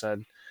Lofton, like I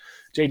said,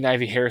 Jaden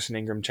Ivey, Harrison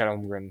Ingram, Chet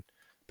Holmgren,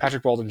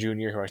 Patrick Baldwin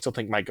Jr., who I still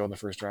think might go in the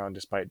first round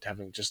despite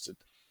having just an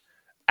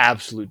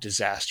absolute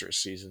disastrous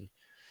season.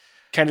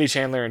 Kennedy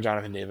Chandler and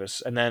Jonathan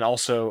Davis, and then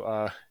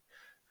also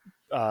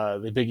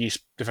the Big East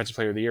Defensive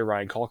Player of the Year,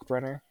 Ryan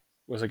Kalkbrenner,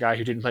 was a guy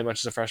who didn't play much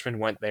as a freshman,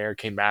 went there,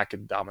 came back,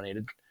 and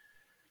dominated.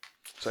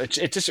 So it's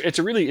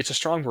a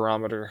strong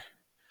barometer.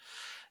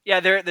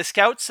 Yeah, the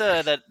scouts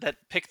that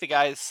pick the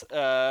guys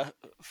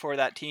for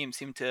that team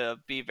seem to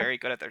be very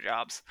good at their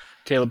jobs.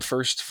 Caleb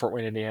First, Fort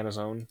Wayne, Indiana's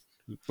own,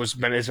 has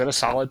been a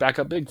solid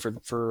backup big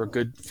for a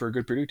good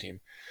Purdue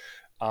team.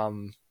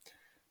 Um,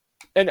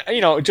 And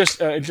just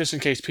in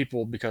case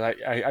people, because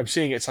I'm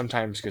seeing it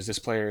sometimes because this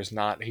player is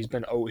not he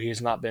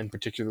has not been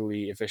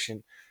particularly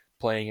efficient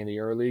playing in the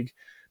EuroLeague.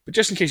 But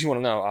just in case you want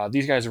to know,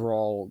 these guys were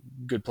all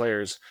good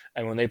players,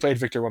 and when they played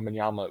Victor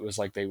Wembanyama, it was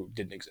like they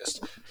didn't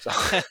exist. So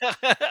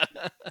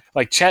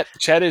like Chet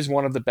is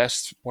one of the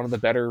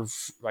better,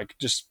 like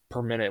just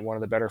per minute, one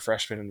of the better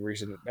freshmen in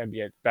recent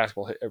NBA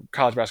basketball,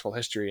 college basketball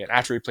history. And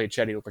after he played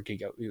Chet, he looked like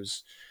he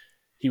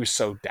was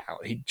so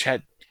down.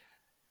 Chet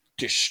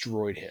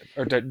destroyed him,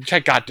 or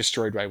Chet got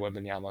destroyed by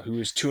Wembanyama, who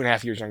was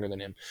 2.5 years younger than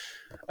him.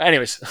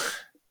 Anyways,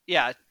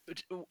 Yeah,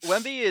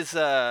 Wemby is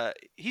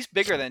he's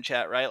bigger than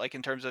Chet, right? Like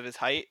in terms of his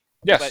height,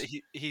 but yes.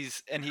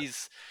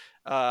 he's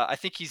I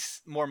think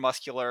he's more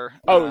muscular.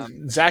 Oh,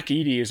 Zach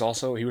Edey is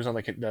also he was on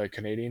the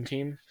Canadian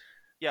team.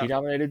 He Yeah.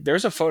 dominated.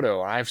 There's a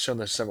photo. I've shown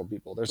this to several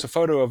people. There's a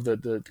photo of the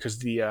because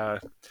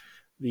the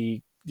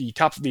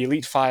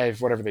Elite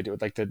Five, whatever they do,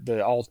 like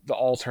the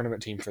all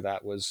tournament team for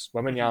that was Hmm.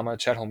 Wembanyama,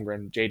 Chet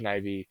Holmgren, Jaden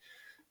Ivey,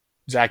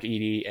 Zach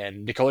Edey,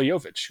 and Nikola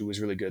Jovic, who was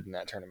really good in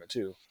that tournament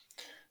too.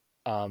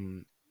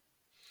 Um,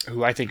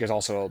 who I think is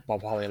also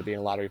probably going to be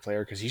a lottery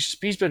player because he's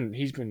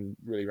been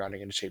really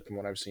rounding into shape from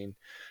what I've seen.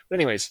 But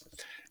anyways,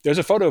 there's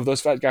a photo of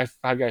those five guys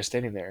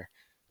standing there.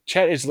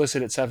 Chet is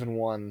listed at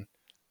 7'1".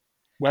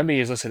 Wemby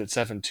is listed at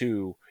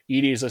 7'2".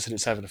 Edey is listed at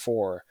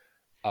 7'4".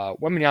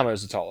 Wembanyama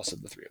is the tallest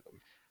of the three of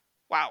them.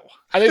 Wow.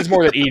 I think it's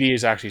more that Edey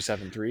is actually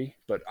 7'3",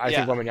 but I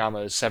think Yeah,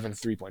 Wembanyama is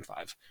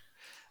 7'3.5".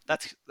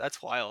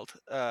 that's wild.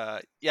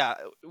 Yeah,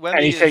 And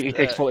Wemby is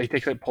he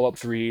takes like pull up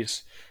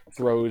threes,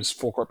 throws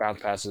full court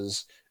bounce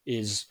passes.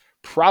 Is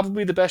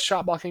probably the best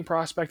shot blocking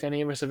prospect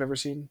any of us have ever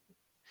seen.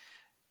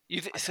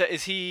 so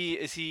is he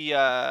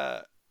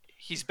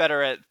he's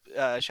better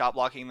at shot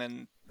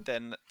blocking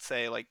than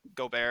say like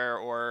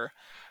Gobert or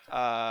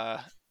uh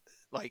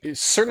like It's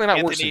certainly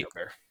not worse than Anthony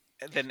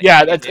Gobert. than Yeah,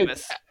 Anthony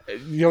Davis.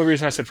 the only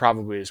reason I said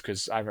probably is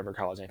because I remember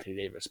college Anthony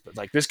Davis, but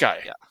like this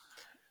guy, Yeah.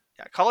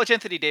 Yeah, college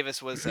Anthony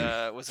Davis was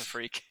a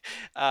freak.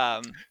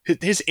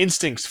 his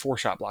instincts for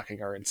shot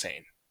blocking are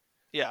insane.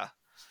 Yeah,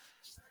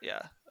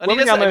 yeah, and he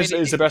does. I Wembanyama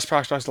mean, is the best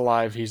prospect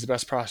alive. He's the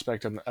best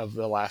prospect of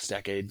the last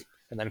decade,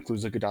 and that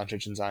includes Luka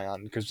Doncic and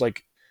Zion. Because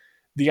like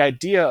the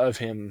idea of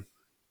him,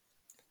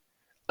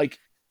 like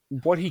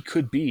what he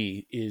could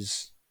be,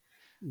 is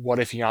what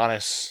if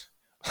Giannis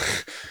what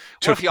if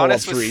took pull up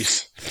Giannis was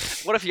threes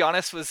what if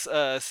Giannis was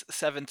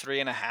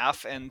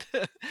 7'3.5" and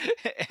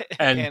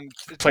and and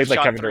played like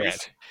shot Kevin threes?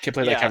 Durant? Can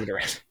play like Yeah, Kevin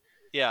Durant.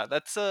 yeah,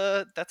 that's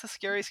a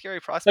scary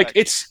Like prospect.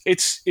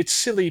 it's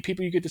silly.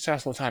 People you get this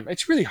asked all the time.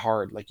 It's really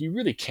hard. Like you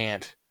really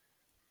can't.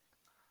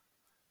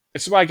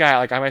 It's why a guy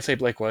like I might say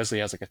Blake Wesley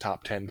has like a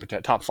top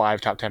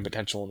 5, top 10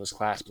 potential in this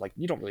class, but like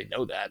you don't really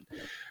know that.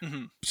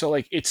 Hmm. So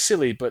like it's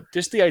silly, but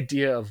just the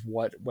idea of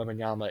what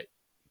Wembanyama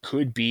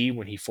could be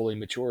when he fully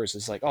matures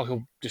is like, oh,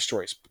 he'll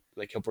destroy,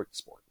 like he'll break the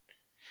sport.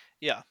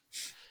 Yeah.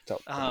 So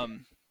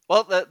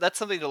Well, that's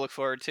something to look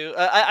forward to.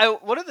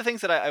 One of the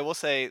things that I will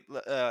say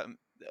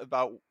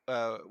about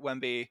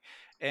Wemby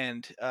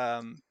and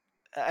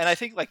and I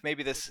think like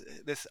maybe this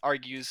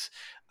argues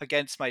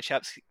against my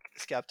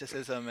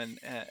skepticism and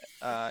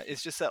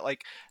is just that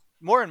like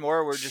more and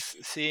more we're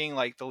just seeing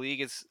like the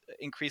league is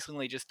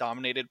increasingly just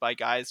dominated by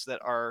guys that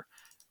are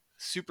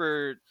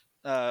super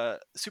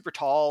super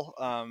tall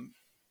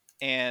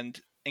and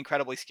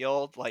incredibly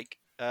skilled. Like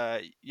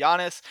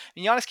Giannis,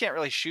 and Giannis can't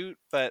really shoot,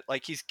 but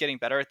like he's getting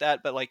better at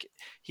that. But like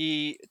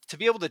he to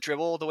be able to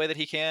dribble the way that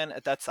he can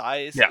at that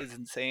size yeah, is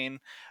insane.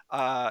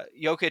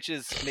 Jokic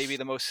is maybe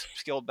the most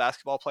skilled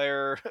basketball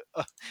player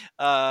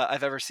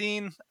I've ever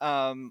seen.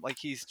 Like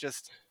he's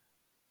just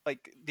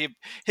like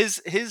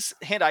his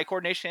hand-eye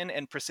coordination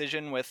and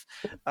precision with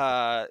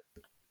uh,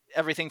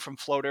 everything from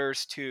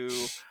floaters to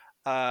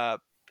uh,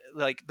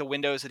 like the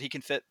windows that he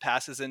can fit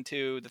passes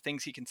into, the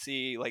things he can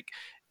see, like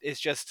is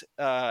just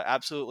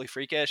absolutely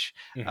freakish.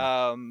 mm-hmm.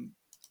 Um,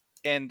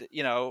 and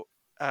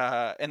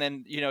and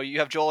then you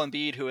have Joel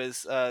Embiid who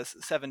is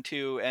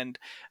 7'2" and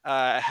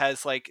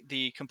has like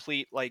the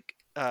complete like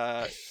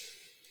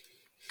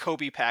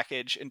Kobe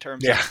package in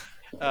terms Yeah,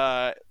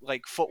 of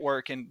like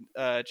footwork and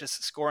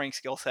just scoring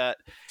skill set.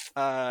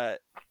 Uh,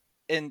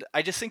 and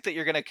I just think that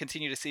you're going to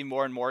continue to see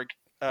more and more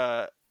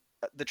uh,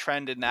 the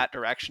trend in that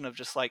direction of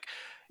just like,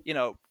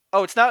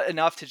 oh, it's not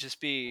enough to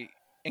just be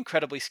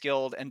incredibly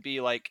skilled and be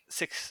like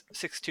 6'2",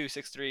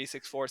 6'3",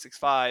 6'4",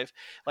 6'5".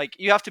 Like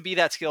you have to be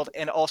that skilled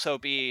and also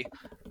be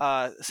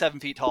 7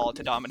 feet tall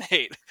to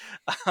dominate.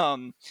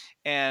 um,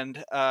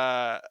 and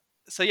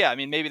so yeah, I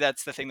mean maybe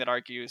that's the thing that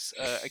argues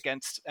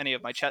against any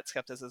of my Chet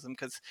skepticism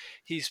because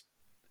he's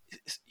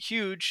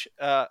huge.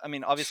 I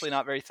mean, obviously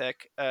not very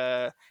thick.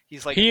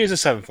 He's like, he is a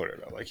 7 footer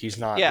though. Like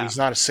yeah, he's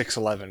not a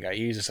 6'11" guy.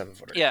 He's a 7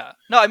 footer. yeah.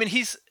 No, I mean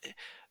he's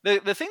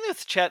the thing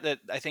with Chet that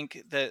I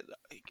think that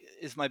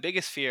is my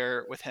biggest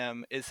fear with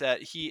him is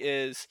that he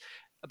is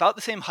about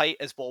the same height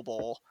as Bol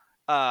Bol,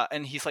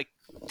 and he's like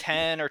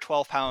 10 or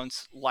 12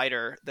 pounds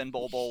lighter than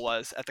Bol Bol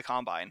was at the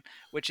combine,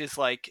 which is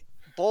like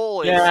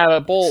Bol is Yeah,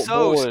 but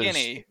so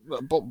skinny.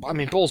 I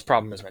mean, Bull's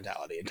problem is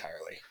mentality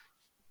entirely.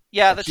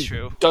 Yeah, Like that's he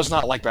true. does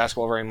not like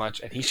basketball very much,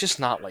 and he's just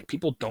not like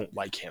people don't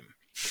like him.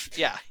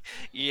 Yeah,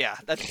 yeah.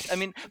 That's. I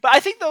mean, but I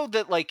think though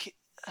that like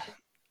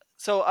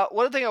so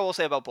one thing I will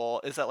say about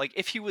Bull is that like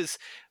if he was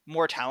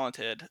more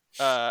talented,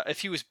 if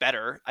he was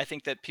better, I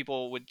think that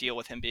people would deal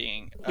with him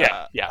being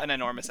Yeah, yeah. an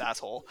enormous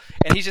asshole,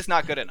 and he's just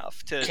not good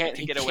enough Can't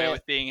to he get away can't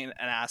with being an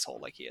asshole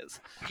like he is.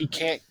 he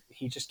can't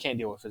he just can't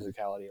deal with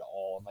physicality at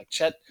all. And like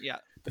Chet, Yeah.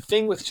 the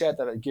thing with Chet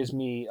that gives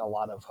me a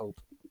lot of hope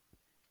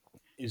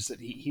is that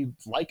he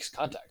likes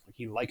contact. Like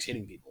he likes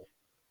hitting people.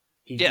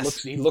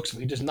 Yes. He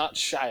does not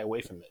shy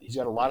away from it. He's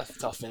got a lot of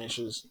tough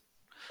finishes.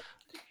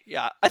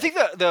 Yeah. I think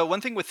the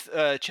one thing with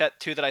Chet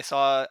too that I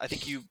saw, I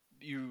think you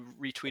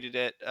retweeted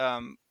it.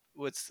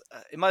 Was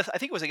I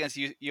think it was against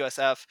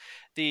USF,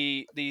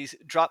 the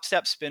drop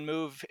step spin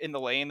move in the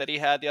lane that he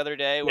had the other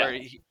day, Yeah. where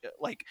he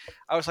like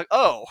I was like,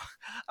 oh,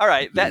 all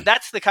right,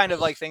 that's the kind of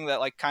like thing that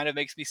like kind of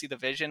makes me see the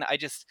vision. I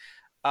just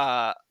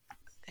uh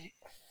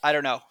I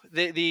don't know,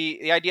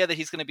 the idea that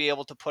he's going to be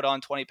able to put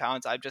on 20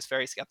 pounds, I'm just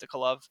very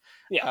skeptical of,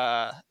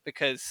 Yeah.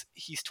 because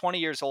he's 20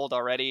 years old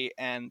already,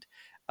 and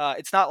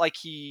it's not like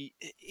he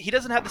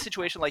doesn't have the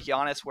situation like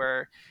Giannis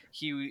where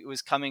he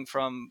was coming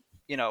from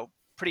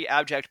pretty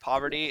abject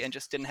poverty and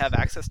just didn't have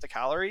access to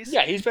calories.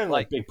 Yeah, he's been in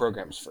Like like big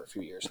programs for a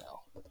few years now.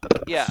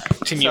 yeah,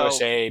 Team so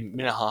USA,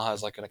 Minnehaha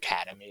has like an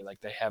academy.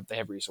 Like they have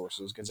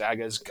resources.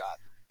 Gonzaga's got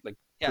like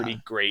yeah,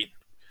 pretty great,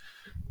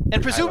 and pretty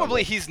high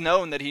presumably level. he's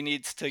known that he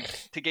needs to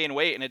gain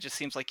weight, and it just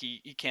seems like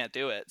he can't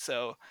do it.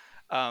 So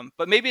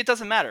but maybe it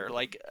doesn't matter.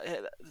 Like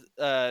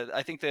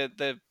I think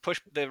the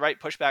right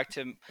pushback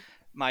to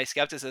my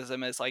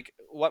skepticism is like,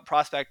 what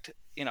prospect,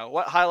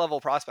 what high level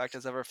prospect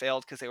has ever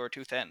failed because they were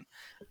too thin?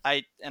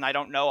 I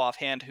don't know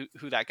offhand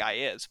who that guy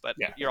is, but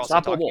Yeah, you're it's also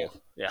not Bull talking.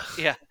 Bull. Yeah,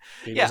 Yeah,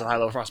 he was yeah, a high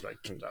level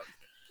prospect. Turns out.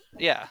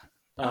 yeah.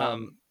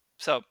 Um,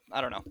 So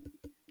I don't know.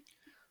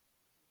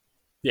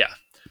 yeah,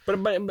 but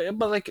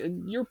like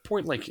your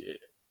point, like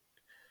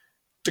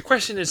the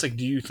question is like,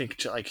 do you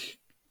think like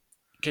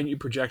can you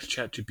project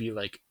Chet to be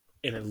like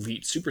an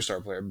elite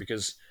superstar player?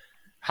 Because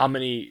how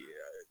many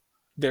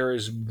there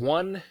is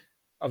one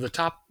of the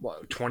top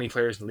 20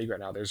 players in the league right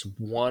now. There's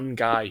one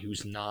guy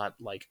who's not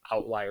like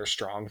outlier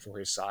strong for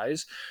his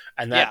size,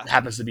 and Yeah. that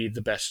happens to be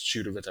the best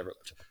shooter that's ever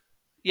lived.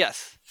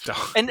 Yes. So,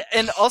 And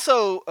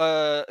also,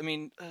 I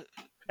mean, and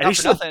not he's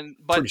for still nothing,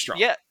 but pretty strong.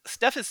 yeah,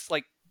 Steph is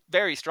like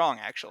very strong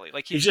actually.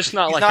 Like He's just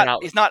not like an outlier.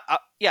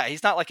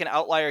 he's not like an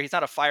outlier. He's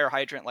not a fire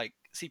hydrant like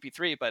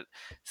CP3, but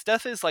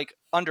Steph is like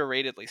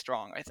underratedly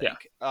strong, I Yeah,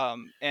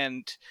 think.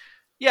 And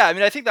yeah, I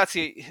mean, I think that's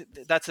and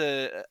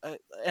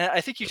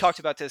I think you talked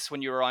about this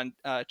when you were on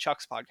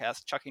Chuck's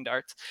podcast, Chucking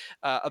Darts,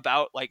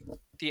 about like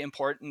the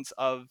importance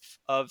of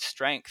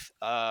strength,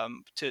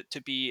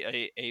 to be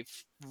a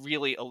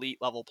really elite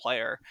level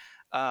player,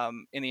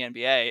 in the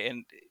NBA.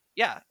 And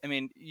yeah, I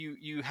mean,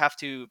 you have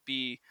to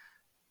be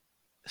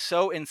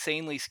so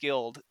insanely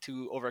skilled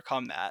to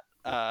overcome that.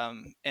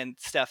 And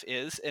Steph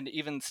is, and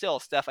even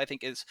still, Steph I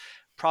think is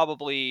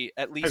probably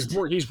at least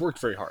he's worked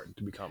very hard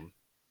to become a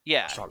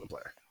yeah, stronger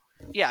player.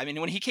 yeah. I mean,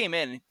 when he came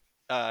in,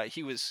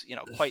 he was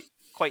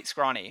quite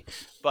scrawny,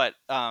 but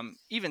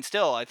even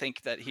still, I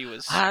think that he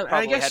was I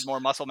probably guess had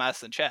more muscle mass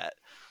than Chet.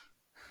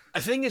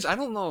 the thing is, I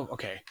don't know.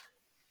 Okay,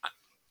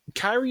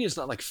 Kyrie is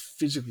not like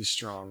physically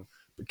strong,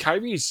 but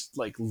Kyrie's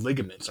like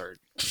ligaments are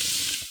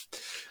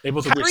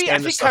able to Kyrie, I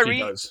withstand the think stuff he Kyrie,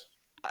 does.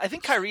 I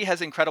think Kyrie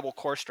has incredible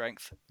core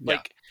strength. Yeah,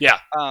 Like, yeah,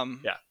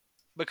 um, yeah.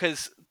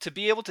 because to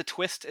be able to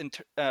twist and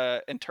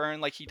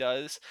turn like he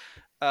does,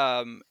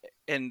 um,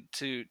 and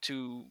to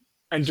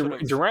And sort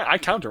of Durant, I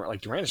count Durant.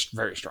 Like Durant is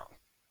very strong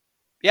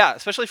yeah,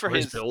 especially for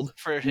his build.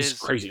 for He's his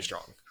crazy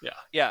strong. Yeah,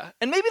 yeah,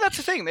 and maybe that's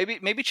the thing.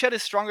 Maybe Chet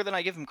is stronger than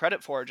I give him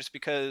credit for, just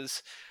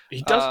because.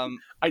 he doesn't. Um,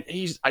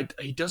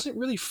 He doesn't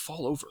really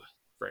fall over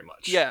very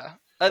much. yeah,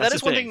 That's that the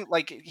is one thing. thing.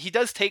 Like he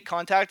does take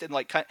contact and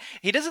like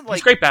he doesn't He's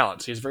like great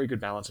balance. He has very good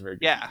balance and very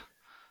good yeah. feet.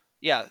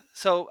 Yeah,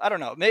 so I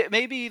don't know.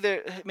 Maybe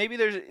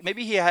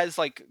he has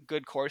like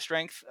good core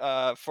strength,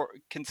 for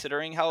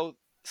considering how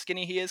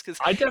skinny he is, because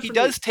I he definitely.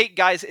 does take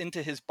guys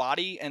into his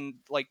body and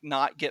like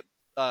not get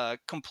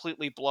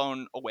completely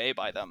blown away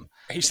by them.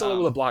 He's still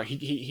able to Um, block.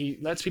 He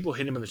lets people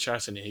hit him in the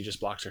chest and he just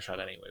blocks their shot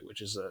anyway,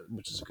 which is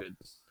good.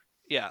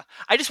 yeah,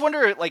 I just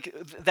wonder like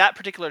that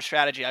particular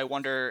strategy. I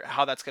wonder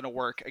how that's going to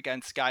work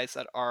against guys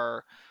that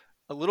are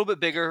a little bit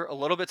bigger, a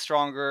little bit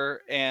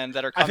stronger, and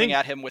that are I coming think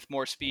at him with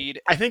more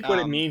speed. I think what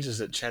it Um, means is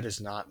that Chet is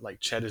not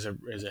like Chet is a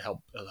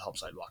help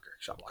side blocker,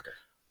 shot blocker.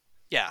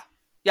 yeah,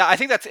 yeah, I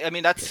think that's. I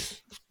mean,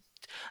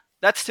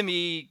 that's to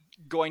me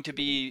going to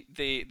be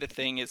the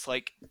thing is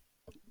like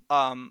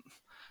um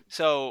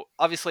so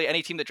obviously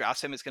any team that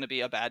drafts him is going to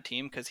be a bad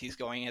team because he's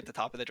going at the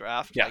top of the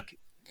draft, Yeah, like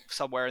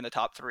somewhere in the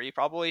top 3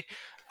 probably,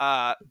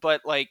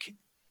 but like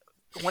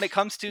when it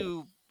comes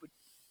to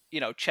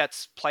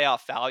Chet's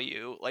playoff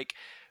value, like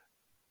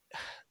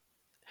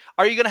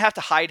are you going to have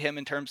to hide him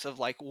in terms of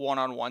like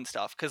one-on-one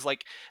stuff? Because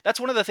like that's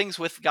one of the things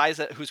with guys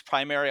whose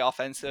primary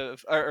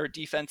offensive or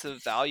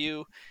defensive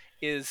value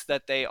is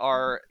that they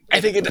are I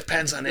good think it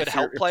depends on good if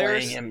help you're playing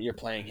players. him. You're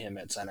playing him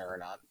at center or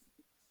not.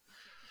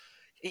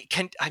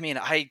 I mean,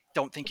 I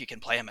don't think you can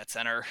play him at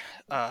center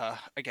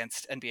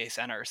against NBA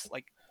centers.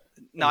 Like,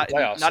 In the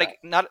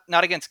playoffs.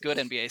 not against good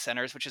NBA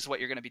centers, which is what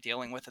you're going to be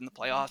dealing with in the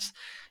playoffs.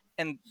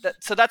 And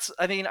so that's,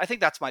 I mean, I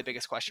think that's my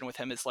biggest question with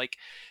him is like,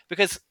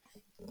 because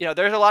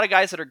there's a lot of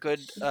guys that are good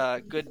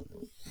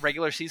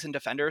regular season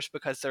defenders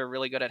because they're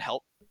really good at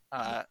help.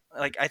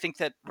 Like I think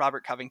that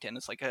Robert Covington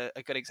is like a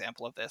good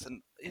example of this,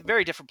 and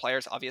very different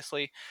players,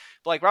 obviously.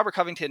 But like Robert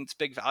Covington's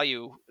big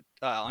value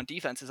on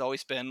defense has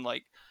always been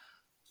like,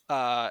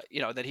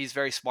 that he's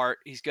very smart.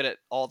 He's good at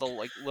all the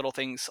like little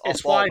things off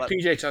It's ball. why But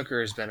PJ Tucker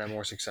has been a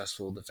more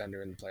successful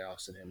defender in the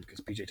playoffs than him, because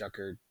PJ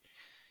Tucker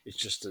is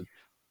just a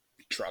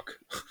truck.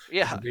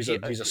 yeah, He's a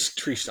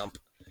tree stump.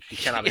 He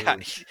cannot be yeah,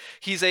 moved.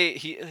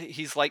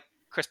 he's like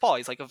Chris Paul.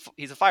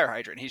 He's a fire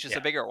hydrant. He's just Yeah.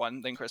 a bigger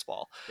one than Chris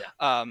Paul. Yeah.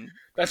 Um,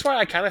 That's why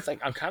I kind of think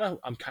I'm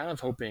kind of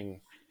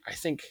hoping. I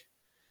think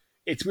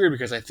it's weird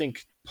because I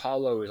think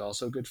Paulo is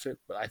also a good fit,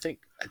 but I think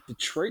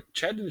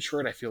Chad to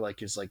Detroit, I feel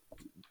like is like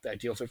the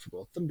ideal fit for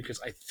both of them, because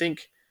I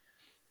think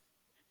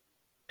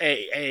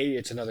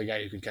it's another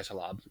guy who can catch a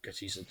lob because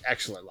he's an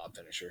excellent lob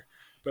finisher.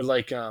 But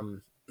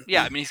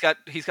yeah, I mean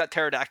he's got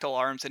pterodactyl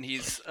arms and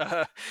he's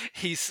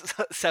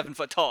 7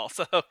 foot tall,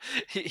 so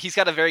he's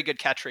got a very good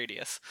catch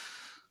radius.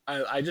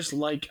 I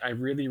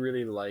really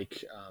really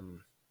like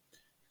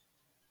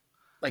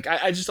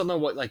I just don't know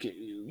what, like,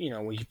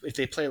 if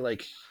they play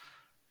like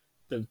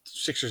the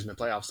Sixers in the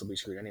playoffs, they'll be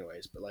screwed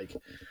anyways. But like,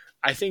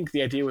 I think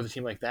the idea with a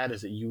team like that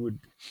is that you would,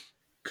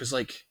 because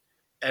like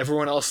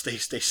everyone else they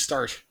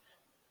start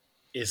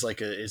is like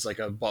just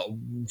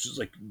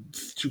like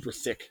super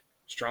thick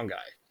strong guy.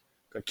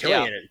 Like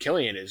Yeah,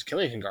 Killian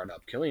can guard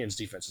up. Killian's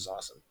defense is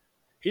awesome.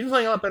 He's been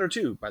playing a lot better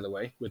too, by the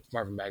way, with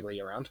Marvin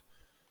Bagley around.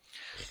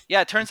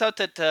 yeah. It turns out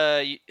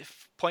that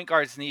point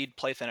guards need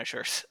play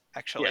finishers.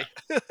 Actually,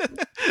 Yeah,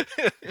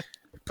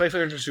 play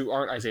finishers who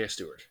aren't Isaiah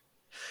Stewart.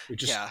 Who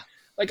just yeah,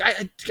 like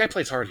the guy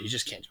plays hard. He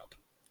just can't jump.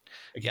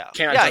 Like, he yeah,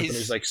 cannot yeah. jump when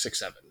he's like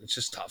 6'7". It's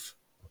just tough.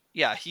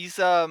 Yeah, he's.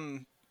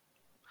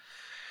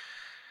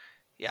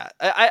 Yeah,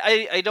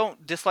 I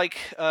don't dislike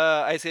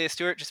Isaiah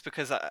Stewart just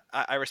because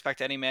I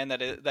respect any man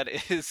that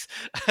is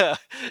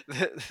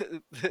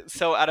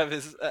so out of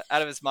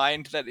his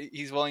mind that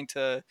he's willing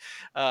to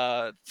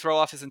throw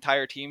off his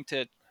entire team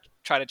to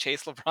try to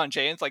chase LeBron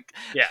James. Like,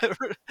 Yeah,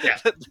 yeah.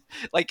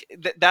 like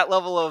that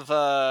level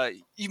of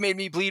you made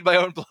me bleed my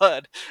own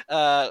blood.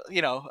 I'm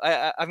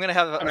gonna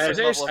have a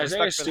certain level of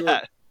respect for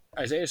that.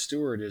 Isaiah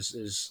Stewart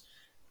is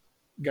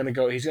gonna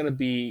go. He's gonna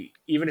be,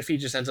 even if he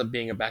just ends up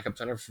being a backup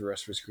center for the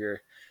rest of his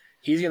career,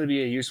 he's gonna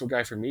be a useful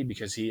guy for me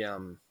because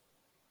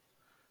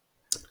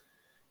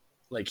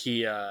like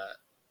he's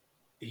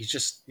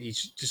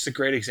just a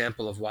great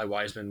example of why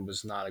Wiseman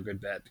was not a good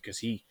bet, because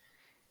he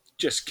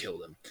just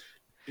killed him.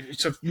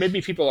 So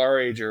maybe people our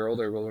age or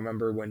older will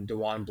remember when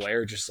DeJuan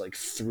Blair just like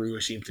threw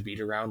Hasheem Thabeet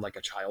around like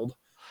a child.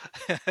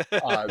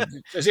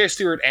 Isaiah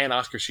Stewart and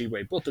Oscar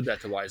Tshiebwe both did that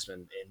to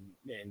Wiseman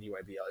in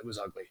EYBL. It was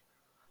ugly.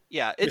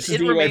 Yeah, This is it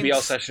the EYBL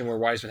remains. session where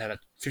Wiseman had a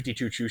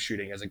 52 true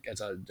shooting as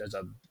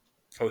a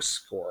post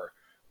score,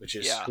 which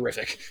is Yeah,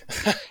 horrific.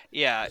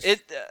 yeah.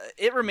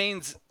 It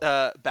remains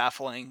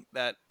baffling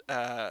that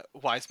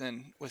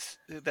Wiseman was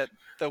that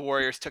the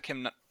Warriors took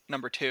him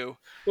number 2.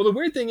 Well, the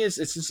weird thing is,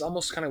 it's just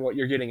almost kind of what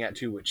you're getting at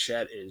too with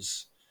Chet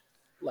is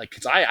like,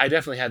 because I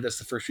definitely had this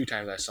the first few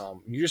times I saw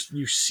him. You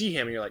see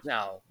him and you're like,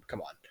 no,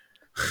 come on.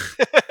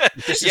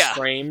 This is Yeah,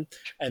 frame.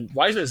 And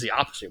Wiseman is the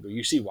opposite, where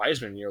you see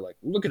Wiseman and you're like,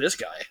 look at this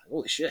guy.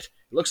 Holy shit.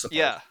 He looks the part.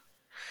 yeah,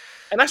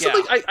 And I still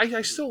yeah, like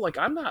I still like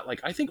I'm not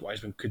like I think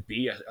Wiseman could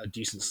be a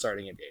decent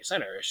starting NBA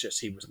center. It's just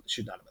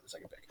should not have been the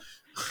second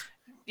pick.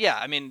 yeah.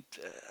 I mean,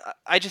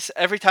 I just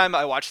every time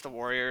I watch the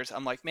Warriors,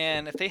 I'm like,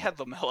 man, if they had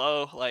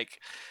LaMelo, like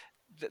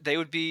they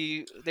would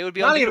be Not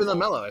even unbeatable.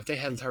 LaMelo if they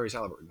had Tyrese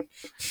Halliburton.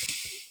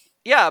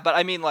 Yeah, but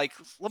I mean, like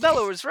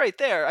LaMelo was right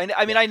there.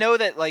 I mean, I know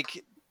that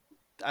like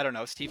I don't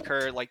know, Steve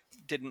Kerr like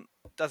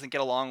doesn't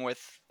get along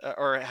with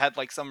or had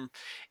like some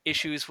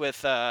issues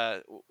with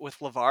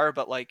LeVar,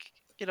 but like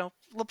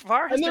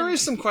LeVar has And there been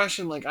is some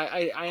question, like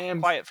I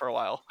am quiet for a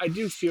while. I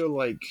do feel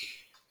like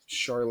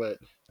Charlotte.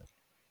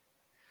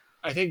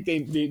 I think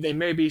they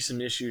may be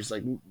some issues.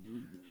 Like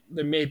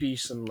there may be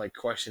some like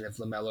question if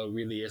LaMelo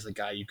really is the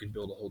guy you can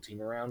build a whole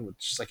team around with,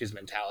 just like his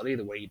mentality,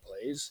 the way he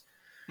plays.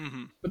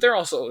 Hmm. But they're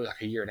also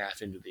like a year and a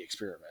half into the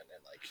experiment,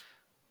 and like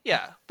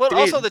Yeah, but they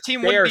also the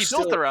team they wouldn't are be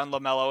built still, around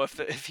LaMelo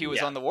if he was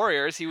yeah. on the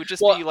Warriors. He would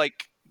just Well, be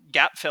like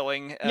gap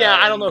filling yeah,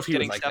 I don't know and if he would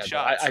getting like Steph that.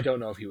 Though. shots. I don't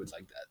know if he would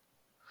like that.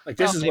 Like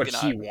this Well, is what maybe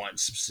he not.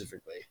 wants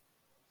specifically.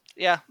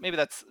 Yeah, maybe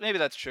that's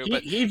true.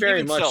 But He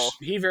even still,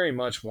 he very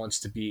much wants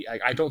to be.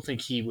 I don't think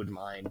he would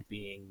mind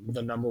being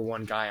the number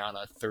one guy on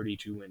a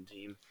 32 win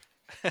team.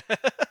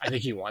 I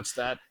think he wants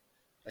that.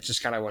 That's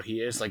just kind of what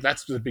he is. Like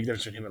that's the big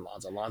difference between him and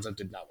Lonzo. Lonzo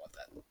did not want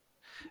that.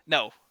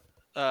 no.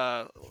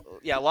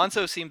 Yeah,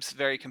 Lonzo seems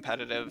very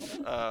competitive,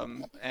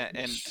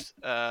 and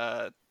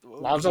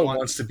Lonzo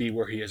wants to be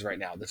where he is right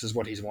now. This is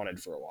what he's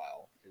wanted for a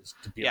while. is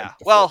to be like Yeah.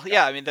 the fourth Well, guy.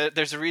 yeah. I mean,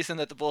 there's a reason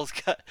that the Bulls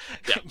got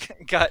Yeah.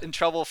 got in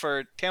trouble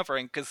for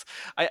tampering because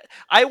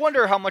I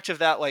wonder how much of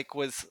that like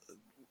was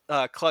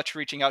Clutch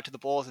reaching out to the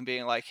Bulls and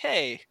being like,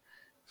 hey,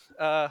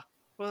 uh,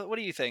 what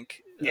do you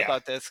think Yeah.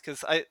 about this?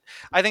 Because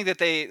I think that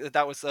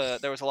that was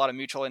there was a lot of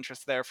mutual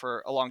interest there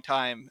for a long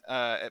time.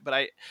 But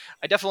I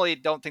definitely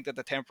don't think that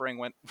the tampering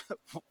went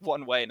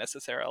one way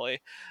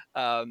necessarily.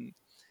 Um,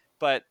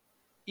 but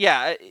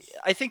yeah,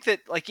 I think that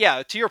like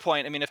yeah, to your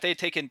point, I mean, if they had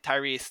taken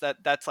Tyrese,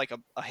 that's like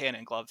a hand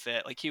in glove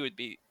fit. Like he would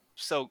be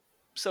so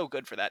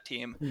good for that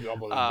team.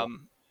 Unbelievable.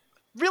 Um,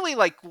 really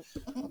like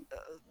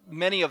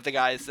many of the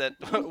guys that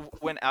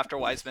went after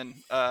Wiseman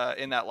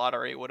in that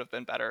lottery would have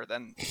been better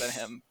than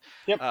him,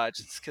 Yep.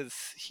 just because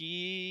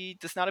he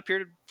does not appear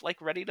to like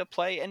ready to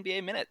play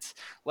NBA minutes,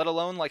 let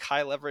alone like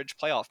high leverage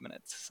playoff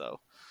minutes. So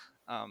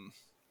um,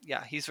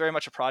 yeah, he's very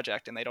much a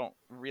project, and they don't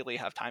really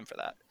have time for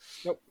that.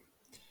 Nope.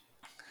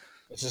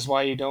 This is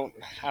why you don't.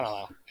 I don't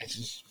know. It's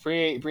just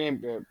free.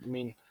 I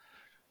mean,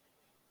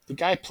 the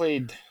guy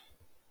played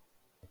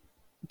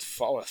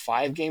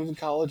 5 games in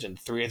college, and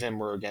 3 of them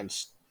were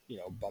against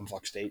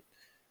bumfuck state.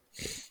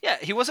 Yeah,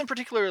 he wasn't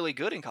particularly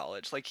good in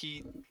college. Like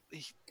he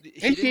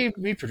didn't.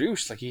 He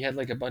produced like he had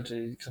like a bunch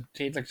of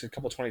he had like a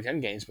couple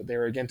 2010 games, but they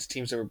were against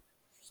teams that were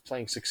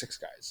playing 6-6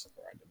 guys.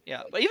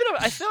 Yeah, Like, but even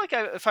I feel like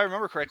if I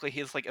remember correctly,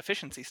 his like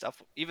efficiency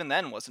stuff even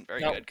then wasn't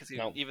very no, good because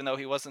no. even though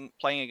he wasn't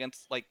playing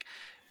against like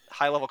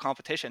high level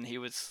competition, he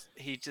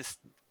just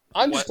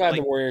I'm just what glad the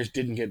like Warriors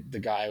didn't get the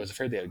guy I was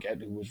afraid they would get,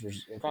 who was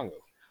in Congo.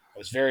 I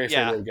was very afraid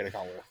they yeah. would get a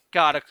Congo.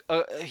 God,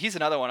 he's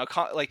another one.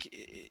 Like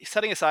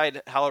setting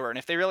aside Halliburton,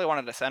 if they really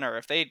wanted a center,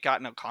 if they'd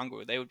gotten a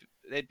Kongu,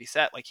 they'd be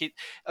set. Like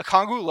a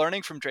Kongu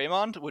learning from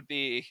Draymond would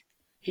be,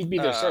 He'd be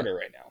their uh, starter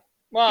right now.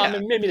 Well, I yeah,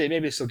 mean, maybe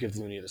they still give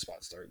Looney the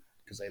spot start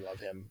because they love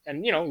him,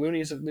 and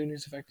Looney's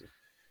effective.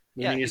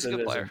 yeah, Looney he's a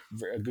good player.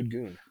 a good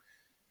goon.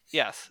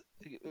 Yes,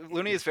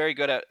 Looney is very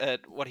good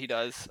at what he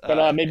does.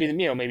 But maybe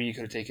you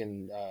could have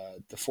taken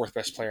the fourth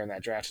best player in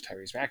that draft,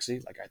 Tyrese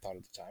Maxey, like I thought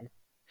at the time.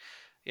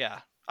 Yeah,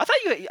 I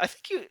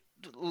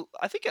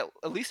think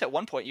at least at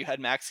one point you had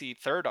Maxi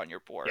third on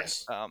your board.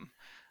 Yes,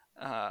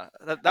 That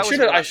was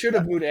what I should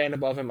have moved Ant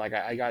above him. Like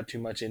I got too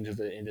much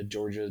into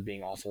Georgia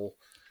being awful.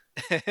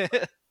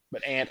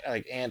 But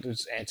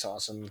Ant's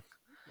awesome.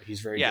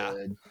 He's very yeah.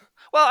 good.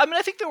 Well, I mean,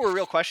 I think there were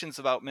real questions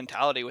about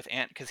mentality with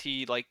Ant because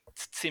he like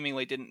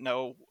seemingly didn't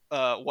know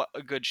what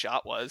a good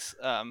shot was.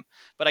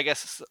 But I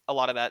guess a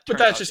lot of that But turns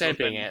that's out just to Ant have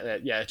being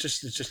been Ant. It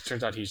just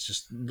turns out he's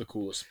just the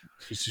coolest.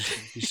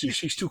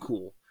 He's too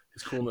cool.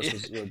 His coolness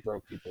was what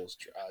broke people's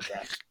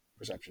draft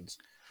perceptions.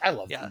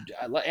 yeah,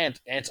 I love Ant.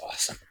 Ant's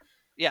awesome.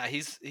 yeah.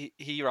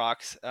 He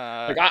rocks.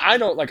 Like I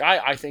don't like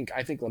I think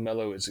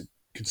LaMelo is a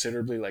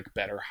considerably like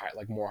better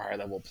more high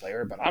level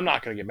player, but I'm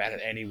not gonna get mad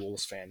at any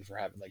Wolves fan for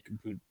having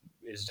who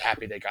is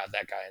happy they got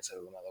that guy instead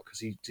of LaMelo because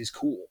he's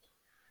cool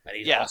and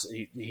he's Yeah, awesome.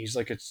 He's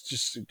like it's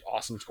just an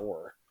awesome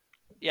scorer.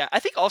 yeah. I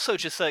think also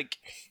just like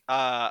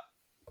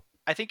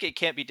I think it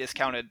can't be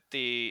discounted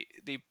the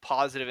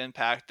positive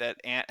impact that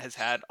Ant has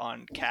had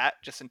on Cat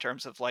just in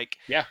terms of like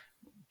Yeah,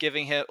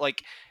 giving him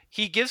like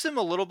he gives him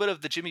a little bit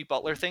of the Jimmy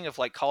Butler thing of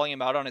like calling him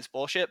out on his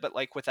bullshit, but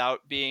like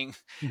without being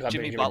without being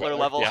Jimmy Jimmy Butler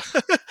Butler. level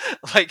Yeah,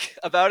 like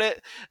about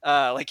it.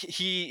 Like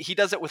he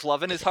does it with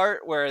love in his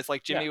heart, whereas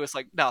like yeah. Jimmy was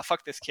like, no,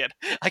 fuck this kid.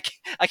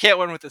 I can't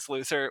win with this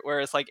loser.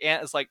 Whereas like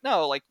Ant is like,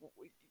 no, like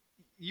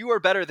you are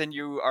better than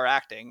you are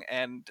acting,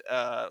 and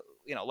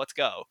let's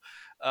go.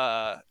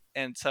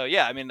 And so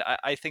yeah, I mean,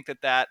 I think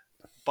that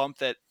bump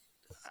that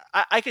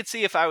I could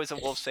see if I was a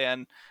Wolves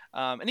fan,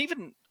 and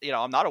even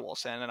I'm not a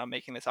Wolves fan, and I'm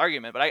making this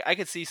argument, but I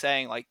could see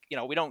saying like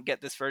we don't get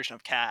this version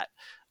of Cat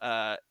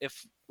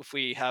if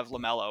we have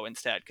Lamelo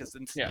instead, because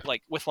Yeah.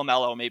 like with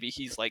Lamelo maybe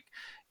he's like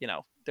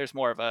there's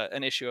more of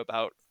an issue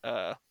about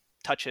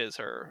touches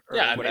or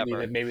Yeah,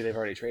 whatever. maybe they've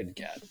already traded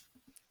Cat,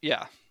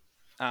 Yeah.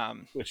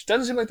 Um, which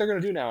doesn't seem like they're going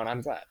to do now, and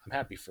I'm glad. I'm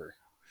happy for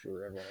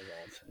everyone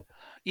involved.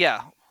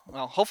 yeah.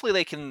 Well, hopefully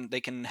they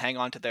can hang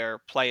on to their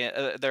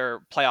their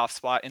playoff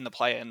spot in the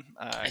play-in.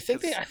 I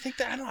think that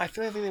I don't know. I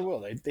feel like they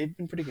will. They've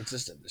been pretty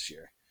consistent this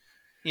year.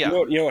 Yeah.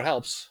 You know what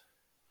helps?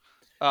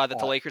 That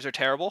the Lakers are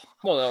terrible.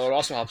 Well, no, what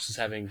also helps is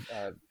having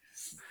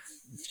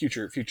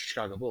future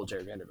Chicago Bull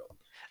Jared Vanderbilt,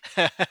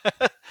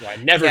 who I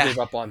never Yeah. gave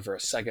up on for a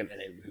second,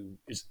 and who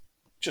is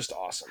just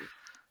awesome.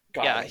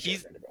 God, I Yeah, love Jared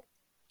he's Vanderbilt.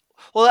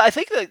 well. I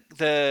think that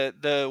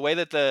the way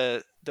that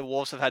the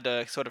Wolves have had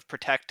to sort of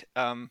protect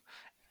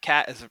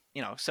Cat is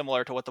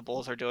similar to what the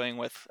Bulls are doing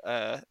with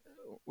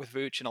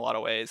Vooch in a lot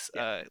of ways.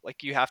 Yeah.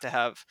 Like you have to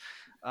have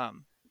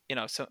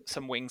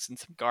some wings and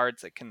some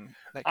guards that can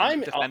I'm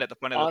defend at the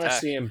point of attack.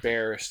 honestly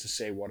embarrassed to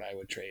say what I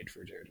would trade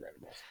for Jared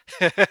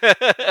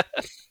Vanderbilt.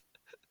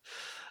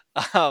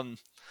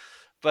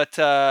 But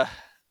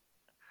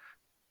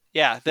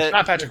yeah, It's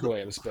not Patrick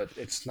Williams, but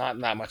it's not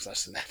much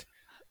less than that.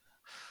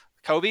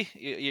 Kobe.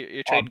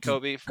 You're trading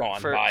Kobe Gone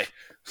for by.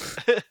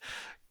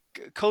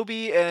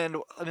 Kobe, and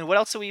I mean, what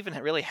else do we even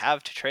really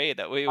have to trade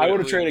that I would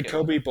have traded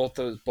Kobe both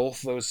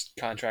those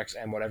contracts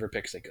and whatever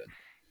picks they could.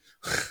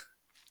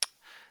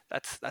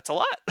 That's a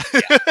lot.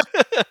 Yeah.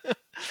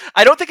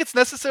 I don't think it's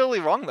necessarily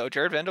wrong though.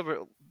 Jared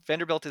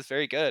Vanderbilt is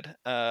very good,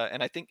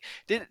 and I think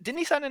didn't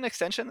he sign an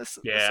extension this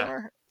Yeah.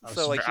 summer? I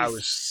So was like I he's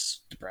was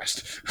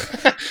depressed.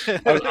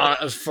 I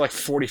was for like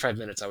 45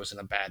 minutes. I was in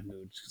a bad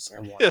mood because I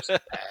want him so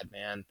bad,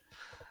 man.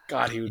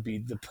 God, he would be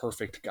the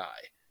perfect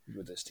guy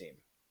with this team.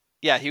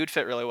 yeah, he would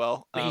fit really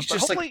well. He's But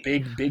just like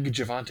hopefully, big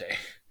Javante.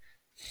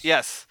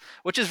 yes,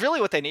 which is really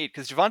what they need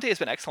because Javante has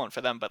been excellent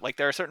for them. But like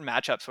there are certain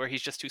matchups where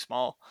he's just too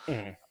small.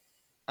 Mm.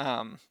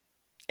 Um,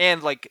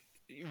 and like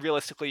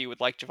realistically, you would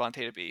like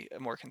Javante to be a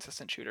more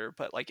consistent shooter.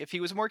 But like if he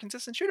was a more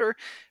consistent shooter,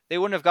 they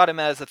wouldn't have got him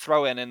as a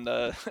throw-in in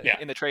the Yeah.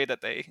 in the trade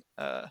that they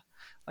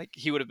like.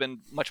 He would have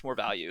been much more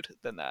valued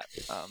than that.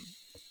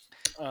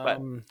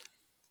 But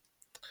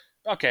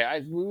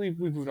Okay, we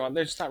moved on.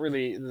 There's not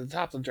really the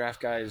top of the draft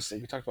guys.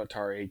 Like, we talked about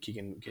Tari,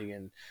 Keegan.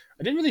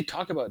 I didn't really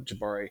talk about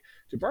Jabari.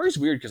 Jabari's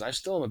weird because I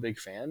still am a big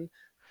fan,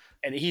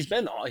 and he's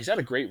had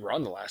a great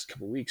run the last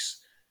couple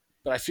weeks.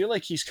 But I feel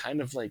like he's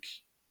kind of like,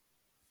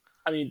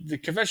 I mean, the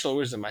conventional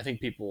wisdom. I think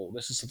people.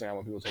 This is something I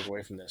want people to take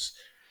away from this.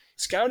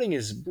 Scouting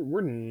is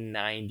we're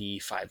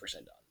 95%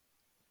 done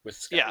with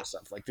scouting yeah,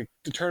 stuff. Like the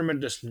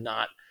tournament does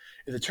not.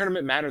 If the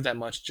tournament mattered that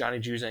much, Johnny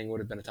Juzang would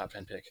have been a top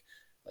 10 pick.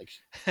 Like,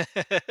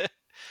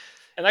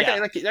 and yeah,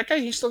 that guy,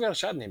 he's still got a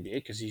shot in the NBA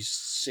because he's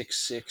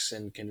 6'6"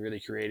 and can really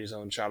create his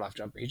own shot off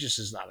jumper. He just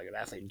is not a good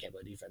athlete and can't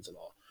play defense at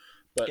all.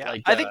 But yeah.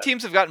 like, I think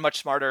teams have gotten much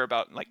smarter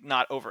about like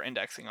not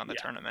over-indexing on the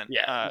yeah, tournament.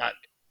 yeah, not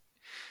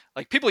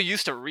Like people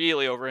used to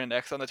really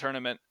over-index on the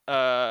tournament,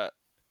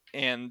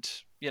 and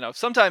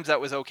sometimes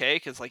that was okay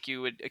because like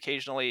you would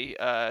occasionally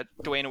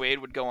Dwayne Wade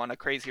would go on a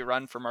crazy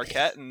run for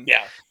Marquette and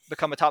yeah.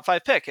 become a top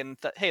 5 pick, and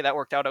hey, that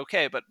worked out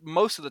okay. But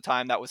most of the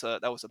time, that was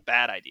a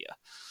bad idea.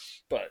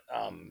 But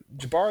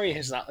Jabari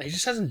has not. He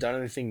just hasn't done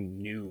anything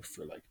new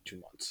for like 2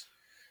 months,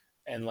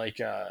 and like,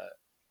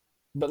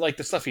 but like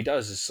the stuff he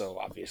does is so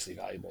obviously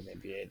valuable in the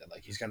NBA that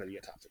like he's gonna be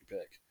a top 3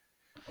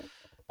 pick.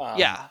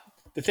 Yeah,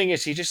 The thing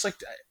is, he just like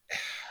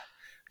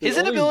his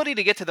inability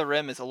to get to the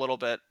rim is a little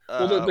bit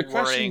the question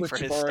worrying with for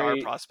his star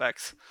Jabari,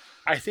 prospects.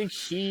 I think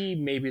he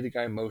may be the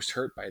guy most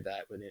hurt by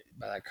that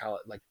by that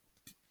college. Like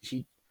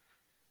he,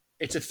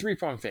 it's a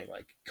 3-pronged thing.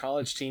 Like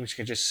college teams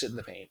can just sit in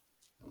the paint,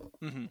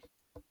 Mm-hmm.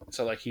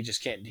 so like he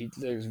just can't. He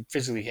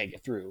physically can't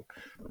get through.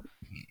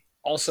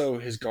 Also,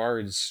 his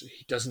guards,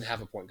 he doesn't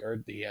have a point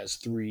guard. He has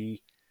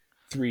three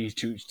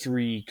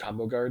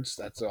combo guards.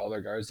 That's all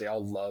their guards. They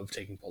all love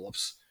taking pull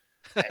ups.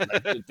 And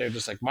like they're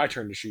just like my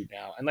turn to shoot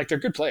now, and like they're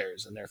good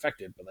players and they're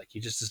effective, but like he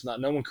just does not.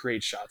 No one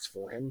creates shots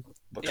for him,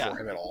 for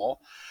him at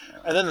all.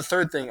 And then the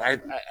third thing, I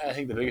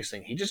think the biggest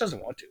thing, he just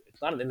doesn't want to.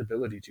 It's not an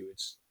inability to.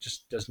 It's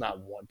just does not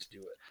want to do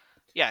it.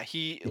 Yeah,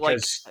 he like.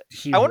 Because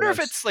he I wonder if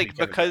wants it's to be like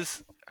Kevin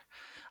because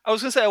I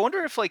was gonna say I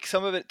wonder if like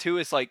some of it too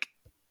is like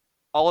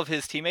all of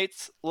his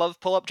teammates love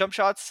pull up jump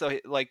shots, so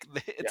like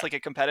it's Yeah. like a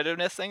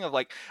competitiveness thing of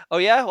like, oh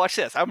yeah, watch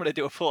this, I'm gonna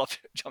do a pull up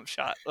jump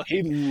shot.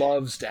 He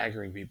loves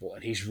staggering people,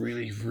 and he's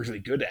really, really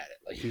good at it.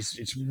 Like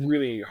it's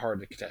really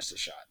hard to contest a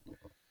shot.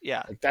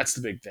 Yeah, Like that's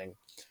the big thing.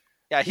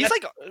 yeah, he's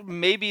like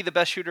maybe the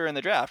best shooter in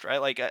the draft, right?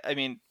 Like I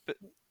mean, but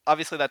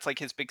obviously that's like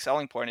his big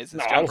selling point is his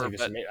No, I don't jumper,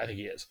 think but I think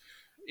he is.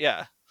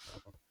 yeah,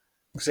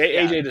 Because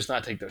AJ does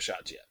not take those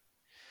shots yet.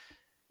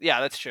 yeah,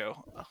 that's true.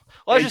 Well,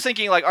 I was just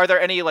thinking, like, are there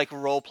any like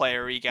role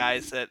playery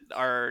guys that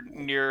are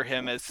near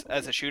him as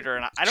a shooter?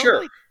 And I don't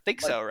really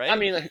think so, right? I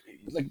mean,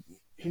 like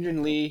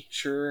Hyunjin Lee,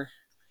 sure.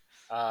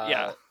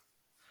 Yeah.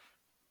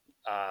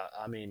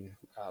 I mean,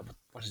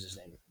 what is his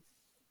name?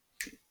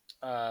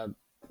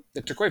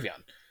 The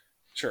Turquavion,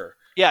 sure.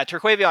 Yeah,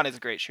 Turquavion is a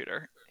great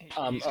shooter. He's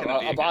gonna be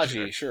a good Abaji,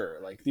 shooter. sure.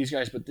 Like these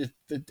guys, but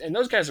and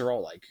those guys are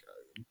all like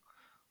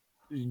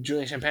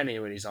Julian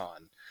Champagne when he's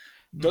on.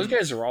 Those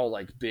guys are all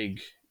like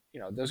big. You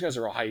know, those guys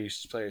are all high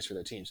usage players for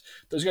their teams.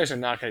 Those guys are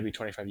not going to be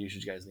 25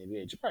 usage guys in the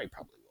NBA. Jabari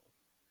probably will.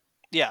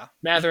 Yeah.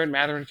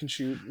 Matherin can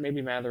shoot.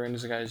 Maybe Matherin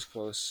is a guy who's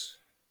close.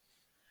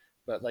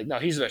 But like, no,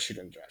 he's the best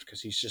shooter in the draft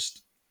because he's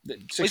just.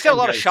 He's got a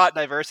lot of shot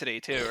diversity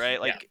too, right?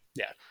 Like,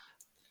 yeah.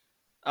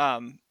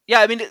 Yeah.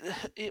 I mean,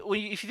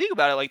 if you think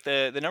about it, like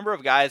the number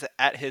of guys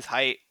at his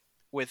height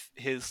with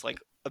his like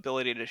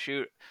ability to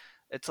shoot,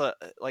 it's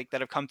like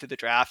that have come through the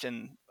draft,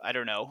 and I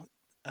don't know,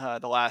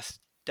 the last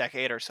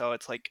decade or so.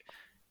 It's like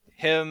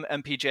him,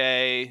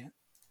 MPJ. I'm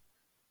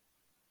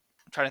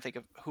trying to think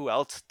of who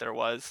else there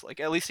was, like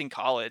at least in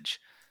college.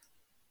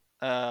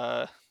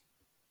 Yeah.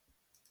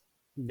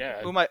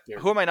 Who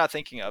am I not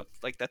thinking of?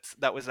 Like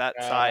that was that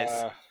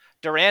size.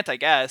 Durant, I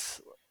guess.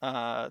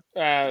 That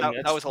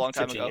was a long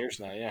time ago. Years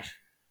now, yeah.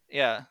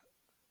 Yeah.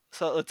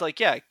 So it's like,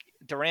 yeah,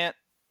 Durant,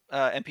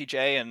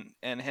 MPJ,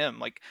 and him.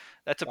 Like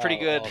that's a pretty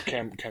good.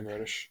 Cam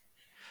Reddish.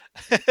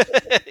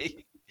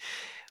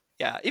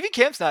 Yeah, even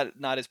Cam's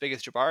not as big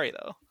as Jabari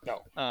though.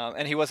 No.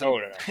 And he wasn't.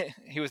 No.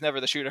 He was never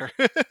the shooter.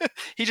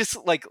 He just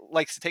like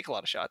likes to take a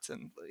lot of shots,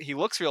 and he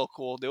looks real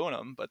cool doing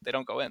them, but they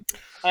don't go in.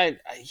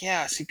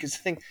 Yeah. See, because the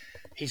thing,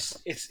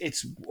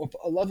 it's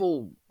a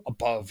level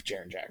above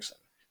Jaren Jackson,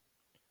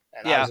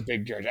 and I was a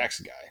big Jaren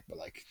Jackson guy, but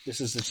like this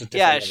is just a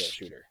different level of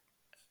shooter.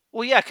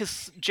 Well, yeah,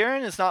 because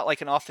Jaren is not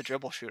like an off the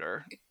dribble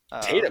shooter.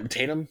 Uh,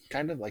 Tatum,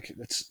 kind of like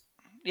it's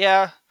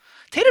yeah,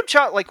 Tatum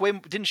shot like way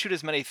didn't shoot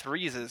as many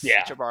threes as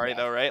yeah, Jabari yeah.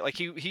 though, right? Like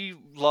he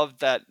loved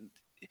that.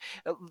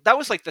 That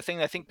was like the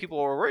thing I think people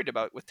were worried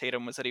about with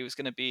Tatum was that he was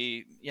going to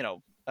be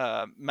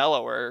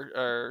mellow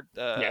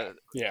Yeah,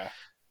 yeah.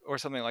 or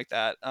something like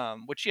that.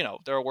 Which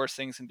there are worse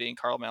things than being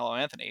Carl Melo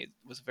Anthony. He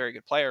was a very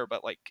good player,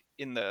 but like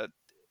in the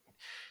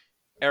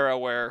era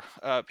where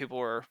people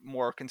were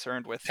more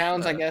concerned with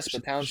Towns, I guess,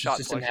 but Towns shot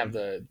just didn't have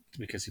selection. the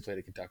because he played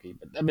at Kentucky.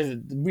 But I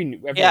mean, we knew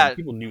everyone, Yeah,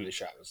 people knew the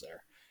shot was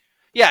there.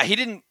 yeah, he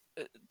didn't.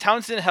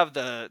 Towns didn't have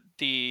the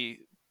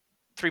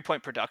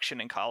 3-point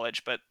production in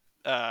college, but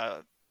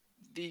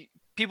the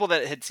people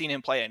that had seen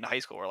him play in high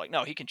school were like,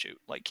 no, he can shoot.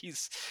 Like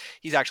he's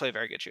actually a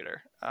very good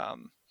shooter.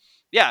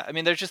 Yeah, I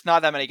mean, there's just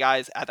not that many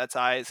guys at that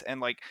size, and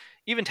like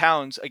even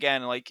Towns,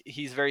 again, like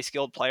he's a very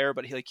skilled player,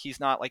 but he's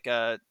not like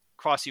a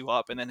cross you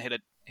up and then hit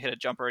a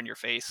jumper in your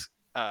face.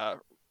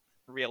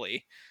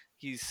 Really,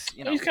 he's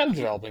He's kind of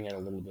developing it a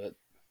little bit.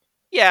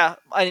 yeah.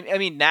 I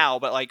mean now,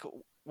 but like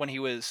when he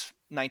was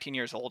 19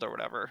 years old or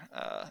whatever,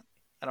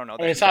 I don't know I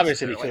mean, that it's he obvious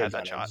that he necessarily could have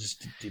had that done it. shot.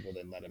 Just people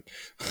didn't let him.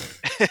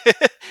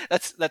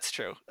 That's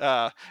true.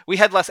 We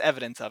had less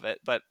evidence of it,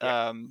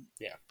 Yeah,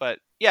 yeah. but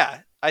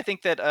yeah, I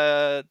think that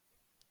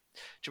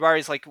Jabari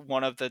is like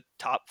one of the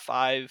top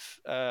 5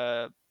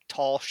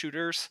 tall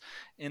shooters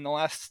in the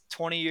last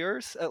 20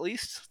 years, at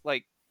least.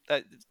 Like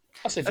that.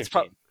 I'll say That's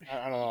 15.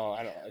 I don't know.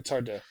 I don't know. It's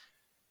hard to.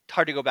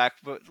 hard to go back,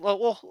 but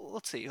well,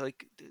 let's see.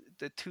 Like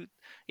the two,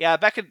 yeah,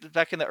 back in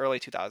the early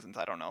 2000s.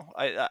 I don't know.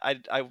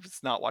 I was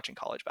not watching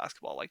college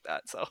basketball like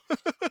that, so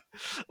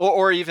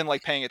or even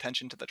like paying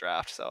attention to the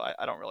draft, so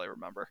I don't really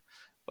remember.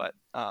 But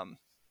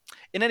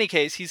in any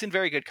case, he's in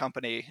very good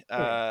company.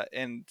 Yeah.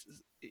 And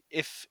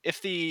if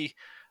the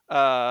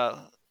uh,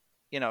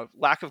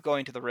 lack of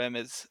going to the rim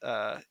is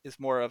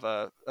more of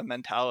a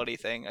mentality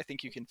thing, I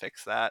think you can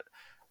fix that.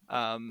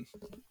 Um,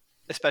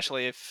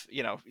 Especially if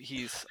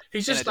he's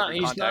He's in a just not. different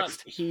He's not.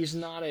 context. He's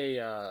not a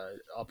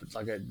up. It's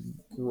like a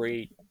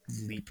great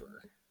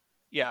leaper.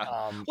 Yeah.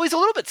 Um, Well, he's a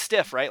little bit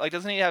stiff, right? Like,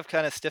 doesn't he have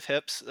kind of stiff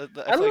hips? I I feel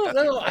like don't that's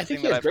know. No, a I think thing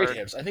he that has I've great heard.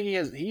 hips. I think he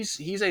has.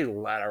 He's a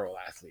lateral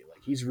athlete.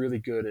 Like he's really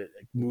good at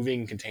like,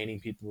 moving, containing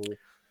people,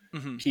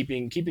 Hmm.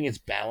 keeping his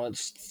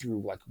balance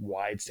through like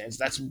wide stands.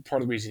 That's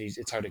part of the reason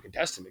it's hard to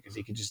contest him because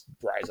he can just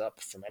rise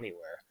up from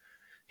anywhere.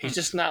 He's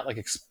just not like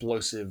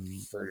explosive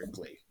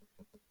vertically.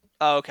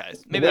 Oh, okay. The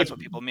Maybe way that's what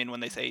people mean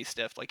when they say he's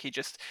stiff. Like he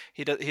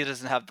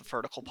doesn't have the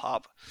vertical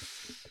pop.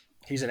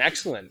 he's an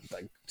excellent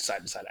like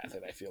side to side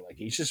athlete. I feel like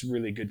he's just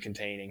really good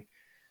containing.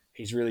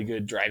 He's really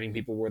good driving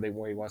people where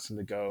he wants them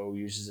to go.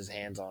 Uses his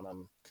hands on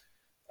them.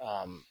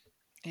 Um,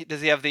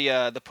 Does he have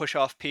the push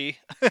off P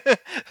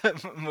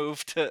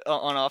move to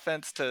on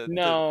offense to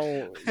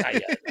no, not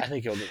yet. I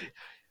think he'll.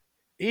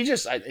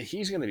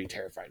 He's going to be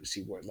terrified to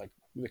see what like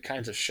the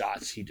kinds of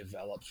shots he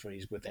develops when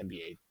he's with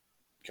NBA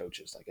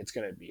coaches. Like it's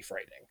going to be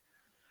frightening.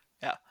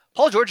 Yeah.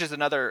 Paul George is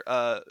another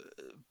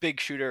big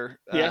shooter.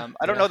 Yeah,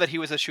 I don't yeah. know that he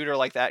was a shooter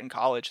like that in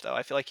college though.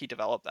 I feel like he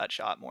developed that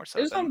shot more so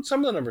There's than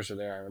some of the numbers are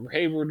there. I remember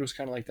Hayward was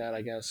kind of like that.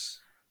 I guess.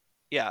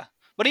 yeah.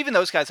 But even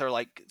those guys are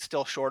like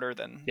still shorter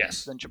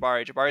Yes, than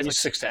Jabari. Jabari's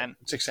he's like 6'10".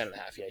 6'10 and a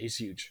half. Yeah, he's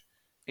huge.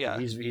 Yeah.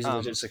 He's a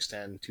legit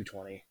 6'10",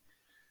 220.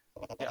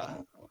 Yeah.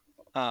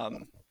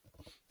 Um,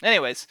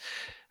 Anyways,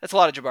 that's a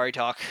lot of Jabari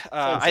talk.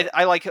 Fun stuff.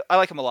 I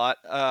like him a lot.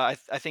 I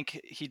think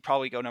he'd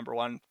probably go number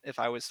 1 if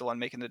I was the one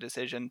making the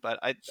decision. But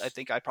I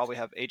think I probably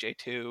have AJ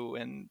 2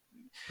 and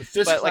With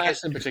this but like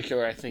class in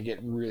particular, I think it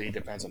really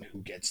depends on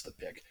who gets the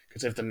pick.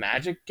 Because if the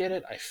Magic get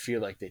it, I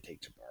feel like they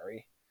take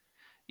Jabari.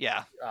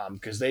 yeah.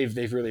 Because they've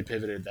really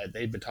pivoted that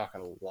they've been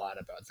talking a lot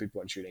about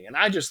 3-point shooting, and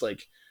I just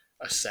like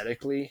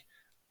aesthetically,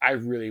 I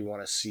really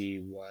want to see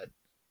what.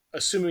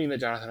 Assuming that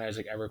Jonathan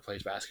Isaac ever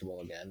plays basketball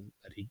again,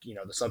 that he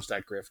the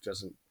Substack grift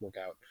doesn't work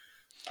out.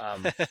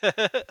 Um,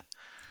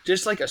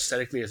 just like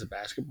aesthetically as a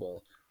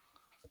basketball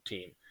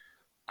team,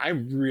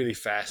 I'm really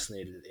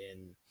fascinated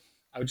in.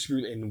 I would just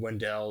be in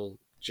Wendell,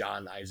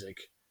 John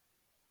Isaac,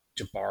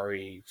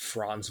 Jabari,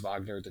 Franz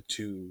Wagner, the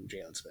 2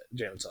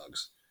 Jalen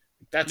Suggs.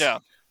 That's Yeah.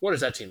 what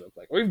does that team look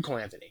like? Or even Cole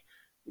Anthony,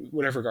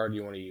 whatever guard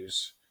you want to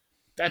use.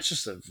 That's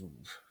just a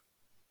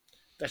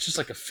that's just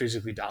like a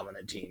physically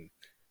dominant team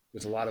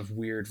with a lot of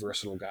weird,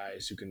 versatile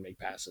guys who can make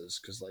passes.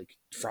 Because like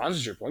Franz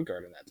is your point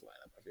guard in that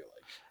lineup. I feel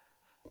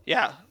like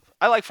Yeah,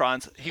 I like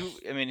Franz.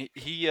 I mean, he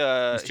he's kicked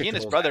and the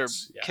his Bulls' brother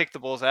ass. Yeah, kicked the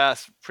Bulls'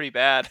 ass pretty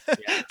bad.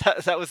 yeah.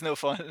 That was no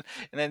fun.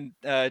 And then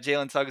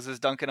Jalen Suggs was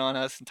dunking on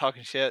us and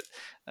talking shit,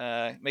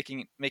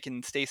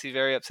 making Stacy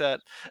very upset,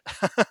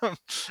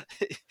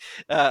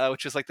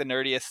 which was like the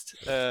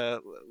nerdiest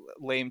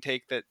lame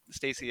take that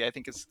Stacy I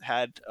think has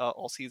had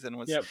all season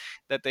was Yep.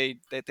 that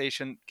they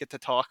shouldn't get to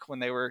talk when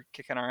they were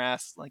kicking our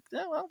ass. Like,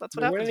 yeah, well, that's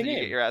what They're winning happens the when you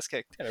get game. your ass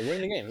kicked. Yeah, they're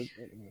winning the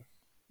game.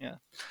 Yeah.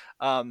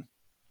 Um,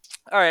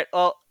 all right.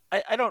 Well,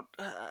 I don't.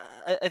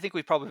 I think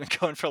we've probably been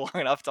going for long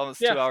enough. It's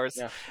almost Yeah, 2 hours.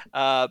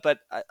 yeah. But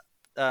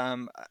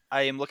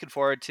I am looking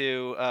forward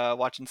to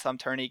watching some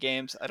tourney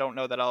games. I don't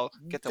know that I'll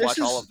get to This watch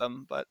all of is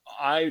them, but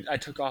I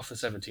took off the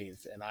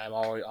 17th, and I'm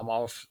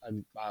off.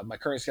 My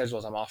current schedule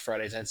is I'm off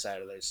Fridays and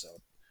Saturdays, so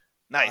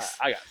nice.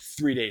 I got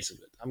 3 days of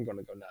it. I'm going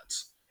to go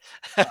nuts.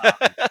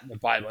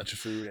 Buy a bunch of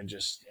food and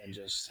just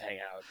hang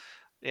out.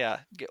 Yeah,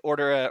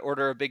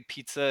 order a big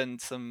pizza and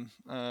some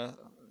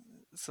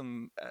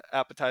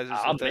appetizers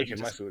I'm with it, and making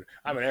my just food.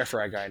 I'm an air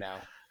fry guy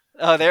now.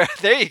 oh there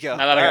you go.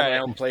 Now that I All got my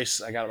right, own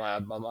place, I got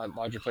my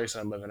larger place that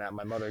I'm living at.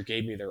 My mother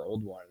gave me their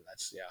old one.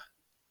 That's yeah.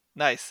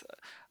 nice.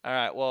 All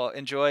right, well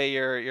enjoy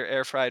your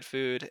air fried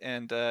food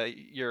and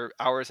your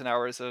hours and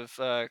hours of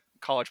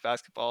college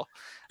basketball.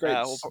 Great.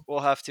 We'll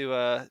have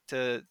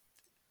to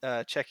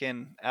check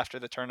in after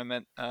the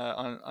tournament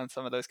on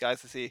some of those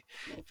guys to see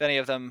if any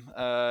of them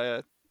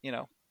you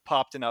know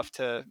popped enough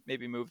to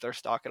maybe move their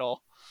stock at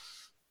all.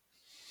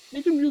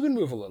 You can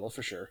move a little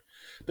for sure.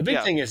 The big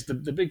Yeah, thing is the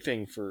big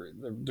thing for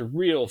the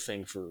real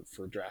thing for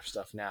draft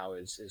stuff now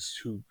is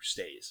who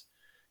stays.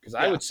 Because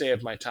I yeah, would say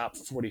of my top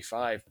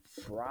 45,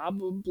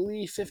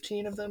 probably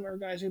 15 of them are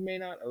guys who may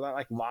not are not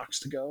like locks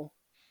to go.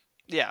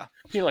 yeah,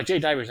 Like Jay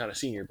Diver's not a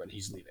senior, but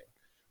he's leaving.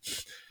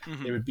 It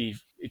hmm would be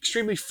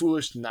extremely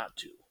foolish not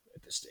to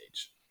at this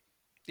stage,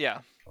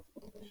 yeah,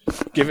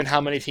 given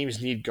how many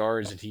teams need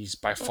guards, and he's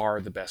by far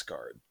the best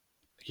guard.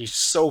 He's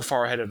so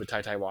far ahead of the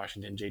Ty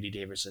Washington, J.D.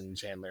 Davison,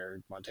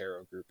 Chandler,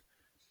 Montero group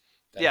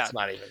that yeah. it's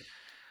not even.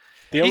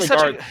 The And only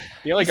guard,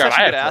 the only he's guard such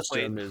a I good have close to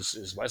athlete. him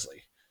is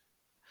Wesley,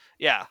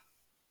 Yeah,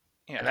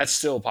 and yeah, that's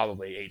still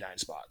probably 8-9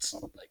 spots.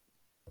 Like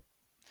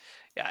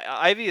yeah.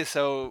 Ivy is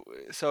so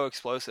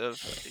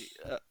explosive.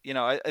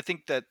 I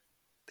think that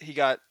he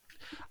got.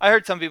 I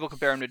heard some people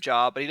compare him to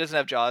Jaw, but he doesn't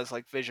have Jaw's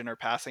like vision or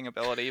passing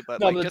ability. But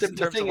no, like but just in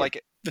terms of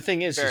like the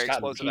thing is very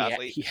explosive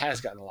athlete. he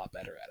has gotten a lot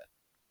better at it.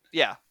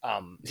 Yeah,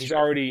 it's He's true.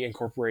 already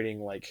incorporating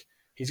like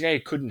he's a guy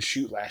who couldn't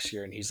shoot last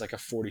year, and he's like a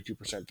 42%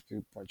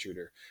 3-point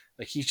shooter.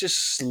 Like he's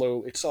just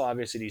slow. It's so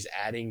obvious that he's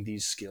adding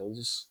these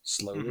skills Hmm.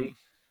 slowly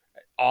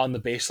on the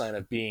baseline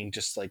of being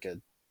just like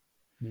a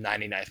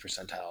 99th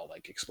percentile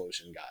like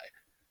explosion guy,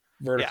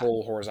 Yeah,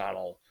 vertical,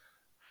 horizontal,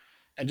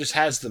 and just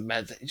has the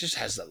It just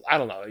has the I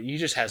don't know. He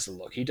just has the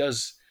look. He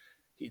does.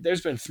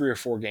 There's been 3 or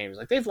 4 games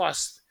like they've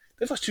lost.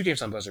 They've lost 2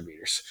 games on buzzer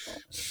beaters.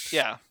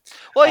 yeah.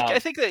 Well, I Um,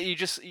 think that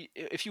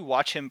if you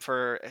watch him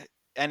for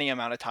any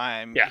amount of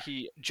time, yeah,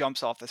 he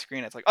jumps off the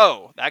screen. It's like,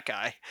 oh, that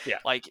guy. yeah.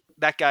 Like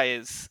that guy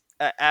is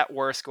at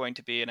worst going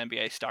to be an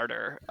NBA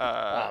starter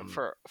Um,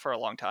 for a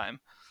long time.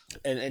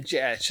 and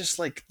yeah, it's just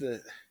like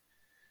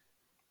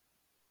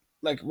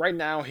right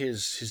now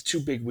his 2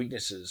 big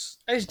weaknesses.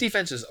 And his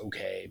defense is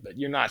okay, but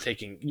you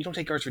don't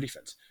take guards for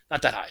defense,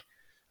 not that high,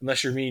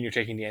 unless you're me and you're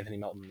taking the Anthony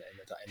Melton in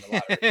the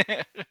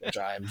lottery, which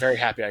I'm very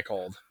happy I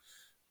called.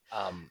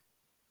 Um,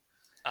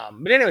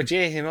 but anyway,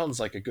 Anthony Melton's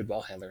like a good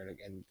ball handler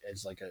and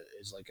is like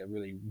a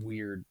really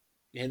weird.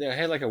 They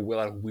had like a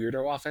lot of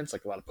weirdo offense,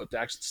 like a lot of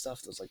putbacks and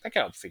stuff. That was like that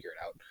guy will figure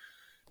it out.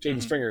 Jaden Hmm.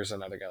 Springer is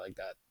another guy like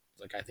that.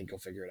 Like I think he'll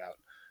figure it out.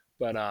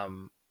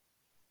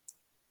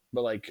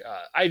 But like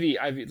Ivy,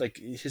 like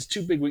his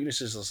 2 big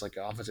weaknesses as like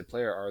an offensive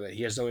player are that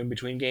he has no in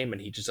between game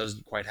and he just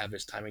doesn't quite have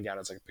his timing down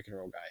as like a pick and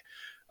roll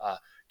guy.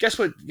 Guess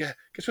what? Yeah,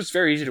 guess what's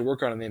very easy to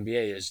work on in the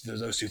NBA is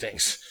those 2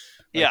 things.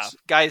 Like Yeah,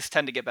 guys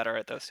tend to get better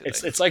at those two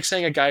it's things. like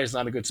saying a guy is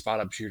not a good spot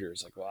up shooter.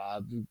 It's like,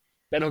 well,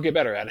 Ben will get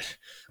better at it.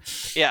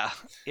 Yeah,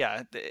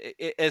 yeah.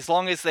 As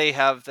long as they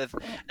have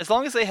as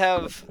long as they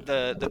have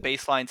the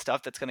baseline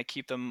stuff that's going to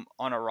keep them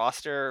on a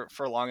roster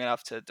for long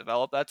enough to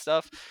develop that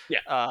stuff,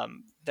 Yeah,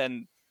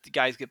 then the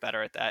guys get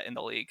better at that in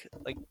the league.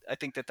 Like I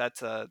think that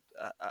that's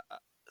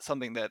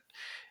something that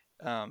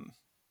um,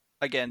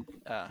 again,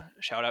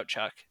 shout out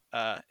Chuck.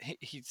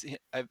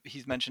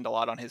 He's mentioned a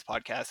lot on his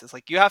podcast. It's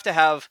like you have to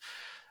have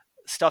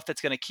stuff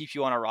that's going to keep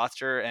you on a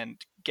roster and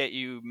get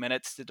you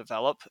minutes to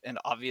develop. And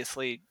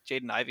obviously,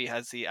 Jaden Ivey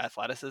has the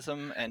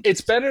athleticism and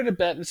it's better to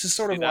bet. This is to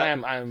sort of do why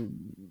that. I'm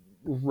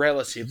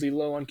relatively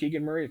low on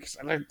Keegan Murray because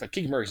I like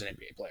Keegan Murray's an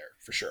NBA player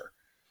for sure,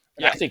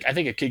 and Yeah. I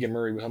think if Keegan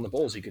Murray was on the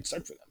Bulls, he could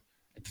start for them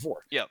at the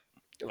 4. Yep.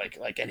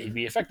 And he'd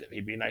be effective.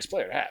 He'd be a nice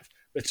player to have.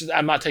 But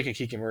I'm not taking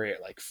Keegan Murray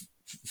at like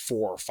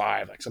 4 or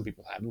 5 like some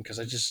people have him because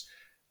I just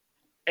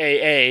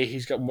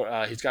he's got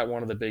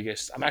one of the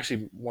biggest. I'm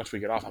actually once we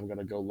get off, I'm going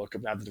to go look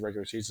up now that the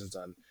regular season's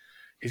done.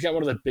 He's got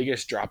one of the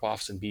biggest drop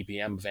offs in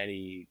BPM of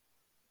any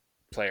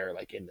player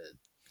like in the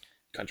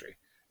country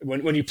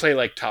when you play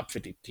like top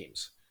 50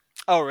 teams.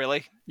 Oh,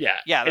 really? Yeah,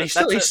 Yeah. and he's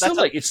still That's a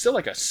like it's still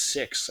like a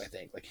 6, I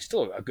think. Like he's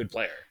still a good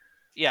player.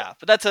 yeah,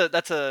 but that's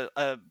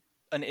a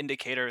an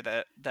indicator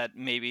that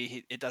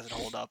maybe it doesn't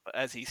hold up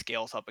as he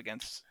scales up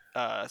against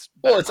Well,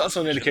 better it's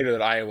also an competition. indicator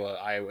that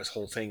Iowa's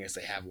whole thing is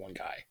they have one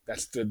guy.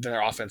 That's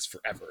their offense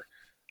forever.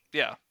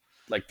 Yeah.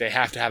 Like they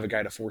have to have a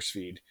guy to force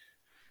feed,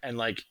 and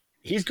like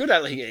he's good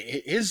at like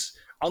his.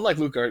 Unlike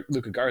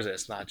Luca Garza,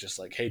 it's not just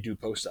like hey do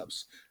post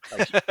ups.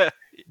 Like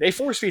they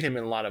force feed him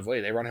in a lot of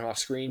ways. They run him off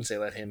screens. They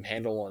let him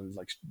handle and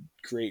like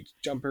create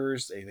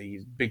jumpers.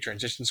 He's a big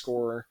transition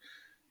scorer.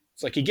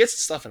 It's like he gets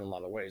stuff in a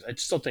lot of ways. I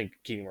just don't think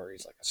Keegan Murray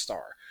is like a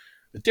star.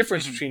 The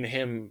difference Hmm. between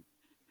him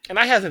And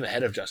I have him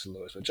ahead of Justin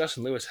Lewis, but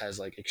Justin Lewis has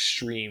like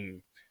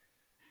extreme,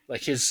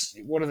 like his,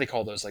 what do they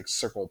call those, like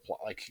circle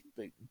like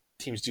the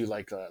teams do,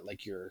 like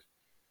your,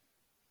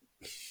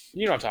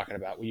 you know what I'm talking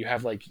about, where you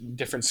have like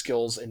different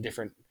skills in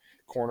different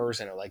corners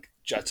and it like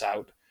juts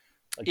out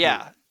like you.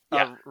 Yeah,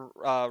 Yeah,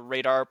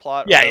 radar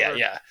plot or yeah, whatever.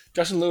 yeah.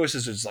 Justin Lewis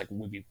is just like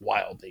would be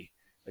wildly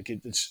like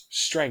it's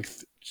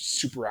strength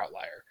super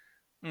outlier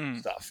Mm.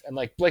 stuff, and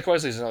like Blake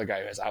Wesley is another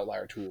guy who has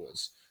outlier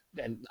tools,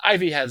 and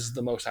Ivy has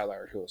the most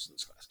outlier tools in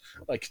this class,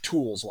 like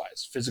tools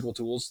wise, physical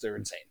tools, they're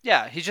insane,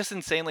 Yeah, he's just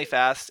insanely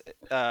fast,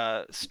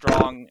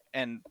 strong,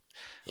 and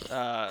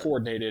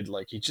coordinated.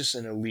 Like he's just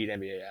an elite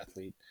NBA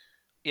athlete,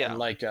 and yeah,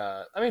 like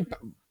I mean,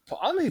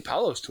 honestly,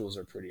 Paolo's tools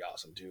are pretty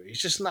awesome too. He's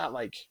just not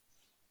like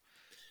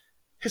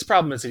his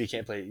problem is that he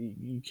can't play.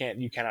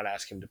 You cannot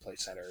ask him to play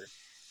center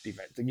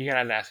defense. You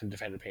cannot ask him to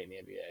defend the paint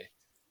in the NBA.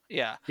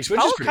 yeah. He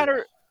switches pretty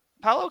well.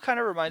 Paolo kind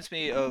of reminds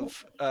me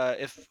of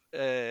if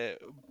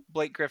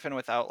Blake Griffin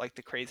without like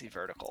the crazy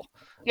vertical.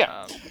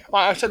 Yeah, Um,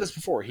 well, I've said this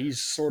before.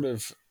 He's sort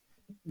of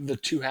the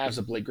two halves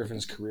of Blake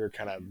Griffin's career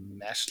kind of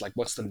meshed. Like,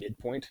 what's the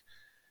midpoint?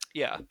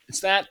 yeah,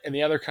 It's that, and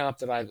the other comp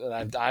that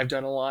I've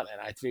done a lot,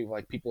 and I think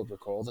like people have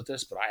recoiled at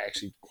this, but I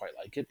actually quite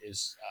like it.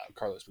 Is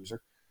Carlos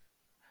Boozer,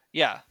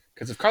 yeah,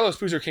 because if Carlos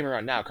Boozer came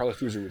around now, Carlos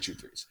Boozer would shoot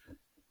threes.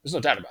 There's no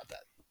doubt about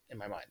that in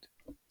my mind.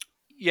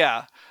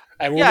 yeah.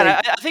 And we're Yeah,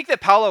 and going, I think that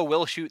Paolo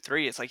will shoot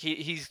three. It's like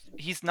he's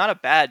not a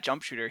bad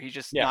jump shooter. He's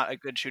just yeah. not a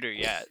good shooter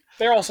yet.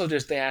 They're also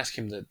just they ask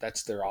him that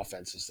that's their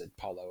offense is that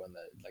Paulo and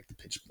the like the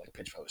pitch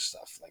post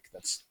stuff like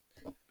that's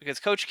Because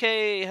Coach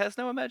K has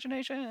no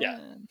imagination. yeah.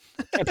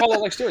 And Paulo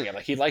likes doing it.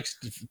 Like he likes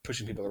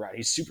pushing people around.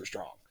 He's super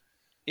strong.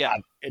 Yeah,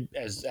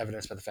 As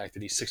evidenced by the fact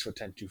that he's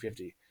 6'10",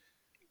 250.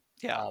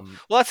 yeah.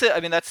 Well, that's it. I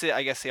mean, that's it.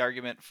 I guess the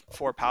argument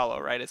for Paolo,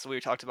 right? Is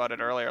we talked about it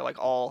earlier. Like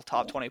all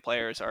top 20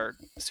 players are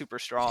super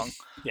strong.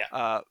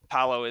 Yeah,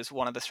 Paolo is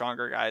one of the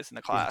stronger guys in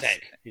the he's a class.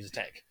 tank. He's a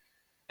tank.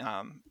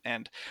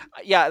 And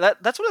yeah,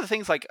 that's one of the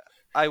things. Like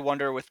I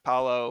wonder with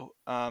Paolo.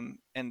 And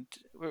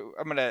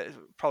I'm gonna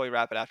probably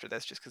wrap it after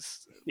this, just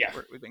because Yeah,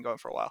 we've been going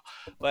for a while.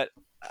 But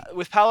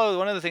with Paolo,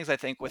 one of the things I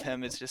think with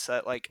him is just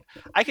that like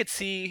I could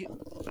see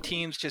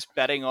teams just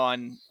betting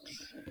on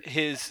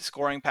his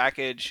scoring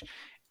package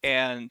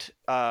and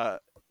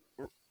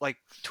like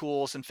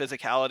tools and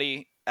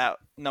physicality at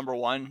number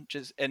one,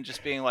 just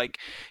being like,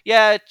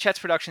 yeah, Chet's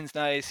production's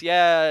nice,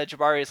 yeah,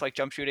 Jabari's like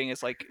jump shooting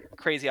is like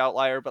crazy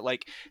outlier, but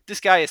like this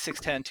guy is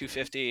 6'10",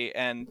 250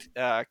 and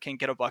can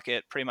get a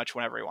bucket pretty much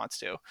whenever he wants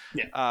to.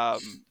 yeah.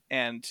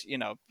 And you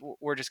know,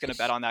 we're just gonna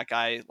bet on that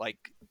guy like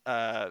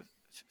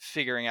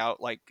figuring out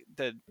like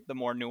the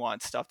more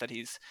nuanced stuff that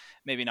he's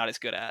maybe not as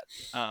good at.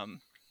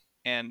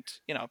 And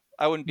you know,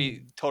 I wouldn't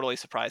be totally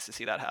surprised to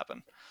see that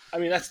happen. I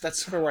mean that's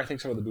sort of where I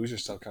think some of the Boozer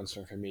stuff comes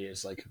from for me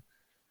is like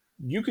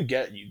you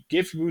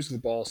give Boozer the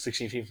ball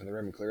 16 feet from the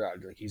rim and clear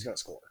out, like he's gonna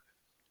score.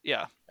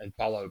 Yeah, And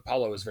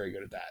Paulo is very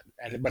good at that,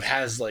 and but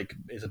has like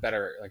is a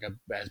better like a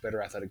has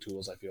better athletic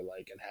tools. I feel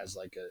like, and has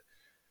like a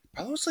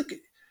Paulo's like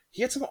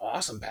he had some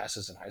awesome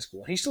passes in high school,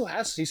 and he still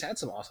has he's had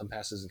some awesome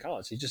passes in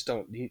college. He just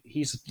don't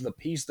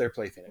he's their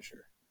play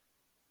finisher.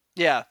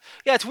 yeah,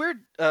 yeah. It's weird.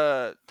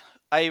 I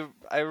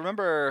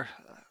remember.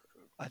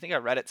 I think I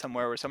read it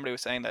somewhere where somebody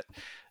was saying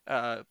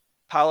that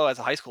Paolo, as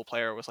a high school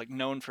player, was like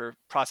known for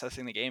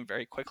processing the game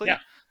very quickly.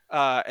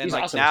 Yeah, And he's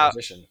like awesome in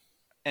transition.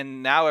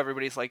 now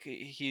everybody's like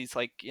he's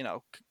like, you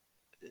know,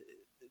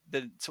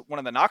 one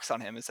of the knocks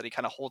on him is that he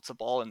kind of holds the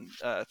ball and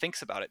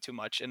thinks about it too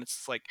much. And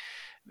it's like,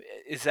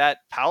 is that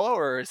Paolo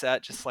or is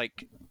that just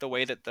like the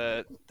way that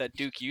that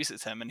Duke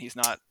uses him and he's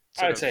not I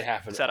sort would of say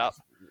half of set up?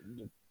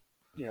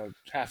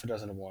 half a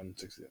dozen of one,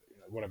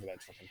 whatever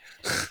that's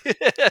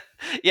fucking.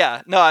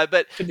 Yeah, no,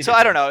 but 50, so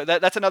I don't know.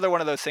 That's another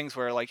one of those things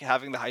where like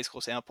having the high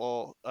school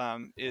sample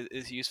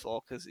is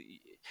useful because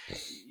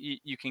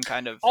you can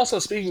kind of Also,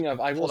 speaking of,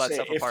 I pull will that say,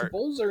 stuff if the apart.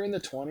 Bulls are in the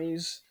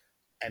 20s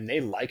and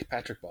they like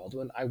Patrick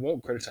Baldwin, I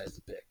won't criticize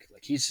the pick.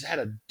 Like he's had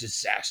a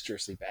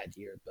disastrously bad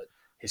year, but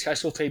his high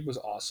school tape was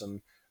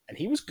awesome, and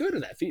he was good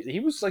in that. He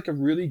was like a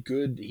really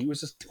good. He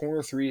was a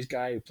corner threes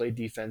guy who played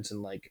defense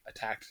and like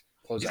attacked.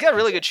 He's got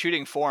really good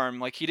shooting form.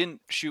 Like he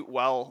didn't shoot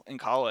well in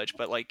college,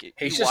 but like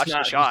He's you just watch the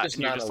not. He's shot just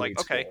and you're not just a like, lead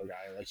okay, scorer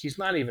guy. Like he's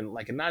not even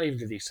like not even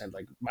to the extent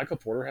like Michael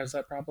Porter has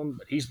that problem,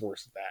 but he's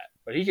worse than that.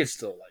 But he gets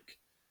still like,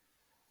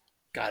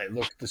 God,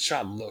 the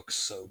shot looks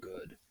so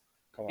good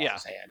coming off yeah,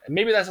 his hand, and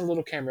maybe that's a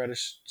little Cam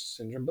Reddish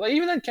syndrome. But like,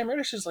 even then, Cam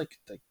Reddish is like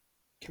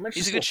Cam Reddish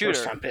he's is a still good a first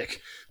shooter. round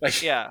pick.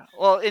 Like Yeah,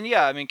 well, and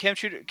yeah, I mean, Cam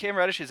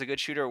Reddish is a good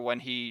shooter when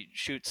he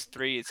shoots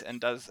threes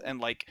and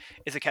like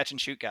is a catch and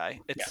shoot guy.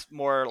 yeah, It's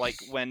more like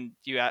when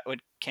when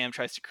Cam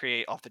tries to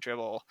create off the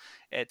dribble,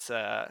 it's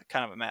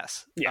kind of a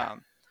mess. yeah,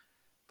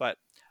 But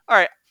all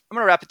right, I'm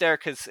gonna wrap it there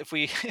because if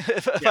we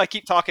if yeah. I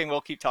keep talking,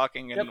 we'll keep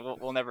talking Yep. and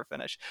we'll never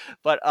finish.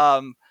 But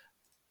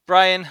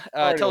Brian,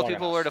 Already tell the long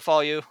people where enough. to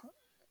follow you.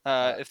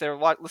 Uh, If they're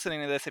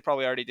listening to this, they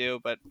probably already do,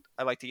 but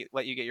I'd like to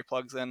let you get your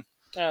plugs in.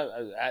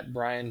 at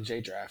Brian J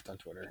Draft on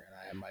Twitter, and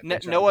I have my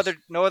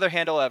No other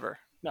handle ever.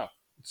 No,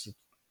 it's the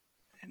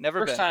Never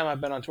first been. time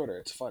I've been on Twitter.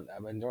 It's fun.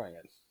 I'm enjoying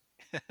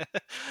it.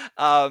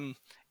 um,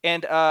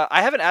 and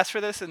I haven't asked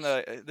for this in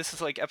the. This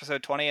is like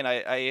episode 20, and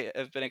I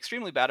have been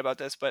extremely bad about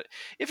this. But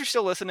if you're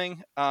still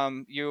listening,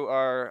 you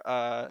are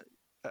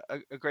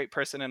a great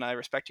person, and I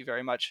respect you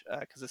very much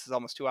because this is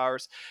almost 2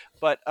 hours.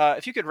 But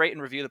if you could rate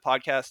and review the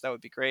podcast, that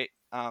would be great.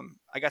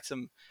 I got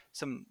some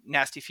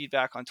nasty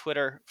feedback on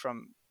Twitter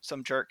from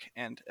some jerk,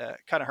 and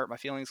kind of hurt my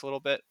feelings a little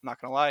bit. I'm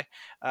not gonna lie.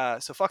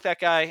 So fuck that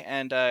guy,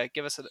 and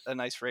give us a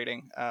nice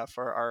rating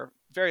for our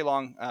very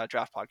long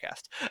draft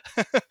podcast.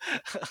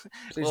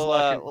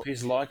 we'll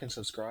Please like and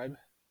subscribe.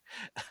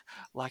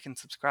 like and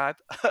subscribe.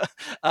 Hey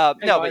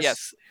No, but guys,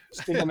 yes.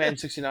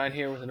 Stingleman69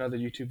 here with another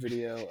YouTube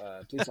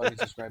video. Please like and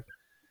subscribe.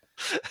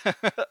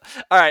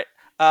 All right.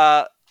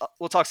 Uh,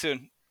 we'll talk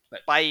soon. Bye.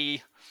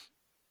 Bye.